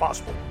InfoWars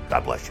possible.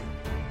 God bless you.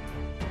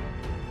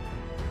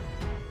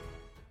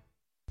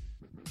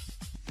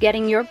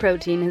 Getting your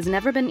protein has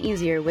never been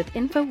easier with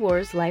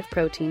InfoWars Life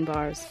Protein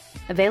Bars.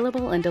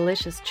 Available in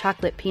delicious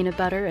chocolate peanut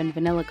butter and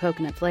vanilla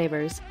coconut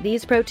flavors,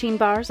 these protein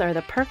bars are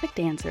the perfect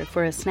answer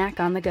for a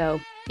snack on the go.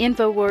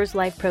 InfoWars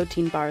Life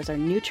Protein Bars are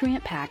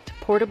nutrient-packed,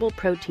 portable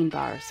protein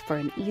bars for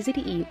an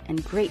easy-to-eat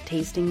and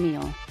great-tasting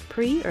meal.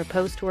 Pre- or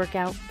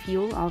post-workout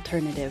fuel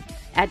alternative.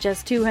 At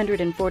just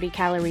 240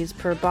 calories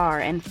per bar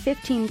and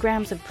 15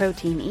 grams of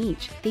protein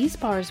each, these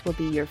bars will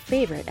be your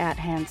favorite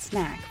at-hand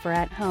snack for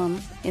at home,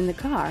 in the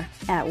car,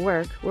 at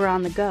work, or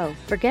on the go.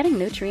 For getting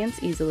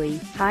nutrients easily.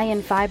 High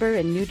in fiber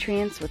and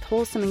nutrients with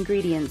wholesome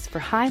ingredients for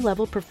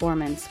high-level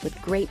performance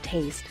with great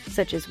taste,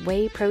 such as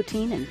whey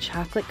protein and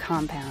chocolate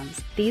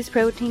compounds. These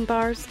protein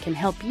bars can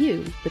help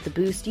you with the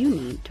boost you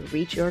need to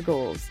reach your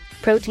goals.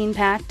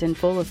 Protein-packed and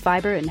full of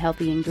fiber and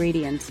healthy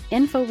ingredients,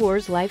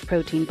 InfoWars Life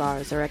Protein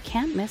Bars are a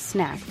can't-miss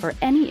snack for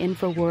any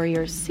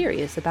InfoWarrior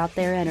serious about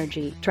their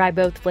energy. Try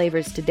both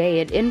flavors today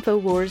at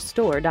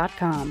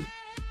InfoWarsStore.com.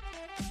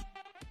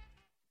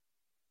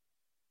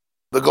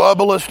 The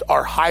globalists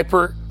are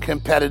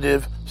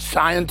hyper-competitive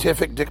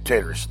scientific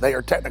dictators. They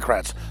are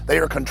technocrats. They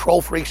are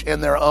control freaks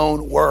in their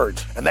own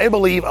words. And they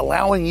believe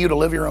allowing you to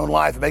live your own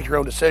life and make your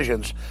own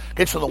decisions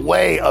gets in the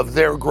way of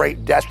their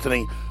great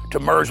destiny to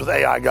merge with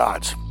AI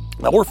gods.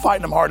 Now, we're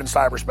fighting them hard in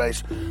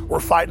cyberspace. We're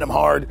fighting them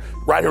hard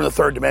right here in the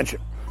third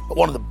dimension. But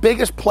one of the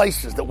biggest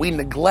places that we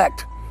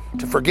neglect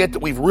to forget that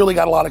we've really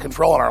got a lot of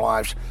control in our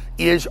lives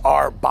is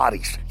our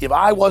bodies. If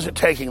I wasn't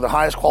taking the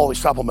highest quality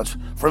supplements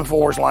from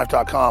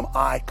InfoWarsLife.com,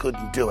 I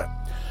couldn't do it.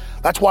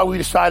 That's why we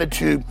decided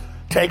to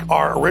take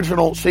our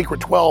original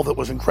Secret 12 that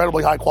was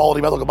incredibly high quality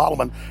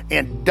methylcobalamin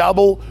and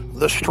double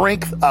the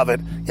strength of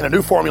it in a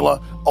new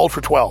formula,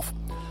 Ultra 12.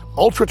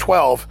 Ultra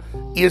 12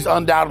 is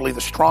undoubtedly the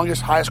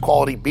strongest, highest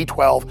quality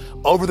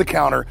B12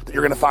 over-the-counter that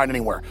you're going to find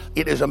anywhere.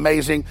 It is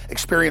amazing.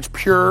 Experience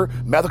pure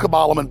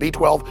methylcobalamin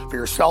B12 for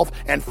yourself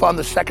and fund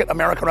the second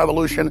American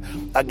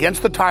Revolution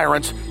against the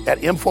tyrants at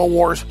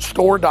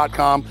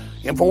InfoWarsStore.com,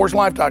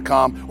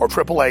 InfoWarsLife.com, or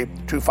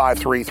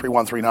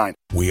 888-253-3139.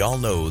 We all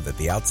know that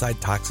the outside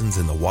toxins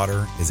in the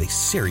water is a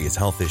serious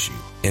health issue.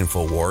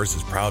 InfoWars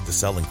is proud to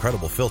sell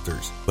incredible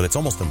filters, but it's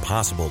almost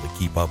impossible to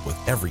keep up with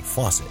every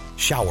faucet,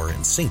 shower,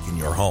 and sink in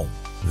your home.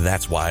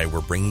 That's why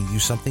we're bringing you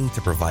something to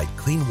provide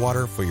clean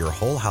water for your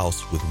whole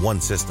house with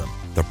one system.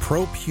 The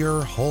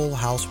ProPure Whole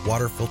House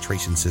Water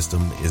Filtration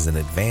System is an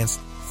advanced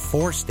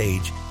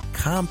 4-stage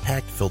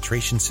compact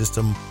filtration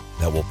system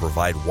that will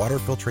provide water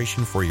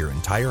filtration for your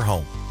entire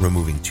home,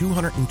 removing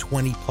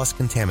 220 plus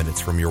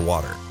contaminants from your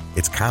water.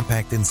 It's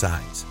compact in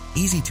size,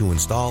 easy to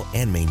install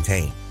and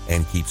maintain,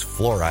 and keeps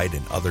fluoride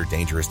and other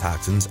dangerous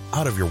toxins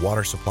out of your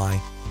water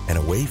supply and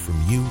away from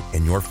you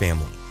and your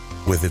family.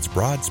 With its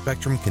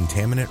broad-spectrum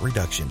contaminant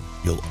reduction,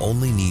 you'll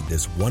only need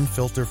this one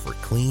filter for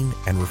clean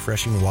and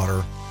refreshing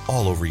water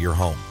all over your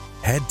home.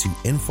 Head to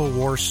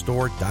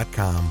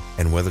InfoWarsStore.com,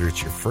 and whether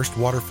it's your first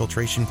water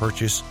filtration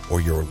purchase or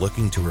you're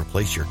looking to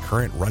replace your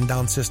current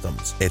rundown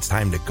systems, it's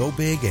time to go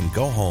big and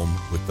go home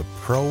with the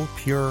Pro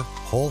Pure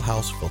Whole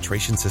House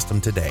Filtration System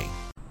today.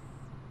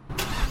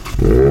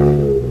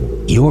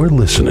 You're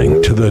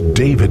listening to The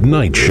David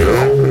Knight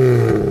Show.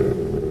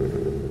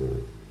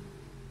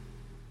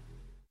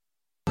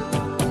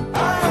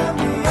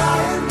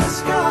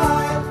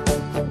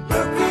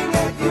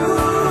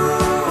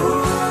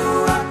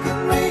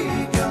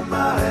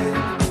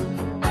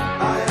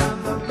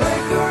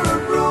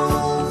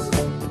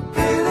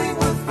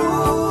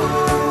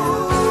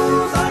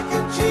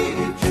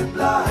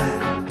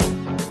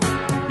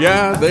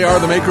 Yeah, they are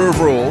the maker of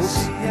rules.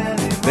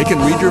 They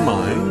can read your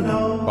mind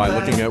by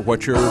looking at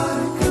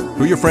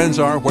who your friends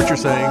are, what you're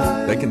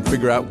saying. They can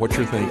figure out what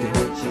you're thinking.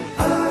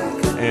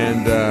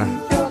 And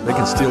they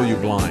can steal you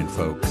blind,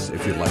 folks,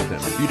 if you let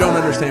them. If you don't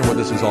understand what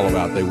this is all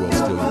about, they will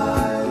steal you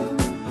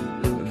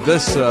blind.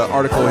 This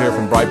article here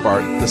from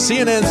Breitbart, the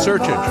CNN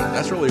search engine.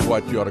 That's really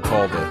what you ought to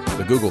call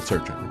the Google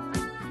search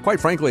engine. Quite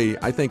frankly,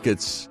 I think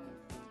it's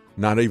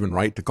not even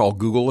right to call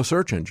Google a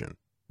search engine.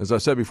 As I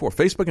said before,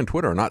 Facebook and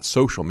Twitter are not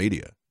social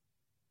media.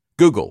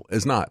 Google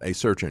is not a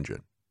search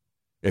engine.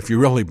 If you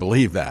really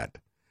believe that,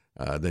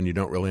 then you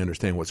don't really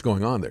understand what's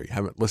going on there. You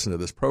haven't listened to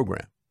this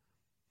program.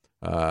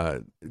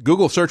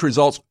 Google search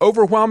results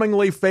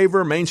overwhelmingly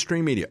favor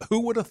mainstream media. Who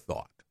would have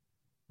thought,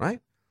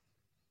 right?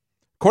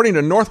 According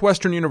to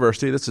Northwestern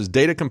University, this is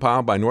data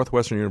compiled by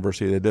Northwestern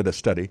University. They did a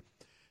study.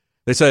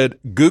 They said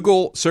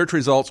Google search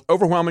results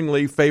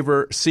overwhelmingly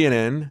favor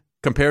CNN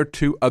compared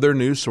to other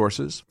news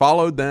sources,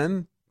 followed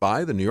then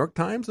by the New York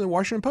Times and the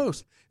Washington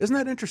Post. Isn't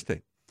that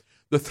interesting?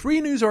 The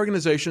three news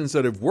organizations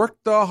that have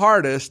worked the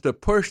hardest to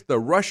push the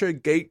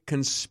Russiagate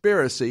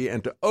conspiracy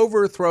and to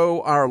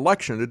overthrow our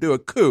election, to do a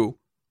coup,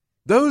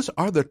 those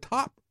are the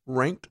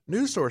top-ranked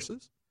news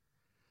sources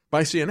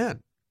by CNN.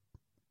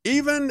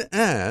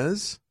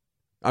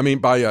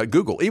 By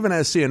Google, even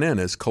as CNN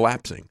is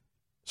collapsing,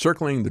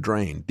 circling the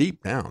drain,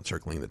 deep down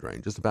circling the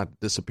drain, just about to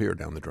disappear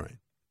down the drain.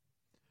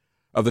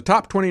 Of the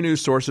top 20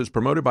 news sources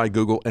promoted by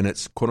Google in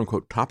its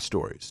quote-unquote top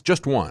stories,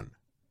 just one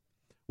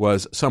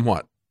was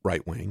somewhat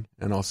right-wing,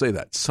 and I'll say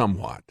that,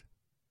 somewhat,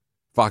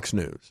 Fox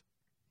News.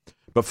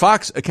 But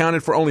Fox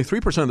accounted for only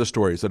 3% of the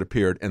stories that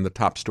appeared in the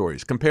top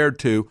stories, compared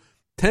to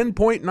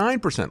 10.9%,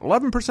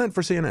 11%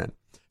 for CNN,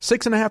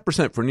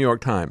 6.5% for New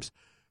York Times,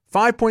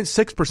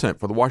 5.6%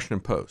 for the Washington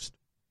Post.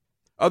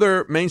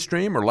 Other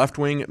mainstream or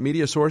left-wing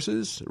media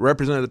sources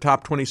representing the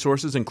top 20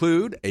 sources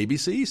include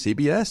ABC,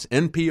 CBS,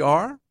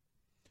 NPR,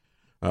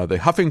 the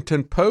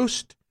Huffington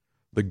Post,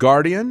 The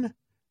Guardian,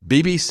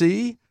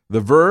 BBC,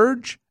 The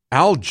Verge,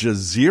 Al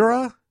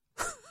Jazeera.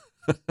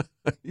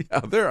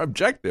 Yeah, they're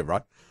objective,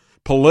 right?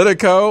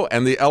 Politico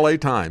and the LA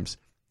Times.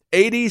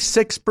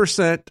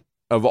 86%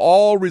 of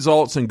all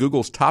results in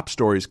Google's top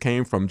stories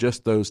came from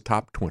just those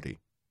top 20.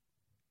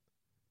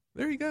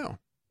 There you go.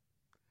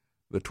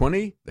 The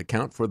 20 that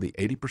count for the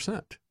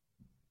 80%.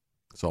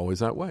 It's always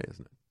that way,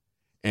 isn't it?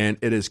 And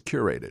it is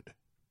curated.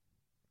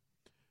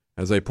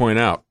 As they point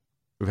out,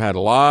 we've had a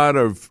lot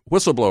of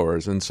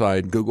whistleblowers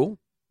inside Google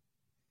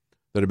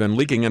that have been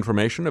leaking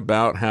information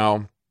about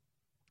how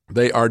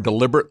they are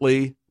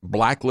deliberately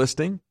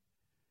blacklisting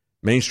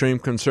mainstream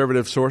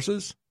conservative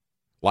sources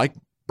like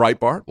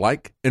Breitbart,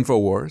 like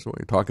InfoWars, when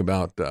we talk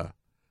about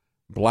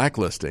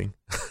blacklisting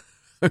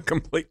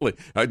completely.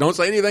 Don't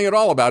say anything at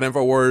all about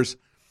InfoWars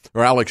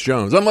or Alex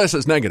Jones, unless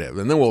it's negative,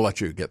 and then we'll let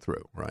you get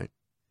through, right?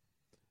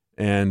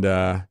 And,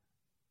 of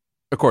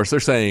course, they're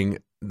saying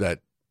that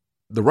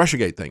the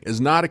Russiagate thing is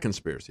not a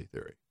conspiracy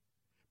theory.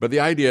 But the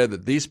idea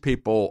that these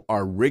people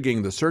are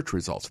rigging the search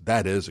results,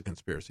 that is a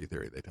conspiracy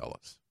theory, they tell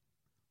us.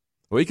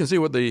 Well, you can see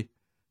what the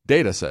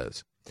data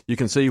says. You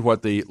can see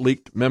what the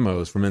leaked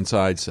memos from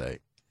inside say.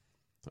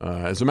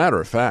 As a matter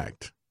of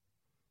fact,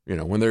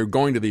 when they're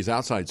going to these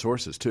outside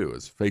sources, too,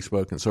 as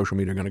Facebook and social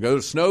media are going to go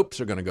to Snopes,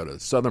 they're going to go to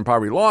Southern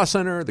Poverty Law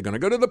Center, they're going to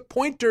go to the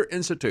Poynter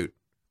Institute,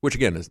 which,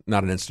 again, is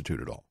not an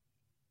institute at all.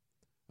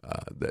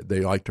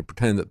 They like to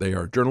pretend that they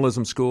are a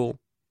journalism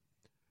school.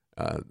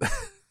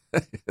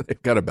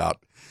 They've got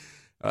about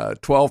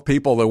 12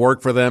 people that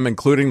work for them,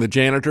 including the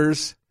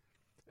janitors.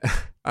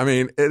 I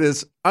mean, it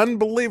is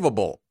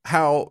unbelievable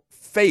how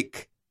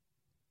fake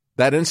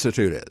that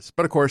institute is.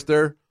 But, of course,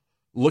 they're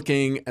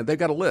looking, and they've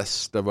got a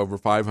list of over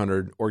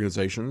 500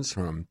 organizations,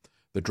 from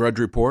the Drudge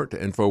Report to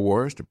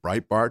InfoWars to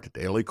Breitbart to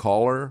Daily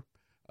Caller,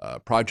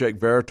 Project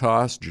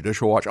Veritas,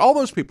 Judicial Watch. All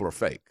those people are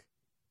fake,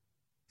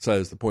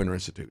 says the Poynter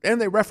Institute.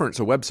 And they reference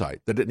a website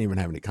that didn't even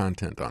have any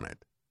content on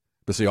it.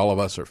 But see, all of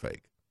us are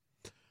fake.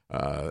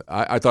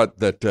 I thought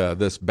that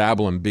this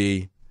Babylon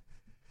Bee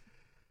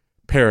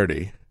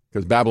parody,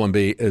 because Babylon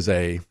Bee is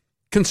a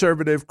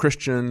conservative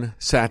Christian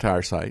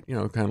satire site, you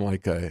know, kind of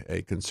like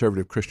a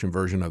conservative Christian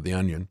version of The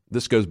Onion.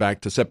 This goes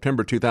back to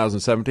September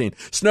 2017.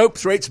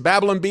 Snopes rates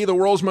Babylon Bee the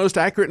world's most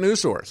accurate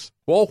news source.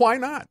 Well, why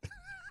not?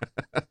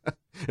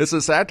 It's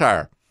a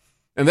satire.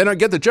 And they don't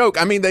get the joke.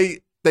 I mean,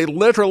 they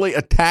literally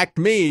attacked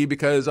me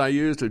because I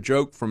used a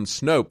joke from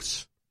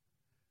Snopes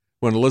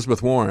when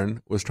Elizabeth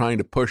Warren was trying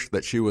to push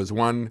that she was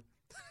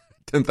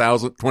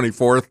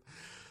 10,024th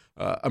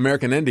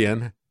American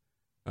Indian.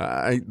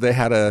 They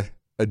had a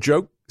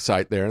joke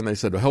site there, and they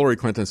said, well, Hillary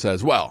Clinton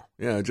says, well,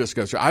 yeah, just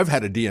goes, I've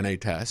had a DNA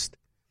test,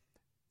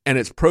 and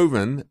it's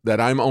proven that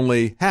I'm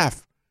only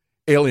half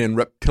alien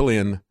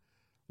reptilian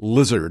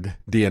lizard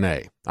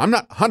DNA. I'm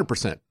not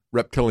 100%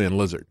 reptilian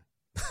lizard.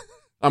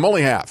 I'm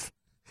only half.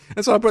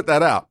 And so I put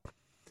that out.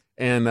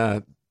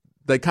 And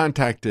they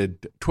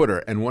contacted Twitter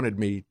and wanted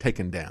me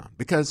taken down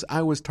because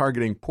I was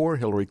targeting poor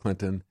Hillary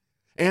Clinton,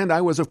 and I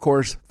was, of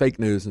course, fake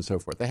news and so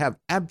forth. They have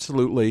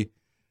absolutely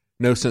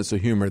no sense of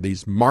humor,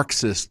 these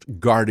Marxist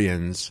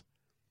guardians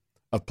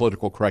of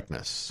political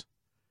correctness.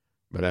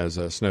 But as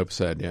Snopes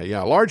said,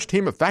 a large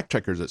team of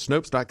fact-checkers at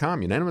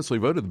Snopes.com unanimously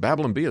voted the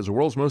Babylon Bee as the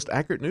world's most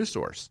accurate news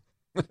source.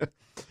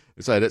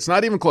 They said it's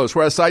not even close.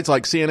 Whereas sites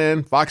like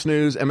CNN, Fox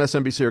News,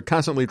 MSNBC are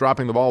constantly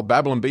dropping the ball,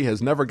 Babylon Bee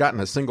has never gotten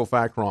a single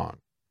fact wrong.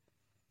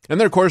 And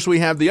then, of course, we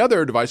have the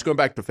other device, going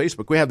back to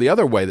Facebook, we have the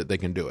other way that they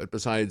can do it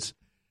besides,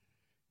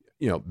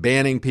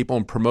 banning people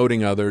and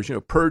promoting others,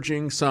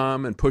 purging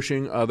some and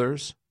pushing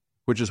others,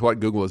 which is what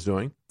Google is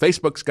doing.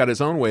 Facebook's got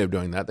its own way of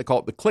doing that. They call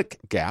it the click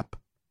gap.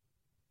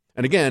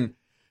 And again,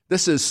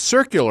 this is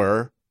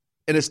circular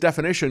in its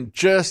definition,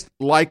 just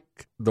like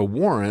the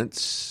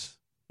warrants,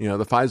 the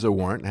FISA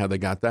warrant, and how they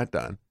got that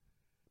done.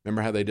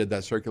 Remember how they did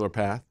that circular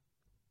path?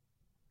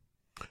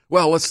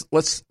 Well,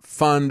 let's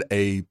fund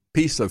a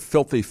piece of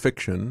filthy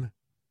fiction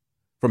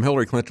from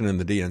Hillary Clinton and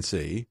the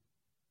DNC.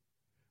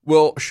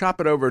 We'll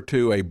shop it over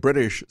to a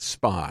British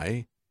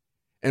spy,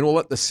 and we'll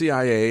let the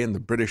CIA and the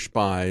British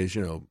spies,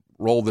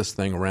 roll this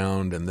thing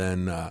around, and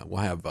then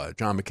we'll have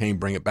John McCain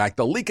bring it back.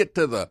 They'll leak it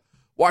to the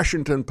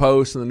Washington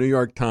Post and the New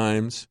York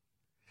Times,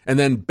 and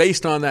then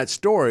based on that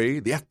story,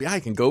 the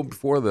FBI can go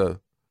before the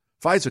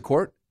FISA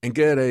court and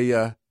get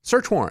a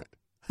search warrant.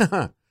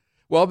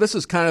 Well, this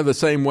is kind of the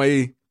same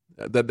way,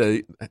 that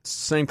the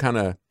same kind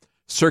of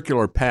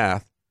circular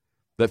path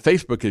that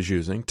Facebook is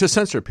using to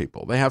censor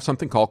people. They have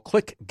something called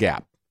Click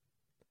Gap,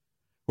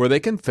 where they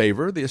can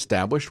favor the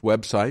established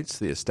websites,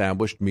 the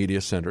established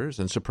media centers,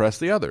 and suppress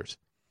the others.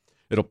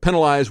 It'll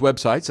penalize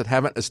websites that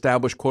haven't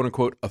established,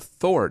 quote-unquote,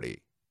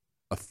 authority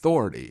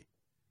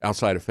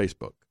outside of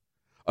Facebook.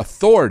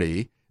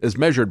 Authority is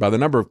measured by the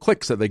number of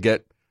clicks that they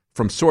get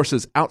from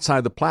sources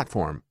outside the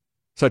platform,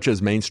 such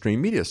as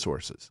mainstream media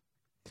sources.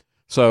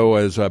 So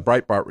as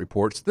Breitbart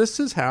reports, this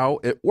is how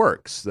it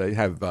works. They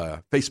have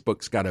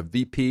Facebook's got a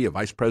VP, a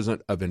vice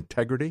president of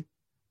integrity,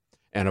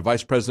 and a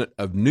vice president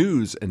of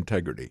news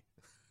integrity.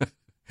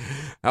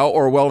 How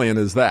Orwellian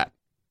is that?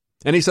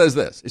 And he says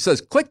this. He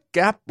says,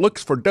 ClickGap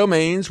looks for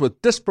domains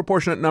with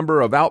disproportionate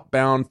number of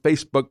outbound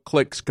Facebook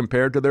clicks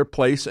compared to their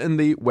place in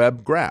the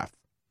web graph.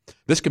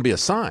 This can be a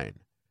sign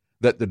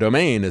that the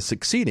domain is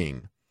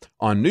succeeding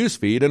on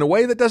newsfeed in a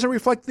way that doesn't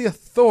reflect the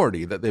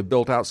authority that they've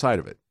built outside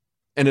of it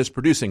and is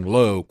producing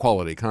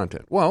low-quality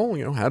content. Well,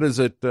 how does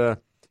it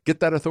get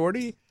that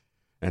authority?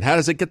 And how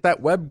does it get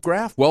that web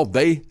graph? Well,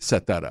 they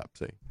set that up,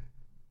 see?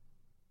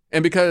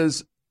 And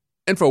because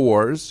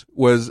InfoWars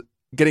was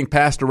getting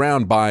passed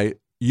around by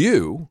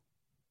you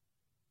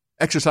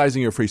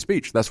exercising your free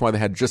speech, that's why they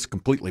had to just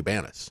completely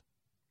ban us.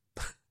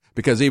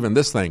 Because even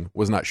this thing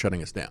was not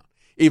shutting us down.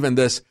 Even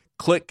this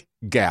click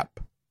gap,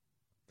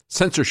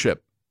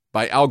 censorship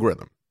by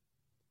algorithm,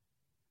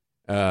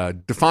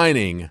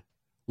 defining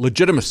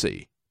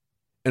legitimacy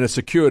in a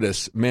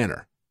circuitous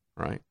manner,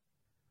 right?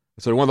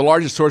 So one of the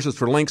largest sources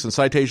for links and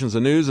citations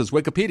and news is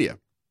Wikipedia.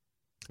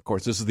 Of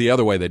course, this is the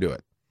other way they do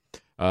it.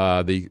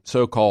 The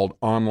so-called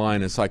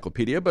online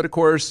encyclopedia. But, of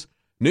course,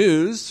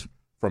 news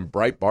from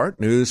Breitbart,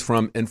 news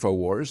from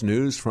InfoWars,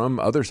 news from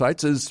other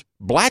sites is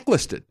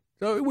blacklisted.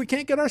 So we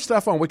can't get our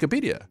stuff on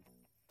Wikipedia.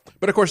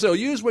 But, of course, they'll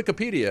use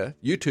Wikipedia,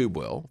 YouTube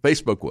will,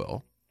 Facebook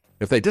will.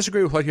 If they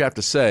disagree with what you have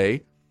to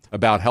say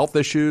about health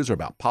issues or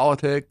about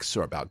politics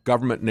or about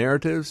government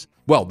narratives,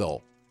 well,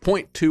 they'll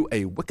point to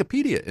a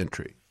Wikipedia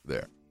entry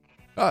there.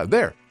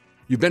 There.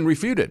 You've been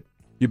refuted.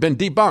 You've been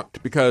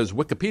debunked because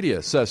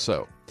Wikipedia says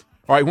so.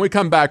 All right, when we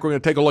come back, we're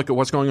going to take a look at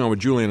what's going on with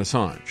Julian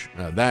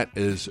Assange. That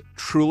is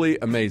truly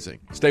amazing.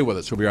 Stay with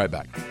us. We'll be right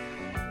back.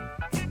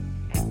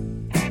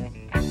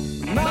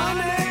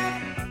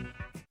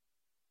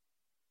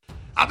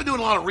 I've been doing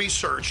a lot of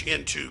research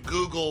into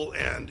Google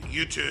and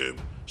YouTube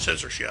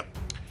censorship,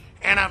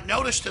 and I've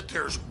noticed that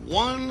there's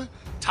one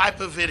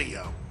type of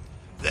video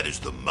that is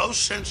the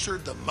most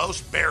censored, the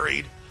most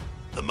buried,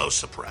 the most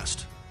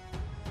suppressed.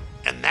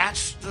 And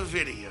that's the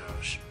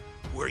videos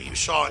where you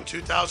saw in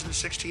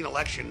 2016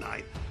 election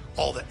night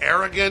all the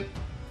arrogant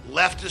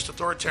leftist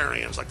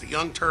authoritarians like the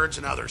Young Turds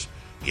and others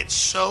get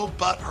so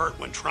butthurt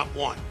when Trump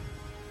won.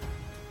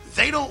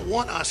 They don't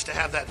want us to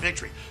have that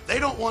victory. They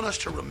don't want us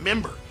to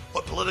remember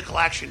what political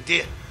action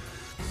did.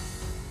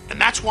 And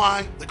that's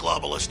why the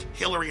globalists,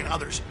 Hillary and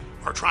others,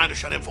 are trying to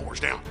shut InfoWars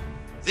down.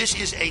 This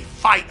is a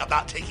fight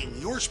about taking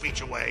your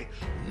speech away,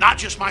 not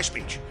just my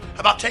speech,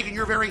 about taking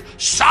your very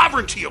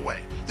sovereignty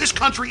away. This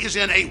country is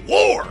in a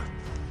war.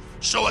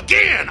 So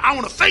again, I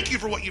want to thank you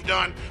for what you've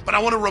done, but I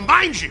want to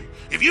remind you,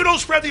 if you don't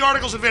spread the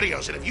articles and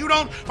videos, and if you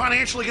don't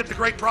financially get the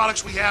great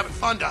products we have and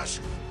fund us,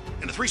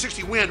 in the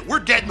 360 win, we're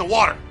dead in the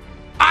water.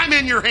 I'm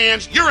in your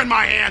hands, you're in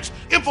my hands,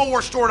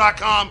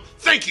 InfoWarsStore.com.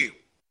 Thank you.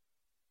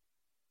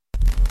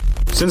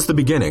 Since the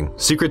beginning,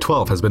 Secret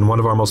 12 has been one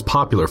of our most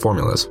popular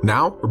formulas.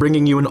 Now, we're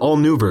bringing you an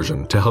all-new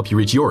version to help you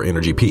reach your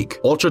energy peak.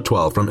 Ultra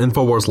 12 from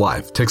InfoWars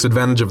Life takes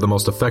advantage of the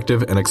most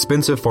effective and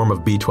expensive form of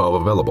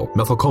B12 available,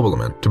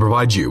 methylcobalamin, to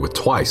provide you with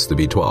twice the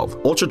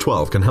B12. Ultra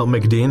 12 can help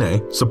make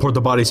DNA, support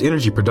the body's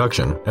energy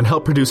production, and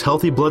help produce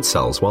healthy blood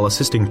cells while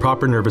assisting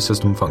proper nervous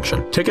system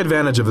function. Take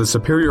advantage of the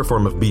superior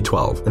form of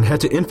B12 and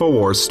head to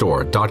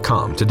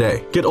InfoWarsStore.com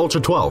today. Get Ultra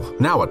 12,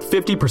 now at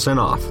 50%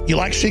 off. You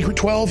like Secret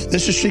 12?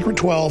 This is Secret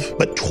 12,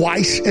 but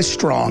twice as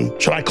strong,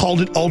 so I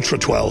called it Ultra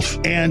 12.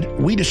 And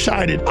we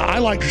decided, I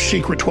liked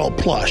Secret 12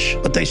 Plus,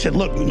 but they said,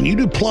 look, when you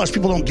do Plus,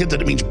 people don't get that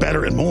it means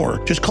better and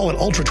more. Just call it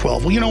Ultra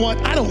 12. Well, you know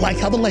what? I don't like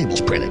how the label's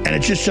printed. And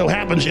it just so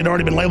happens it had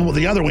already been labeled with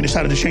the other. We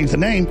decided to change the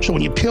name. So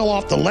when you peel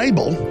off the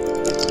label,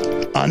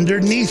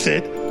 underneath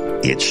it,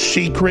 it's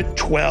Secret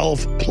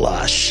 12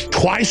 Plus.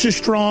 Twice as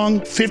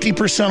strong,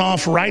 50%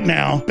 off right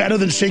now. Better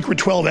than Secret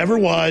 12 ever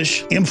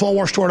was.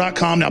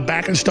 InfoWarsStore.com, now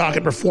back in stock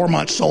after 4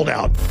 months, sold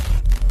out.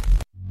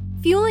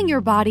 Fueling your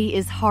body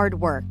is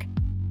hard work.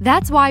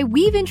 That's why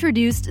we've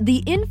introduced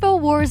the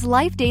InfoWars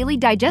Life Daily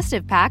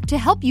Digestive Pack to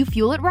help you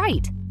fuel it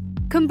right.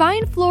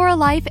 Combine Flora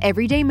Life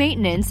Everyday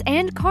Maintenance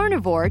and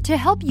Carnivore to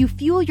help you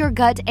fuel your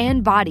gut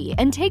and body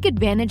and take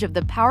advantage of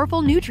the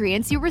powerful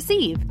nutrients you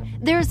receive.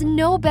 There's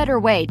no better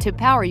way to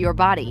power your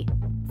body.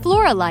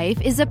 Flora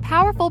Life is a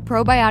powerful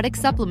probiotic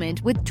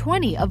supplement with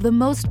 20 of the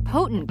most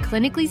potent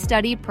clinically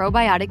studied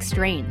probiotic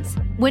strains.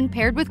 When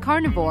paired with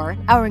Carnivore,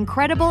 our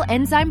incredible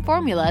enzyme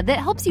formula that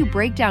helps you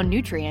break down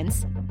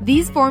nutrients,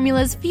 these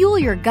formulas fuel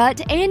your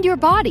gut and your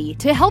body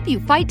to help you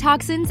fight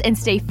toxins and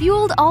stay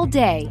fueled all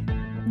day.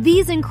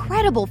 These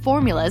incredible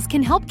formulas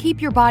can help keep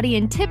your body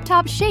in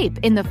tip-top shape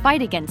in the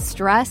fight against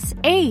stress,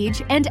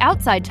 age, and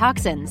outside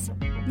toxins.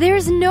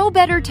 There's no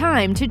better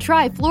time to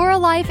try Flora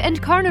Life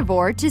and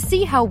Carnivore to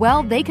see how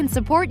well they can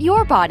support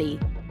your body.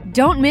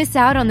 Don't miss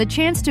out on the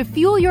chance to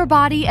fuel your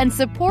body and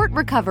support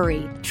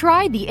recovery.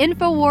 Try the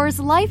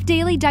InfoWars Life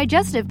Daily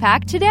Digestive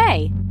Pack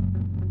today.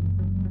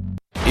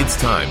 It's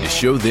time to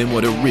show them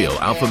what a real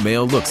alpha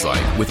male looks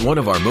like with one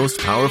of our most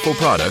powerful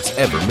products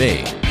ever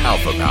made,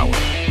 Alpha Power.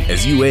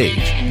 As you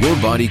age, your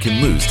body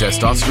can lose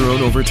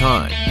testosterone over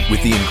time.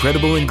 With the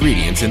incredible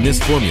ingredients in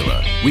this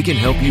formula, we can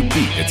help you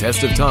beat the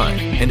test of time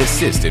and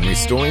assist in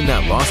restoring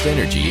that lost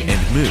energy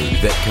and mood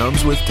that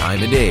comes with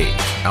time and age.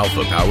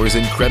 Alpha Power's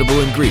incredible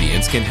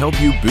ingredients can help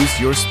you boost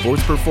your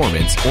sports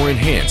performance or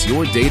enhance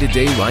your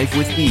day-to-day life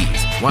with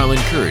ease while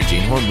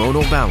encouraging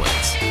hormonal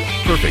balance.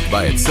 Perfect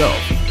by itself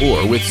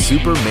or with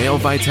super male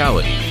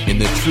vitality in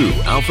the true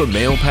Alpha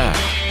Male Pack.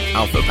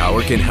 Alpha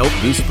Power can help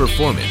boost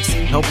performance,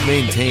 help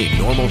maintain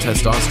normal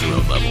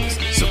testosterone levels,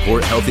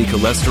 support healthy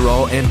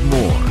cholesterol, and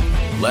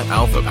more. Let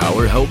Alpha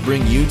Power help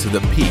bring you to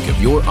the peak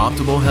of your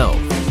optimal health.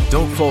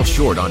 Don't fall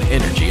short on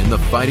energy in the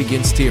fight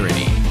against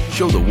tyranny.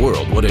 Show the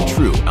world what a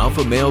true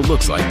alpha male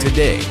looks like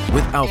today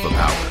with Alpha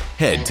Power.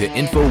 Head to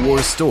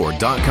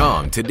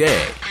InfoWarsStore.com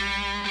today.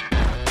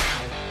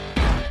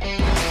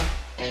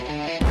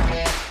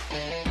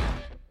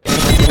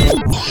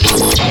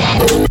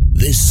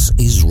 This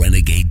is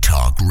Renegade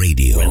Talk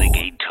Radio.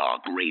 Renegade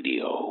Talk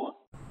Radio.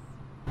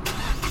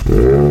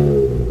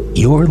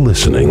 You're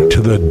listening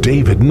to The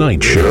David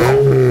Knight Show.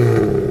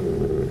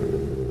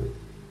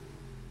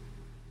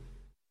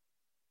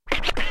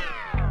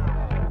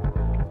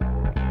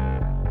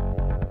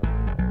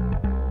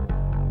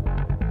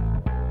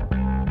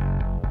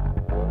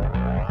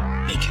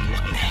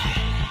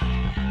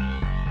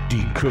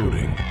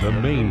 Decoding the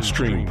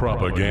mainstream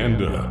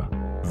propaganda.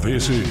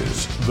 This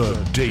is The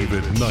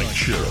David Knight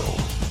Show.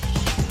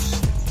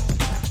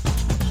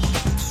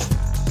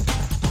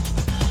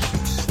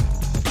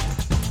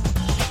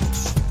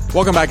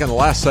 Welcome back. In the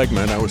last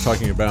segment, I was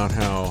talking about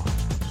how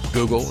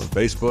Google and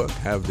Facebook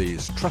have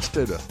these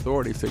trusted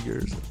authority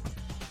figures.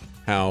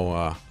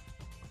 How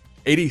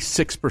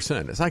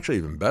 86%, it's actually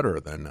even better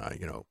than,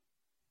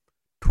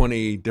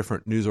 20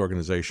 different news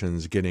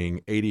organizations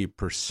getting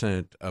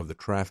 80% of the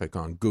traffic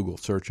on Google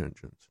search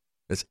engines.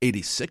 It's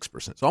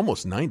 86%. It's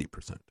almost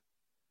 90%.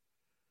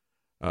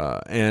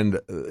 And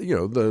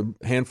the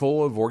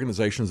handful of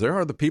organizations there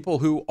are the people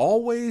who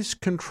always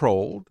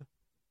controlled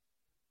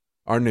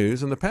our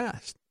news in the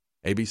past.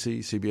 ABC,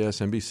 CBS,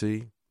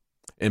 NBC,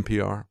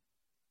 NPR.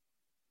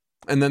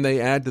 And then they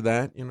add to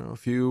that, a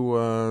few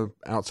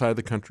outside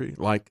the country,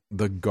 like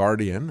The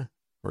Guardian,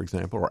 for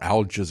example, or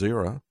Al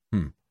Jazeera.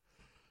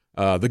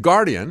 The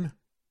Guardian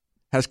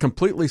has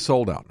completely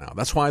sold out now.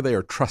 That's why they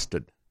are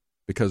trusted,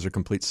 because they're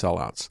complete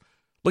sellouts.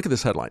 Look at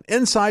this headline.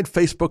 Inside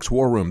Facebook's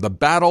war room, the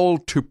battle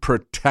to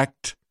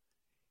protect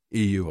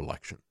EU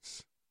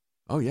elections.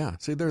 Oh, yeah.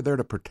 See, they're there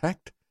to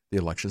protect the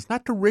elections,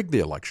 not to rig the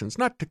elections,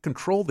 not to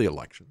control the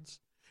elections.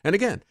 And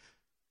again,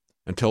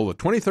 until the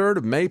 23rd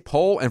of May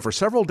poll, and for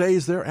several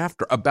days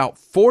thereafter, about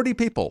 40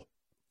 people,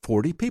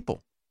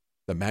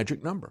 the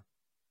magic number.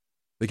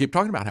 They keep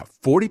talking about how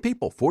 40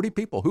 people.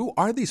 Who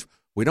are these?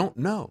 We don't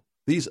know.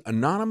 These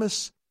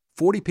anonymous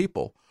 40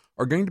 people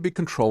are going to be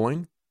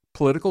controlling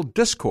political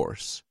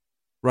discourse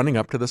running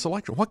up to this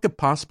election. What could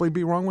possibly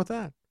be wrong with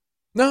that?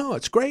 No,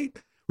 it's great,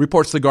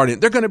 reports The Guardian.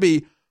 They're going to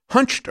be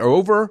hunched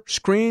over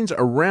screens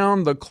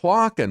around the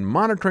clock and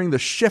monitoring the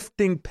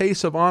shifting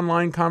pace of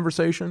online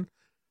conversation,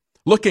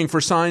 looking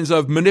for signs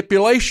of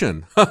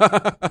manipulation.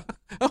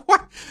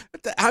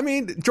 I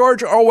mean,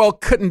 George Orwell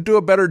couldn't do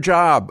a better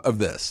job of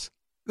this.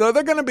 They're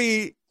going to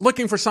be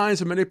looking for signs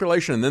of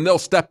manipulation, and then they'll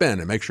step in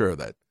and make sure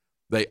that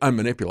they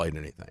unmanipulate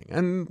anything.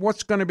 And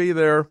what's going to be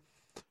their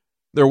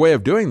way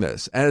of doing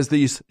this? As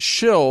these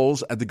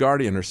shills at The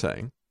Guardian are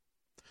saying,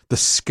 the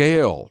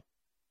scale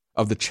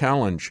of the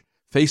challenge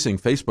facing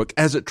Facebook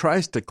as it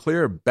tries to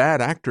clear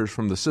bad actors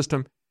from the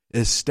system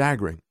is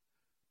staggering.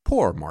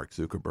 Poor Mark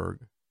Zuckerberg.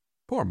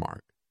 Poor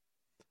Mark.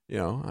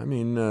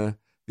 The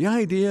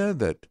idea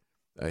that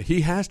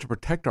he has to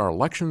protect our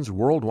elections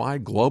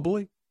worldwide,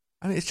 globally,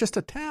 it's just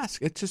a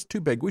task. It's just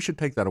too big. We should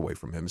take that away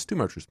from him. It's too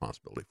much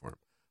responsibility for him.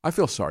 I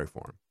feel sorry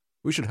for him.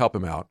 We should help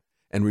him out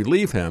and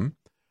relieve him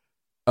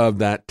of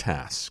that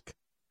task.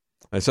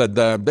 I said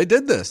they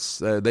did this.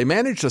 They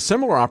managed a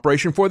similar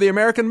operation for the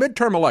American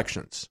midterm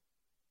elections.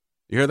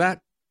 You hear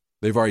that?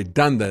 They've already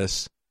done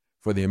this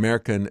for the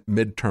American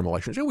midterm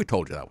elections. We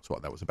told you that was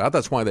what that was about.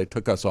 That's why they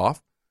took us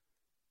off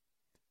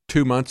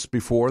 2 months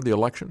before the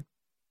election.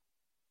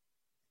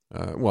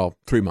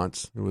 3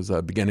 months. It was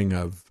beginning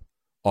of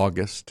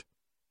August.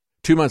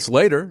 2 months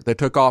later, they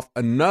took off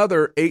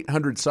another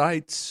 800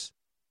 sites,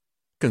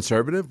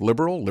 conservative,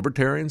 liberal,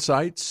 libertarian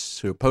sites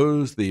who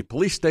opposed the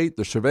police state,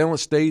 the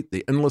surveillance state,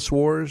 the endless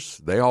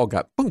wars. They all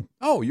got, boom,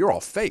 oh, you're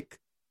all fake.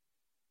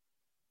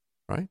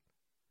 Right?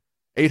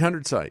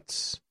 800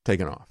 sites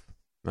taken off.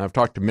 And I've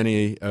talked to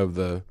many of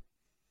the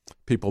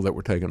people that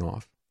were taken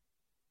off,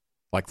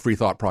 like Free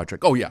Thought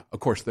Project. Oh, yeah, of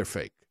course they're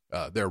fake.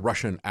 They're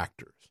Russian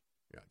actors,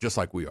 just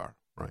like we are,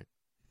 right?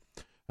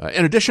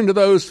 In addition to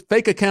those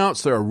fake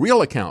accounts, there are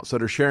real accounts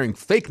that are sharing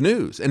fake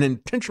news and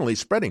intentionally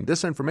spreading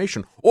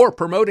disinformation or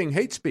promoting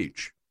hate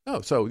speech. Oh,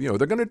 so, they're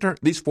going to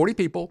these 40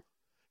 people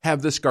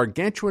have this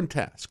gargantuan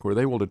task where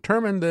they will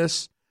determine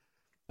this.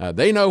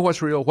 They know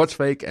what's real, what's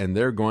fake, and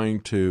they're going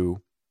to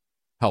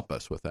help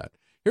us with that.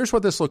 Here's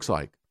what this looks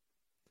like.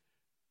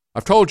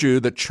 I've told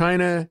you that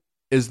China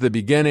is the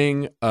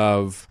beginning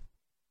of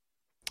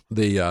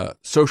the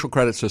social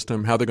credit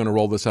system, how they're going to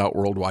roll this out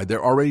worldwide.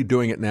 They're already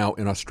doing it now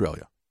in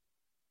Australia.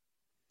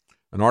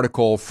 An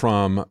article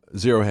from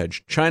Zero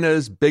Hedge.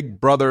 China's Big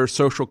Brother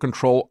social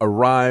control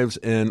arrives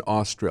in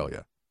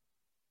Australia.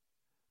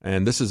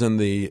 And this is in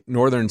the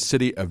northern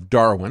city of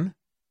Darwin.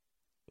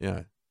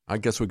 Yeah, I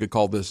guess we could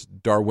call this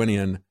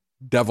Darwinian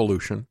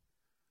devolution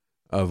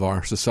of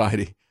our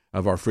society,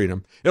 of our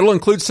freedom. It'll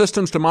include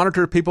systems to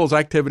monitor people's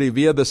activity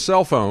via the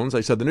cell phones.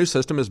 They said the new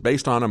system is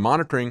based on the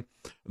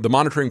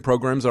monitoring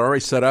programs that are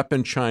already set up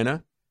in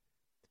China,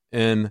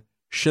 in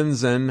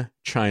Shenzhen,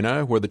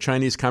 China, where the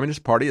Chinese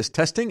Communist Party is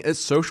testing its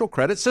social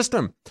credit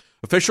system.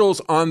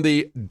 Officials on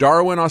the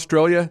Darwin,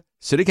 Australia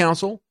City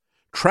Council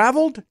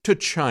traveled to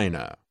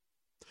China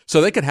so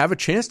they could have a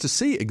chance to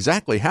see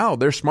exactly how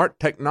their smart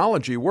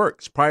technology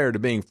works prior to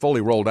being fully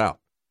rolled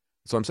out.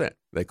 That's what I'm saying.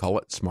 They call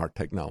it smart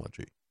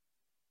technology.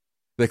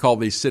 They call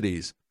these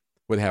cities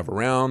where they have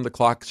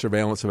around-the-clock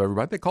surveillance of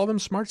everybody, they call them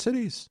smart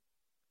cities.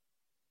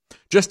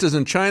 Just as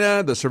in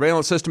China, the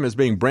surveillance system is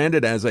being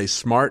branded as a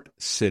smart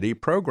city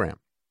program.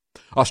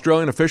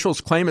 Australian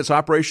officials claim its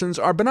operations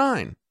are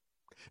benign,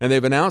 and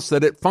they've announced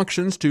that it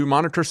functions to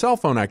monitor cell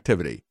phone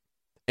activity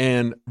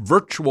and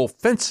virtual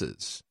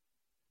fences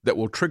that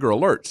will trigger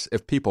alerts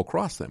if people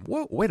cross them.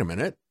 Whoa, wait a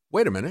minute.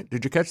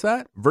 Did you catch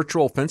that?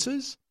 Virtual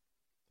fences?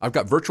 I've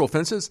got virtual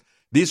fences.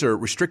 These are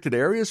restricted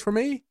areas for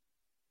me,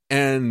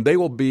 and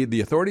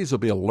the authorities will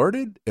be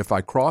alerted if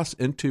I cross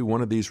into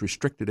one of these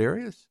restricted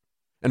areas.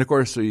 And, of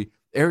course, the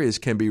areas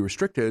can be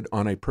restricted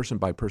on a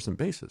person-by-person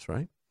basis,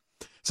 right?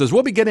 It says,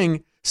 we'll be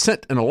getting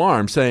sent an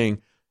alarm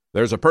saying,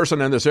 there's a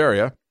person in this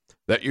area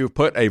that you've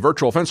put a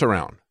virtual fence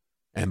around.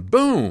 And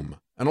boom,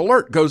 an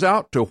alert goes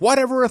out to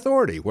whatever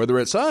authority, whether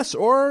it's us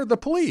or the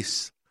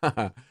police,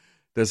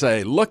 to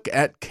say, look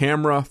at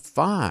camera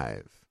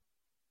 5.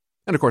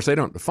 And, of course, they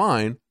don't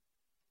define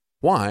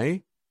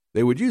why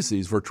they would use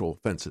these virtual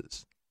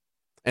fences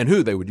and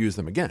who they would use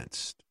them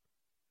against.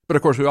 But,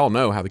 of course, we all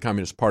know how the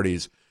Communist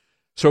Party's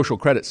social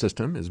credit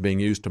system is being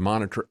used to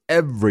monitor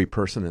every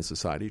person in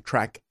society,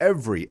 track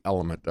every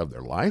element of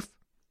their life,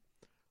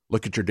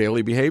 look at your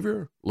daily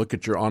behavior, look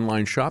at your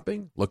online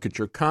shopping, look at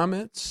your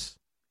comments,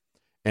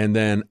 and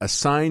then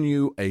assign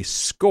you a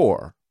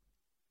score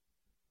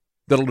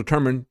that'll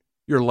determine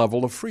your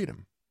level of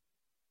freedom.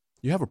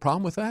 You have a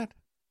problem with that?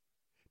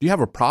 Do you have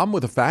a problem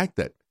with the fact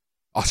that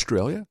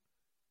Australia,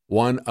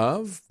 one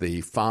of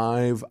the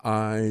Five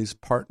Eyes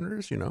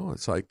partners,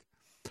 it's like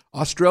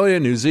Australia,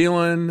 New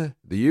Zealand,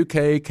 the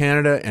UK,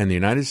 Canada, and the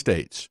United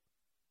States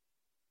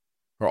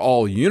are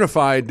all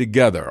unified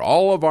together.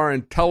 All of our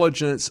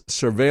intelligence,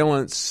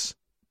 surveillance,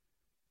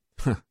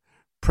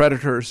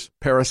 predators,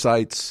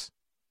 parasites,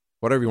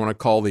 whatever you want to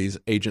call these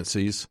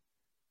agencies,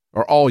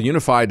 are all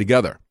unified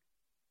together.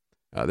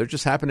 They're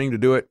just happening to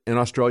do it in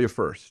Australia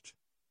first.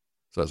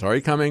 So it's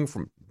already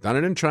done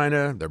it in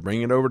China. They're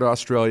bringing it over to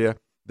Australia.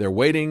 They're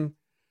waiting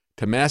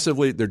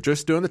to they're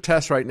just doing the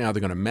tests right now. They're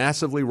going to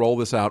massively roll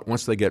this out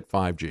once they get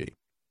 5G.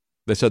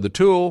 They said the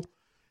tool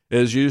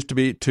is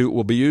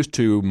will be used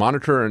to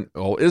monitor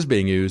is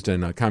being used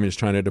in communist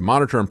China to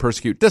monitor and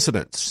persecute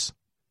dissidents,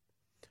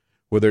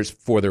 whether it's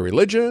for their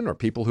religion or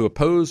people who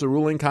oppose the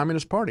ruling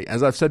Communist Party.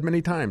 As I've said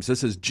many times,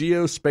 this is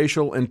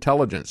geospatial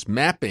intelligence,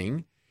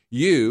 mapping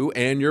you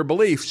and your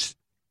beliefs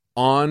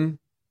on,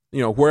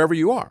 wherever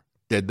you are.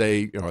 Are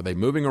they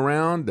moving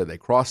around? Did they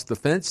cross the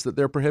fence that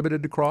they're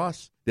prohibited to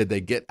cross? Did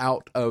they get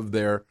out of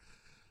their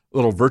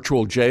little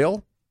virtual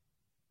jail?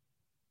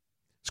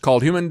 It's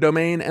called human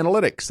domain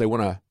analytics. They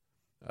want to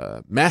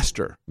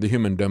master the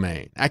human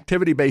domain.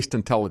 Activity-based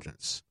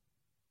intelligence.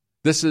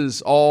 This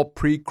is all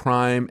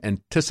pre-crime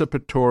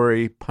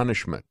anticipatory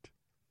punishment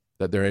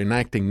that they're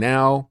enacting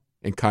now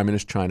in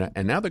communist China.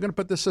 And now they're going to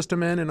put this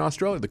system in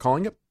Australia. They're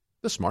calling it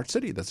the smart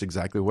city. That's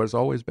exactly what it's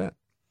always been.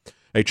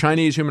 A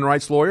Chinese human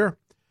rights lawyer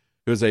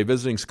who is a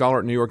visiting scholar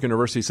at New York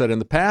University said in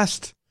the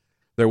past,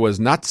 there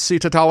was Nazi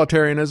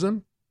totalitarianism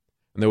and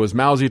there was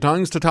Mao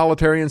Zedong's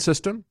totalitarian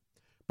system,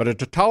 but a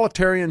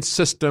totalitarian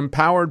system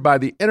powered by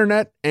the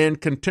internet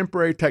and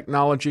contemporary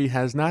technology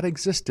has not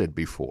existed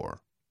before.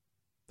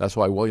 That's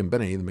why William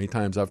Binney, the many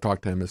times I've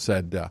talked to him, has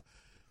said,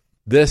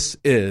 this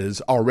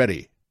is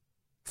already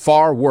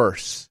far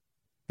worse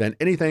than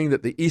anything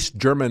that the East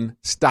German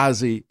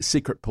Stasi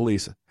secret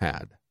police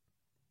had.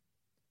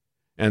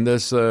 And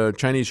this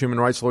Chinese human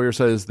rights lawyer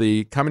says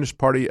the Communist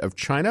Party of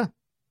China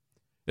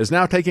is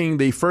now taking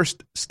the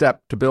first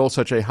step to build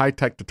such a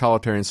high-tech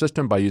totalitarian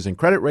system by using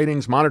credit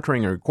ratings,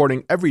 monitoring, and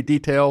recording every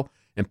detail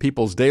in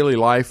people's daily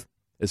life.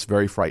 It's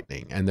very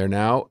frightening. And they're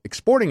now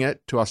exporting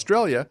it to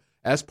Australia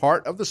as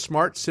part of the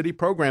Smart City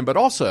program, but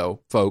also,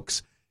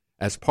 folks,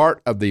 as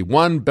part of the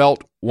One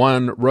Belt,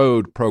 One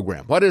Road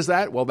program. What is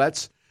that? Well,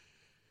 that's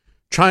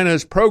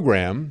China's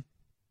program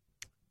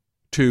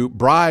to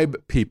bribe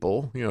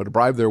people, to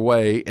bribe their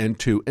way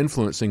into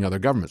influencing other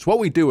governments. What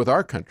we do with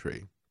our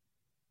country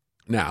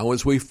now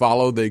is we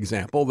follow the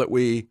example that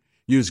we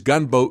use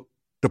gunboat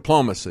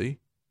diplomacy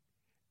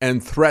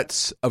and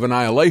threats of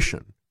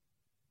annihilation.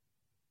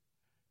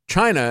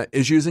 China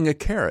is using a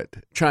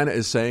carrot. China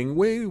is saying,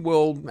 we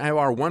will have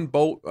our One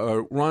Belt,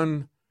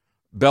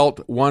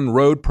 One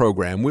Road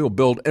program. We will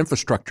build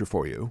infrastructure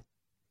for you.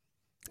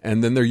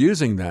 And then they're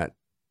using that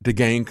to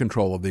gain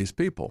control of these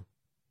people.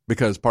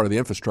 Because part of the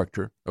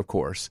infrastructure, of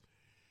course,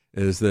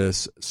 is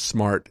this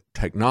smart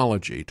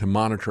technology to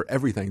monitor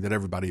everything that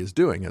everybody is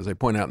doing. As I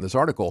point out in this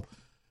article,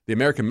 the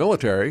American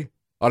military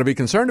ought to be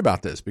concerned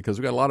about this because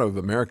we've got a lot of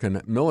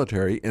American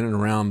military in and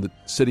around the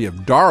city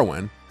of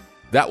Darwin.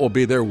 That will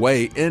be their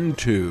way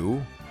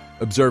into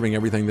observing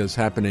everything that's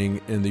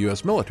happening in the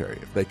U.S. military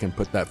if they can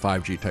put that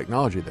 5G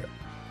technology there.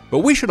 But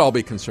we should all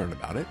be concerned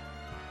about it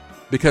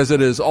because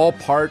it is all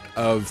part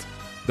of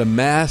the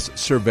mass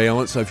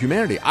surveillance of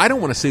humanity. I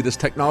don't want to see this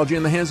technology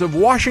in the hands of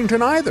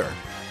Washington either.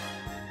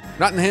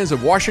 Not in the hands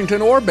of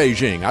Washington or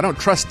Beijing. I don't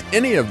trust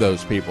any of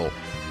those people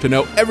to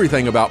know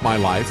everything about my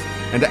life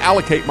and to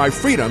allocate my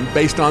freedom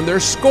based on their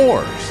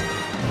scores.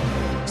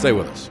 Stay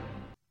with us.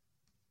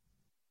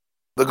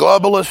 The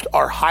globalists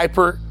are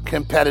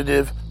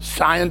hyper-competitive,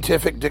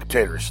 scientific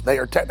dictators. They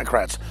are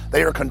technocrats.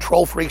 They are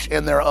control freaks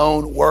in their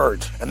own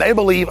words. And they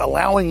believe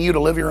allowing you to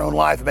live your own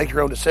life and make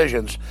your own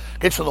decisions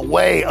gets in the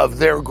way of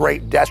their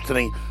great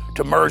destiny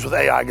to merge with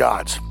AI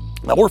gods.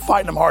 Now, we're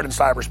fighting them hard in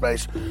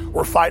cyberspace.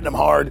 We're fighting them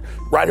hard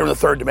right here in the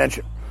third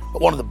dimension.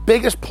 But one of the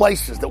biggest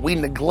places that we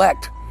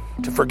neglect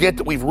to forget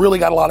that we've really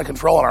got a lot of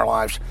control in our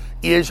lives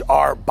is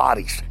our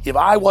bodies. If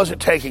I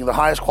wasn't taking the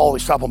highest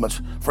quality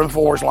supplements from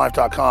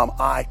InfoWarsLife.com,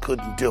 I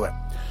couldn't do it.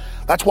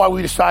 That's why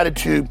we decided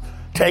to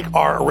take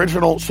our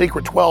original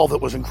Secret 12 that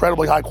was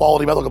incredibly high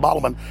quality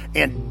methylcobalamin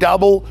and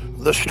double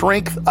the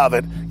strength of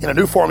it in a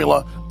new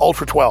formula,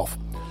 Ultra 12.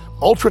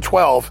 Ultra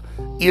 12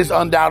 is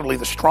undoubtedly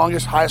the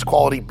strongest, highest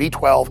quality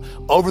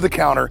B12 over the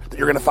counter that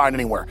you're going to find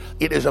anywhere.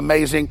 It is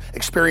amazing.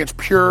 Experience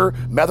pure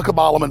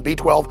methylcobalamin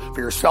B12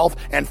 for yourself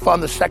and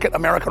fund the second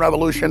American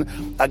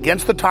Revolution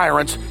against the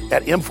tyrants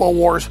at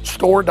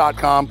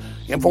InfoWarsStore.com,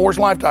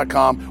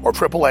 InfoWarsLife.com, or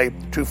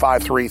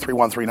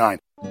 888-253-3139.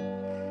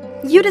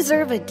 You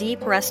deserve a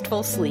deep,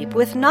 restful sleep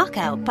with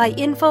Knockout by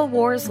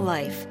InfoWars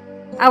Life.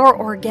 Our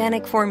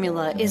organic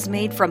formula is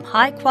made from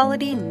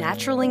high-quality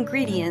natural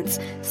ingredients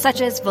such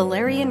as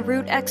valerian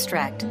root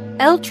extract,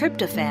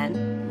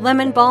 L-tryptophan,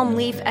 lemon balm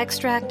leaf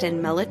extract,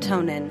 and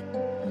melatonin.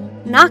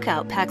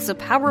 Knockout packs a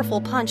powerful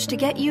punch to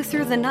get you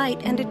through the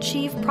night and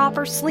achieve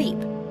proper sleep.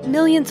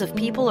 Millions of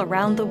people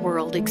around the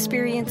world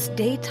experience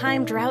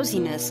daytime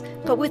drowsiness,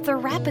 but with the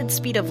rapid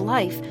speed of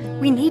life,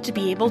 we need to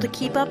be able to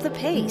keep up the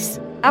pace.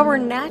 Our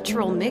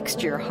natural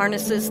mixture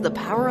harnesses the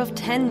power of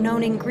 10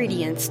 known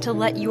ingredients to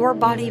let your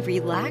body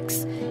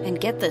relax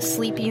and get the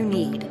sleep you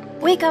need.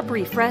 Wake up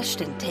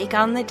refreshed and take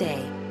on the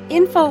day.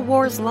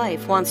 InfoWars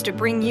Life wants to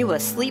bring you a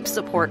sleep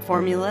support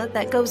formula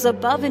that goes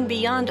above and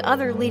beyond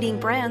other leading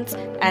brands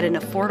at an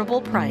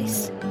affordable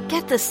price.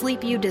 Get the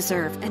sleep you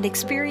deserve and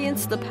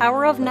experience the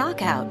power of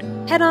knockout.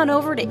 Head on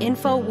over to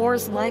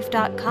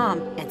InfoWarsLife.com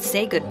and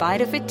say goodbye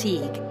to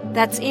fatigue.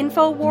 That's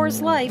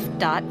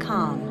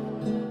InfoWarsLife.com.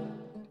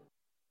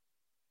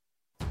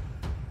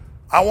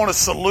 I want to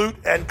salute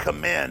and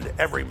commend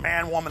every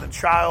man, woman, and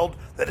child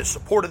that has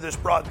supported this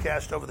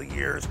broadcast over the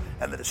years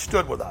and that has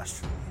stood with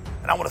us.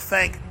 And I want to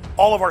thank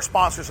all of our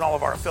sponsors and all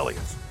of our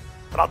affiliates.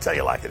 But I'll tell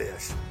you like it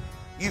is.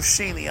 You've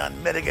seen the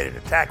unmitigated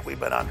attack we've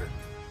been under.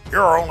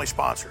 You're our only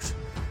sponsors.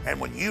 And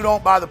when you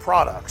don't buy the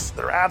products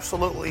that are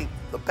absolutely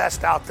the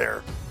best out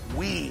there,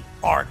 we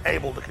aren't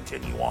able to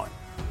continue on.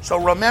 So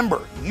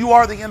remember, you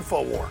are the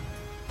InfoWar.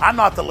 I'm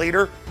not the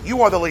leader.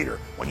 You are the leader.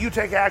 When you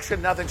take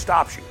action, nothing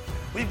stops you.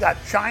 We've got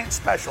giant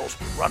specials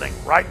running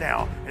right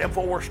now at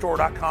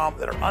InfoWarsStore.com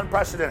that are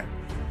unprecedented.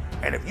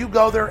 And if you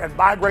go there and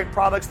buy great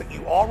products that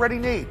you already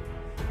need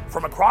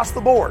from across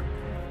the board,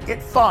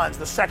 it funds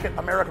the second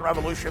American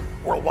Revolution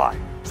worldwide.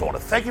 So I want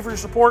to thank you for your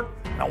support,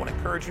 and I want to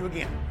encourage you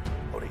again.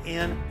 Go to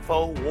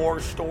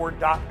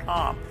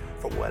InfoWarsStore.com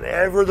for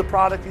whatever the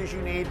product is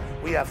you need.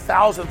 We have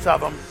thousands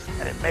of them,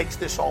 and it makes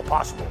this all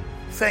possible.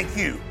 Thank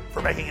you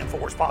for making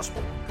InfoWars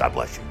possible. God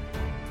bless you.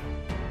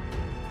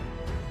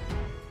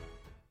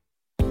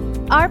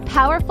 Our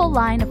powerful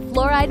line of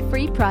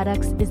fluoride-free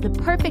products is the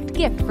perfect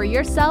gift for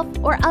yourself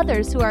or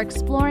others who are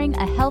exploring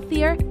a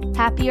healthier,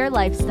 happier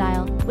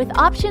lifestyle. With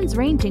options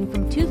ranging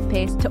from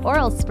toothpaste to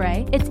oral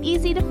spray, it's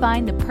easy to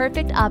find the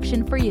perfect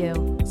option for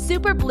you.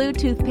 Super Blue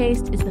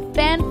Toothpaste is the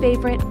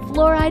fan-favorite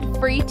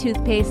fluoride-free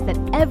toothpaste that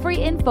every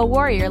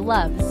InfoWarrior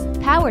loves.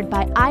 Powered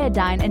by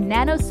iodine and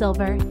nano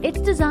silver,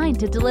 it's designed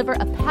to deliver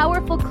a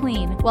powerful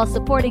clean while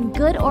supporting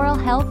good oral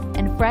health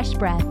and fresh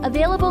breath.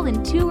 Available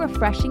in 2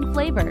 refreshing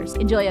flavors.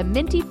 Enjoy a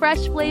minty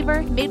fresh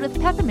flavor made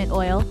with peppermint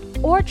oil,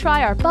 or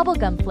try our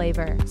bubblegum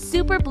flavor.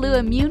 Super Blue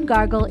Immune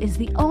Gargle is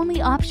the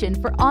only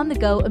option for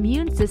on-the-go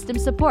immune system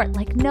support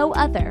like no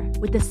other.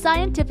 With the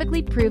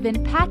scientifically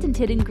proven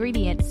patented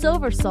ingredient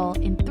Silver Sol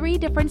in 3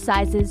 different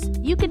sizes,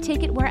 you can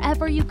take it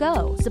wherever you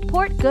go.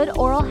 Support good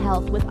oral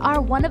health with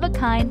our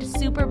one-of-a-kind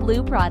Super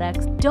Blue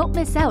products. Don't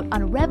miss out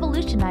on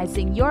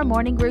revolutionizing your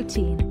morning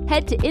routine.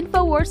 Head to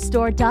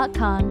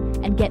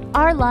InfoWarsStore.com and get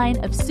our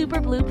line of Super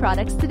Blue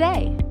products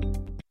today.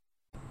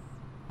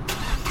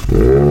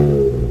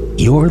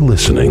 You're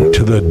listening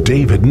to The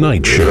David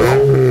Knight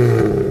Show.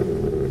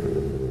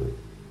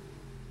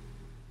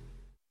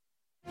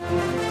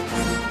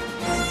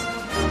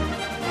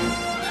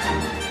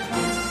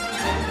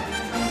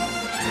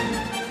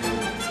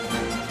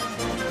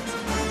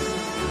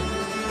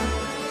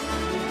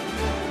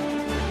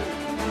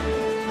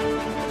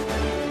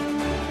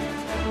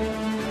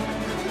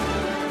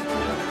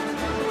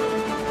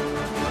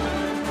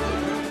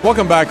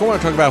 Welcome back. I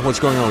want to talk about what's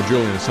going on with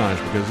Julian Assange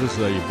because this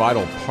is a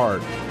vital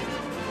part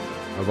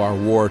of our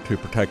war to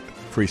protect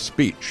free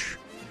speech.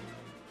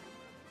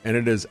 And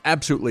it is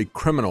absolutely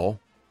criminal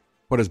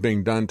what is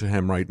being done to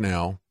him right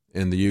now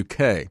in the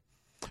UK.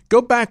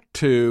 Go back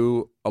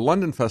to a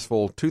London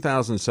Festival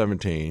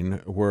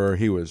 2017 where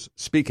he was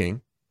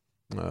speaking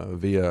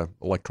via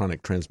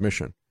electronic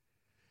transmission.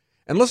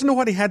 And listen to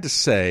what he had to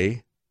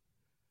say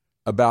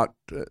about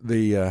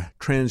the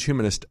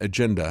transhumanist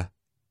agenda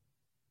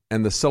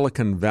and the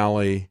Silicon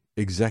Valley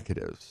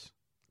executives,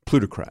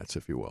 plutocrats,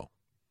 if you will.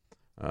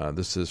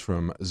 This is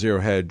from Zero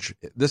Hedge.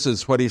 This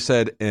is what he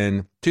said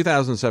in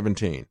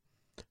 2017.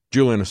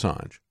 Julian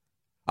Assange.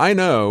 I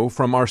know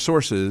from our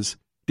sources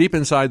deep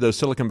inside those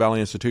Silicon Valley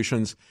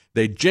institutions,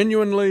 they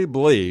genuinely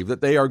believe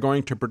that they are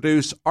going to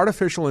produce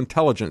artificial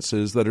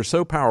intelligences that are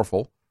so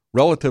powerful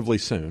relatively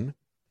soon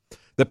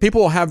that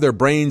people will have their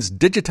brains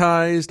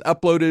digitized,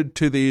 uploaded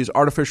to these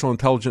artificial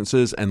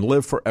intelligences, and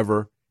live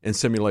forever in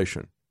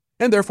simulation,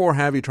 and therefore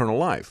have eternal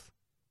life.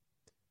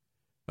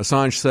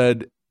 Assange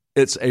said,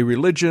 it's a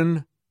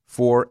religion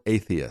for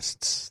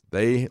atheists.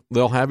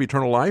 They'll have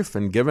eternal life,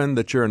 and given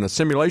that you're in a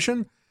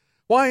simulation,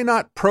 why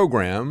not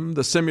program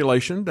the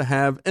simulation to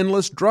have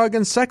endless drug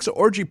and sex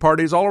orgy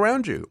parties all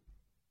around you?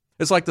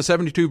 It's like the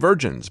 72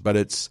 virgins, but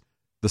it's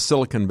the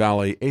Silicon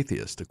Valley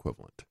atheist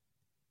equivalent.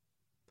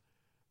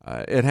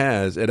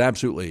 It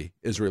absolutely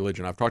is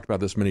religion. I've talked about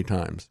this many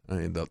times. I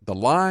mean, the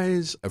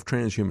lies of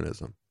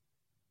transhumanism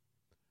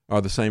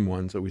are the same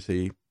ones that we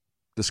see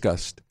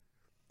discussed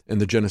in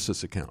the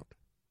Genesis account.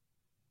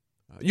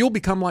 You'll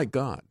become like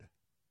God.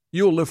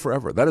 You'll live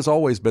forever. That has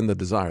always been the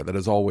desire. That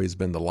has always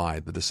been the lie,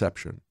 the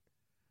deception.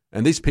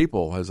 And these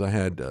people, as I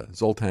had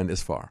Zoltan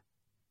Isfar,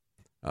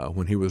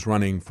 when he was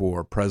running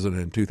for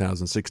president in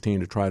 2016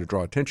 to try to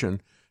draw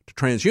attention to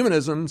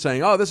transhumanism,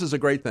 saying, oh, this is a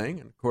great thing.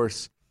 And, of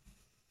course,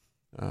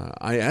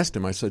 I asked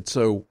him, I said,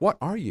 so what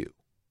are you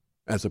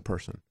as a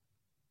person?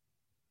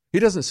 He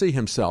doesn't see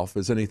himself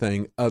as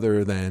anything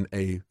other than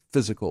a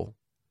physical,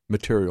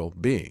 material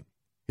being.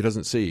 He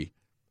doesn't see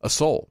a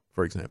soul,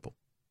 for example.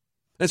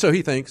 And so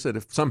he thinks that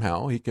if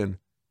somehow he can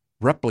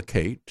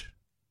replicate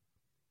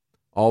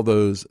all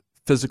those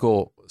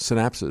physical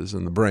synapses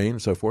in the brain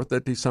and so forth,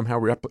 that he somehow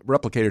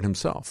replicated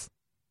himself.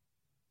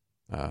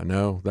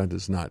 No, that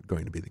is not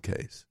going to be the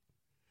case.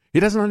 He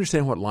doesn't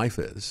understand what life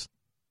is.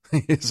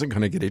 He isn't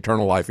going to get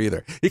eternal life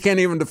either. He can't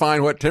even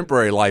define what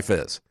temporary life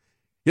is.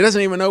 He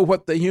doesn't even know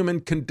what the human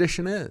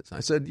condition is.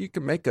 I said, you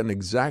can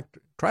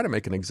try to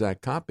make an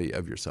exact copy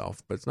of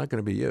yourself, but it's not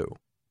going to be you.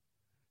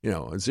 You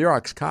know, a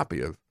Xerox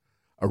copy of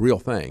a real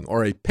thing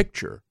or a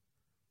picture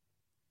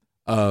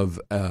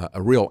of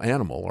a real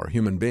animal or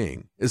human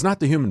being is not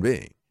the human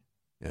being.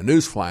 A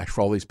newsflash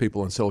for all these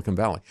people in Silicon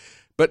Valley.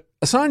 But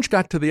Assange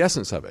got to the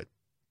essence of it.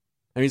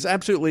 And he's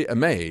absolutely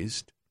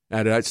amazed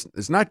at it.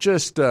 It's not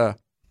just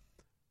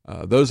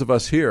those of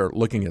us here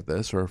looking at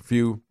this, or a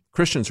few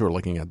Christians who are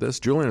looking at this.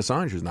 Julian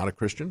Assange, who's not a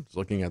Christian, is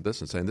looking at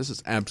this and saying, this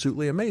is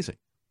absolutely amazing.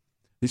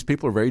 These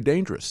people are very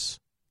dangerous.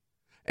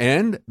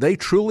 And they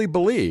truly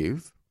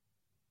believe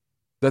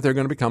that they're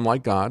going to become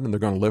like God and they're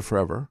going to live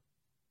forever,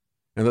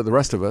 and that the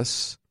rest of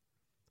us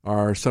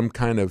are some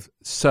kind of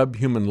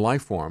subhuman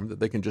life form that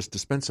they can just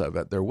dispense of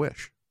at their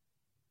wish,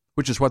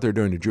 which is what they're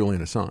doing to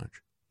Julian Assange.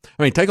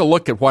 I mean, take a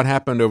look at what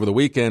happened over the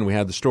weekend. We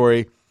had the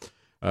story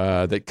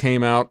that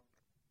came out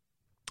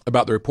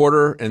about the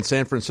reporter in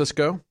San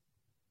Francisco.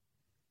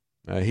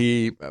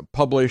 He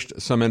published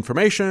some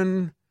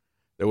information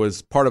that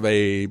was part of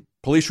a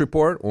police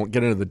report. I won't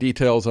get into the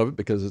details of it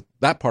because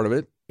that part of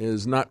it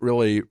is not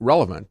really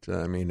relevant.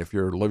 I mean, if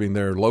you're living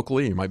there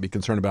locally, you might be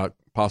concerned about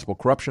possible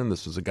corruption.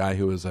 This is a guy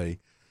who is a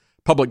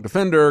public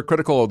defender,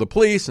 critical of the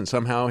police, and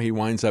somehow he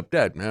winds up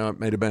dead. Now, it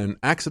may have been an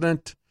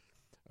accident.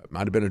 It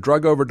might have been a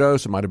drug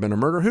overdose. It might have been a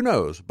murder. Who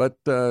knows? But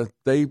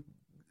they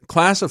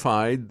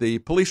classified the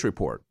police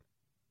report.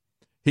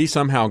 He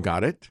somehow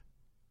got it,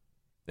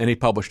 and he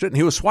published it, and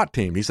he was SWAT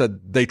teamed. He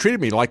said, they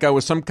treated me like I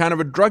was some kind of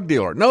a drug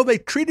dealer. No, they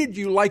treated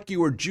you like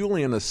you were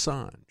Julian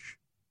Assange.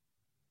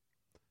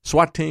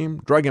 SWAT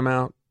team, drug him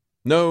out,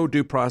 no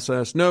due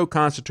process, no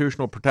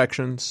constitutional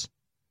protections.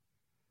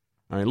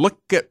 I mean, look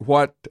at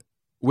what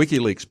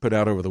WikiLeaks put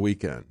out over the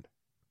weekend.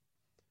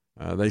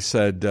 They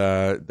said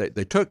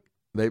they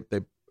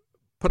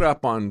put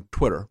up on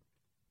Twitter,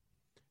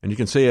 and you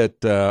can see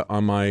it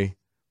on my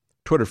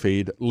Twitter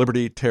feed,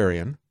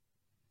 Libertarian.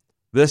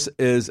 This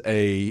is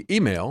a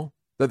email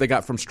that they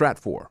got from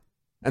Stratfor.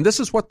 And this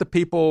is what the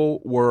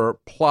people were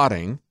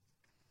plotting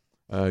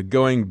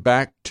going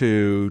back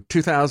to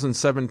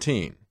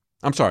 2017.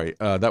 I'm sorry,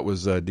 that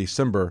was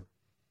December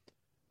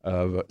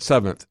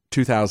 7th,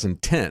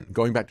 2010,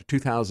 going back to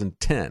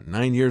 2010,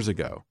 9 years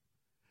ago.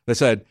 They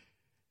said,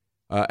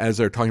 as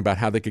they're talking about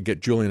how they could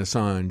get Julian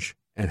Assange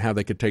and how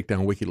they could take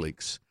down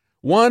WikiLeaks.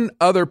 One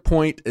other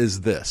point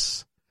is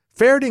this.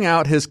 Ferreting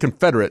out his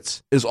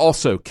Confederates is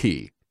also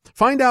key.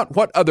 Find out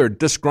what other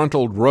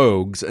disgruntled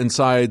rogues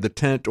inside the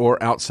tent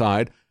or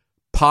outside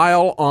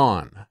pile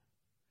on.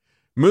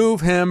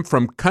 Move him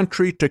from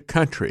country to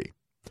country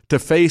to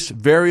face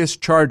various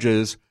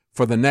charges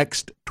for the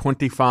next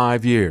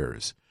 25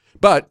 years.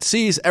 But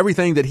seize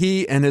everything that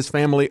he and his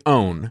family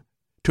own,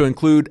 to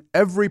include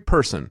every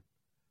person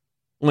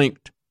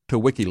linked to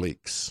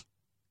WikiLeaks.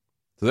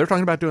 So they're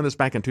talking about doing this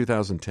back in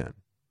 2010.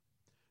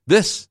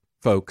 This,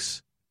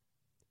 folks,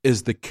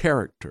 is the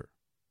character,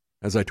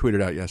 as I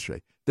tweeted out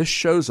yesterday. This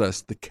shows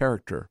us the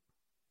character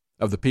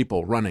of the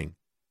people running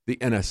the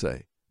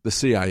NSA, the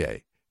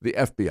CIA, the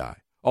FBI,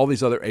 all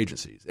these other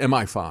agencies,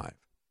 MI5.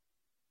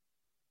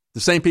 The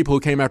same people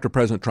who came after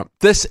President Trump.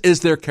 This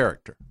is their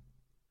character.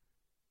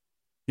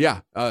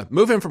 Yeah,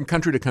 move him from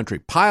country to country,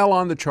 pile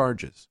on the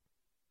charges,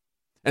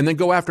 and then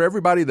go after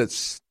everybody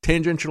that's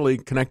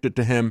tangentially connected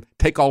to him,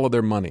 take all of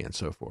their money and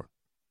so forth.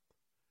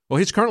 Well,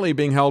 he's currently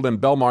being held in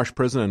Belmarsh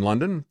Prison in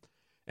London,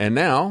 and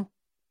now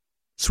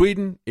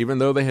Sweden, even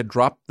though they had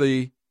dropped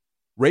the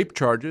rape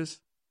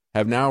charges,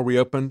 have now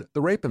reopened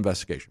the rape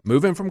investigation.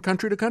 Move him from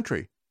country to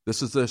country.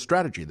 This is the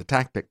strategy, the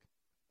tactic.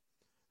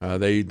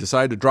 They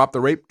decided to drop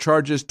the rape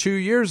charges 2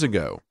 years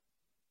ago.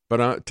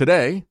 But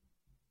today,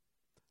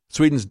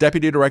 Sweden's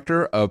Deputy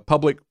Director of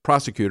Public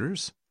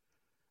Prosecutors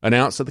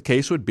announced that the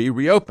case would be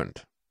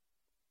reopened.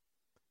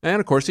 And,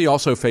 of course, he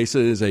also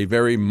faces a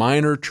very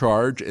minor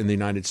charge in the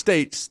United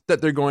States that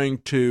they're going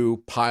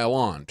to pile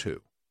on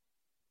to.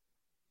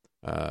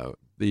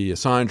 The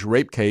Assange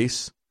rape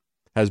case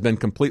has been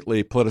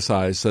completely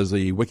politicized, says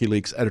the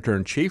WikiLeaks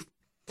editor-in-chief.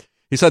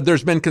 He said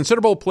there's been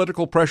considerable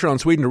political pressure on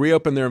Sweden to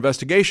reopen their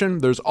investigation.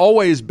 There's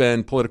always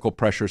been political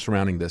pressure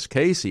surrounding this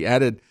case. He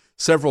added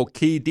several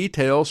key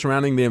details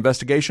surrounding the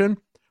investigation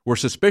were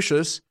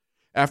suspicious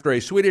after a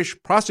Swedish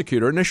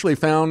prosecutor initially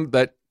found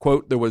that,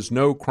 quote, there was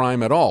no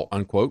crime at all,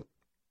 unquote,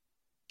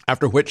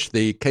 after which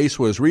the case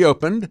was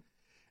reopened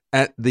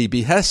at the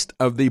behest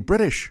of the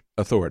British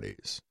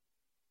authorities,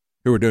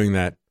 who were doing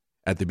that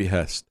at the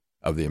behest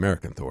of the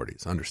American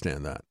authorities.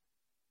 Understand that.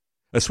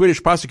 A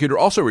Swedish prosecutor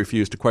also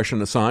refused to question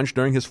Assange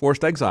during his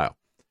forced exile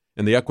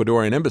in the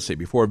Ecuadorian embassy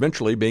before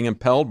eventually being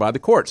impelled by the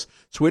courts.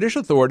 Swedish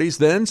authorities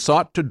then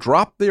sought to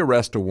drop the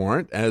arrest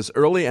warrant as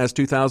early as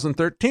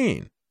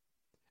 2013,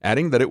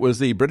 adding that it was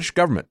the British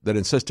government that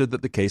insisted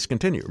that the case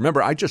continue.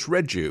 Remember, I just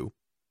read you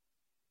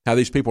how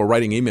these people are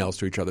writing emails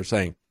to each other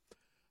saying,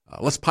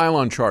 let's pile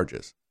on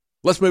charges.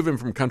 Let's move him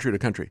from country to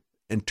country.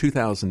 In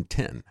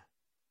 2010,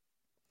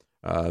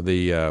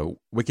 the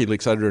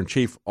WikiLeaks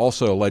editor-in-chief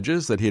also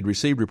alleges that he had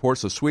received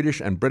reports of Swedish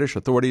and British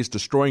authorities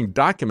destroying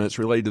documents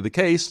related to the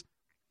case,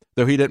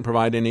 though he didn't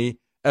provide any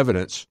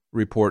evidence,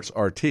 reports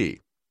RT.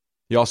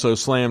 He also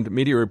slammed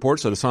media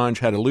reports that Assange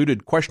had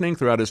eluded questioning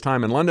throughout his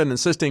time in London,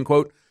 insisting,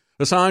 quote,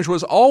 Assange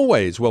was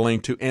always willing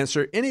to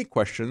answer any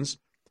questions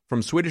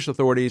from Swedish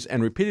authorities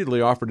and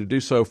repeatedly offered to do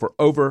so for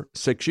over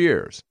 6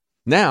 years.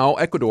 Now,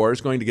 Ecuador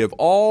is going to give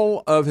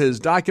all of his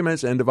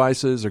documents and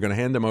devices. They're going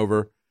to hand them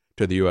over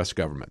to the U.S.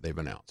 government, they've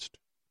announced.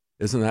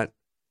 Isn't that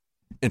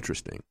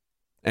interesting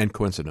and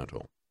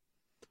coincidental?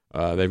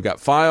 They've got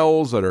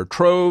files that are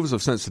troves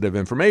of sensitive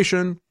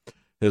information.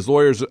 His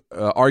lawyers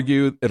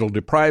argue it'll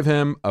deprive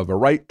him of a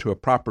right to a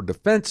proper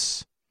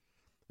defense.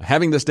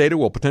 Having this data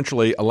will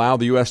potentially allow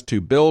the U.S.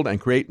 to build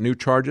and create new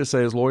charges,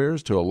 say his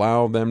lawyers, to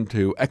allow them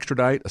to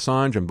extradite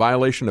Assange in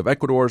violation of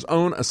Ecuador's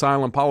own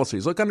asylum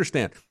policies. Look,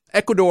 understand,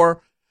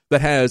 Ecuador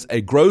that has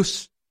a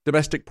gross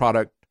domestic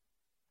product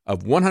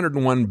of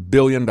 $101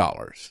 billion.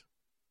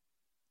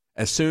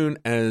 As soon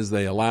as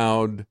they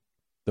allowed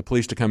the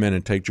police to come in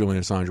and take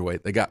Julian Assange away,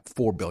 they got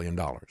 $4 billion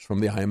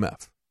from the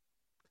IMF,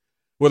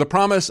 with a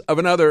promise of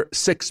another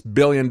 $6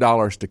 billion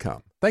to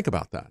come. Think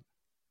about that.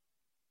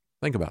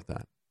 Think about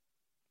that.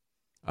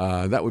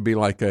 That would be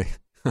like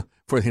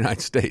for the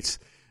United States,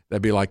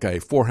 that'd be like a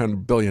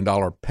 $400 billion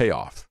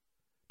payoff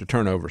to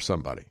turn over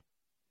somebody.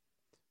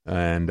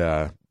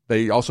 And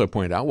they also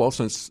point out, well,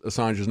 since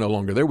Assange is no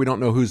longer there, we don't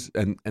know who's,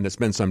 and it's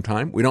been some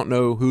time, we don't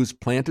know who's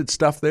planted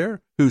stuff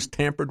there, who's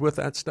tampered with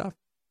that stuff.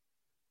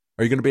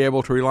 Are you going to be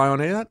able to rely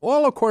on any of that?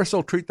 Well, of course,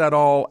 they'll treat that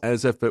all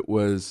as if it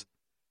was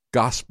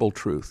gospel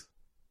truth.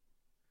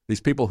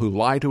 These people who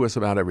lie to us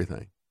about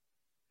everything,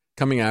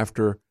 coming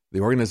after the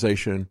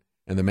organization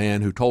and the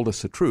man who told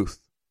us the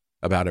truth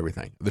about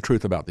everything, the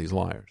truth about these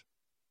liars.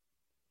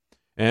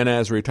 And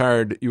as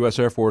retired U.S.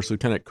 Air Force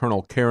Lieutenant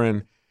Colonel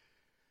Karen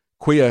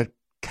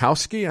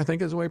Kwiatkowski, I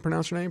think is the way you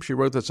pronounce her name, she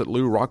wrote this at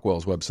Lew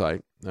Rockwell's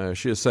website.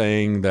 She is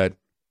saying that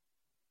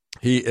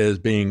he is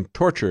being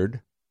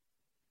tortured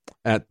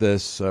at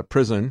this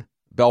prison,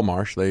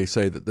 Belmarsh. They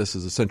say that this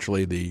is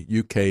essentially the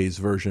UK's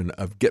version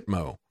of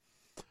Gitmo.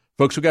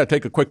 Folks, we've got to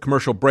take a quick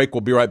commercial break.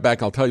 We'll be right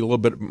back. I'll tell you a little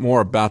bit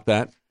more about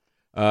that.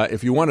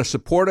 If you want to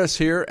support us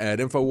here at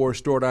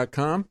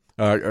InfoWarsStore.com,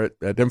 at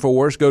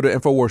InfoWars, go to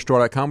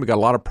InfoWarsStore.com. We've got a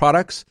lot of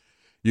products.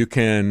 You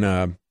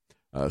can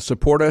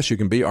support us. You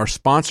can be our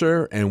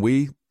sponsor, and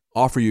we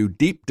offer you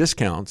deep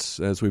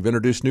discounts as we've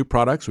introduced new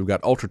products. We've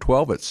got Ultra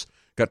 12. It's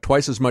got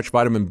twice as much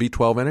vitamin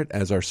B12 in it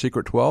as our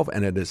Secret 12,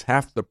 and it is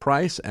half the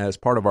price as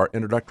part of our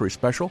introductory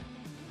special.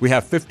 We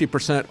have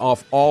 50%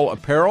 off all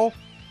apparel.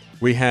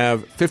 We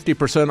have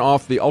 50%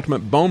 off the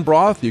Ultimate Bone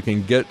Broth. You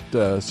can get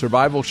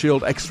Survival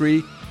Shield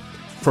X3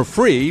 for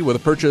free with a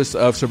purchase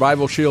of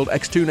Survival Shield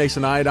X2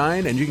 Nascent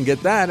Iodine, and you can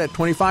get that at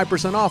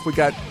 25% off. We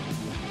got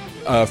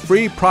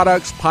free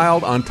products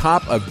piled on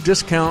top of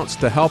discounts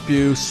to help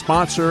you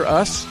sponsor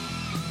us.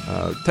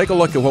 Take a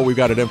look at what we've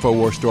got at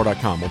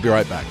InfoWarsStore.com. We'll be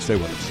right back. Stay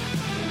with us.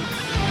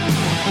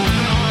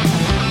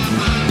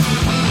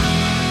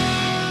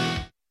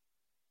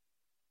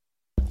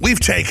 We've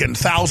taken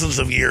thousands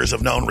of years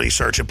of known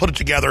research and put it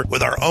together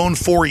with our own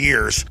 4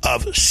 years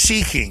of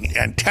seeking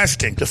and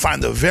testing to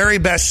find the very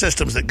best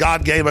systems that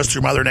God gave us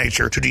through Mother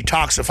Nature to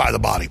detoxify the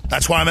body.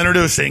 That's why I'm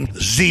introducing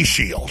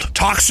Z-Shield,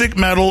 Toxic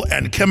Metal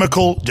and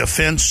Chemical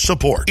Defense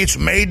Support. It's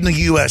made in the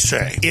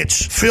USA.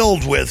 It's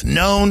filled with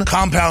known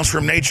compounds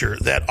from nature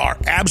that are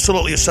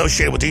absolutely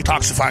associated with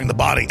detoxifying the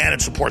body, and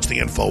it supports the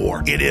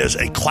InfoWar. It is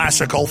a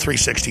classical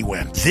 360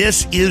 win.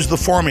 This is the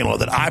formula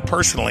that I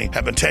personally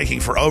have been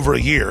taking for over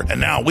a year, and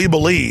now we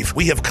believe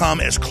we have come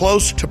as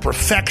close to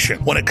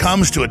perfection when it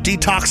comes to a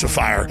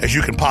detoxifier as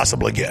you can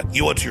possibly get.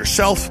 You owe it to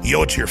yourself, you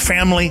owe it to your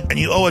family, and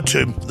you owe it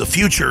to the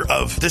future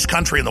of this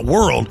country and the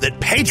world that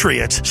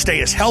patriots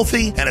stay as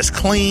healthy and as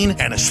clean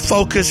and as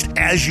focused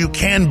as you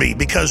can be,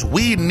 because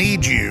we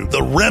need you,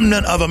 the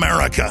remnant of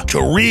America, to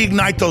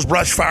reignite those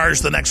brush fires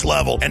to the next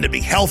level and to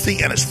be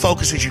healthy and as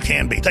focused as you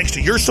can be. Thanks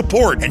to your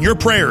support and your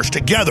prayers,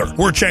 together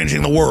we're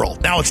changing the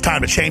world. Now it's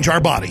time to change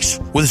our bodies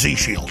with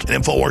Z-Shield at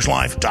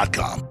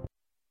InfoWarsLife.com.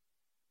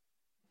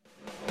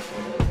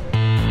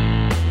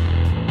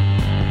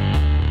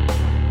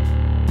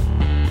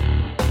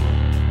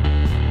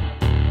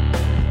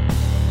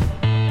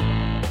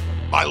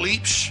 By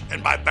leaps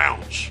and by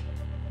bounds,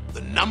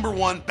 the number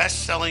one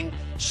best-selling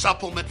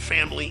supplement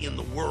family in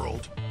the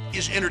world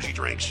is energy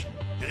drinks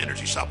and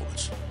energy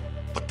supplements.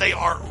 But they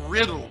are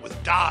riddled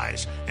with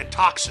dyes and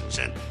toxins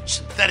and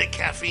synthetic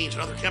caffeines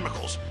and other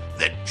chemicals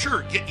that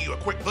sure get you a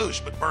quick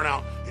boost but burn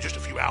out in just a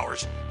few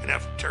hours and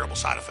have terrible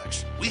side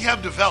effects. We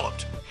have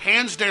developed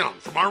hands down,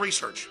 from our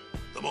research,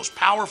 the most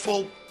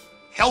powerful,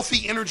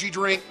 healthy energy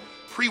drink,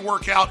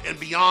 pre-workout, and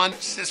beyond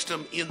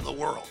system in the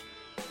world.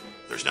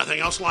 There's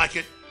nothing else like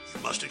it.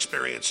 You must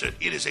experience it.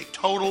 It is a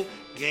total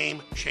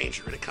game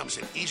changer, and it comes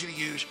in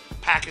easy-to-use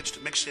packets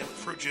to mix in with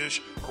fruit juice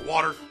or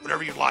water,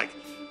 whatever you'd like.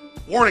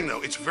 Warning,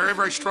 though, it's very,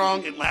 very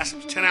strong. It lasts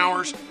up to 10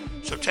 hours,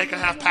 so take a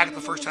half packet the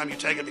first time you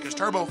take it, because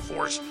Turbo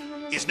Force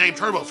is named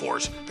Turbo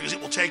Force because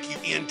it will take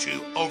you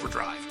into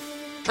overdrive.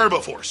 Turbo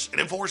Force at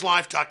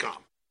InfoWarsLife.com.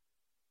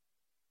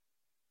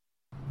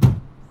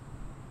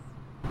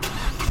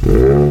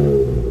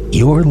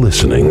 You're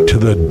listening to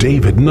The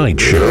David Knight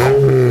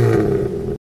Show.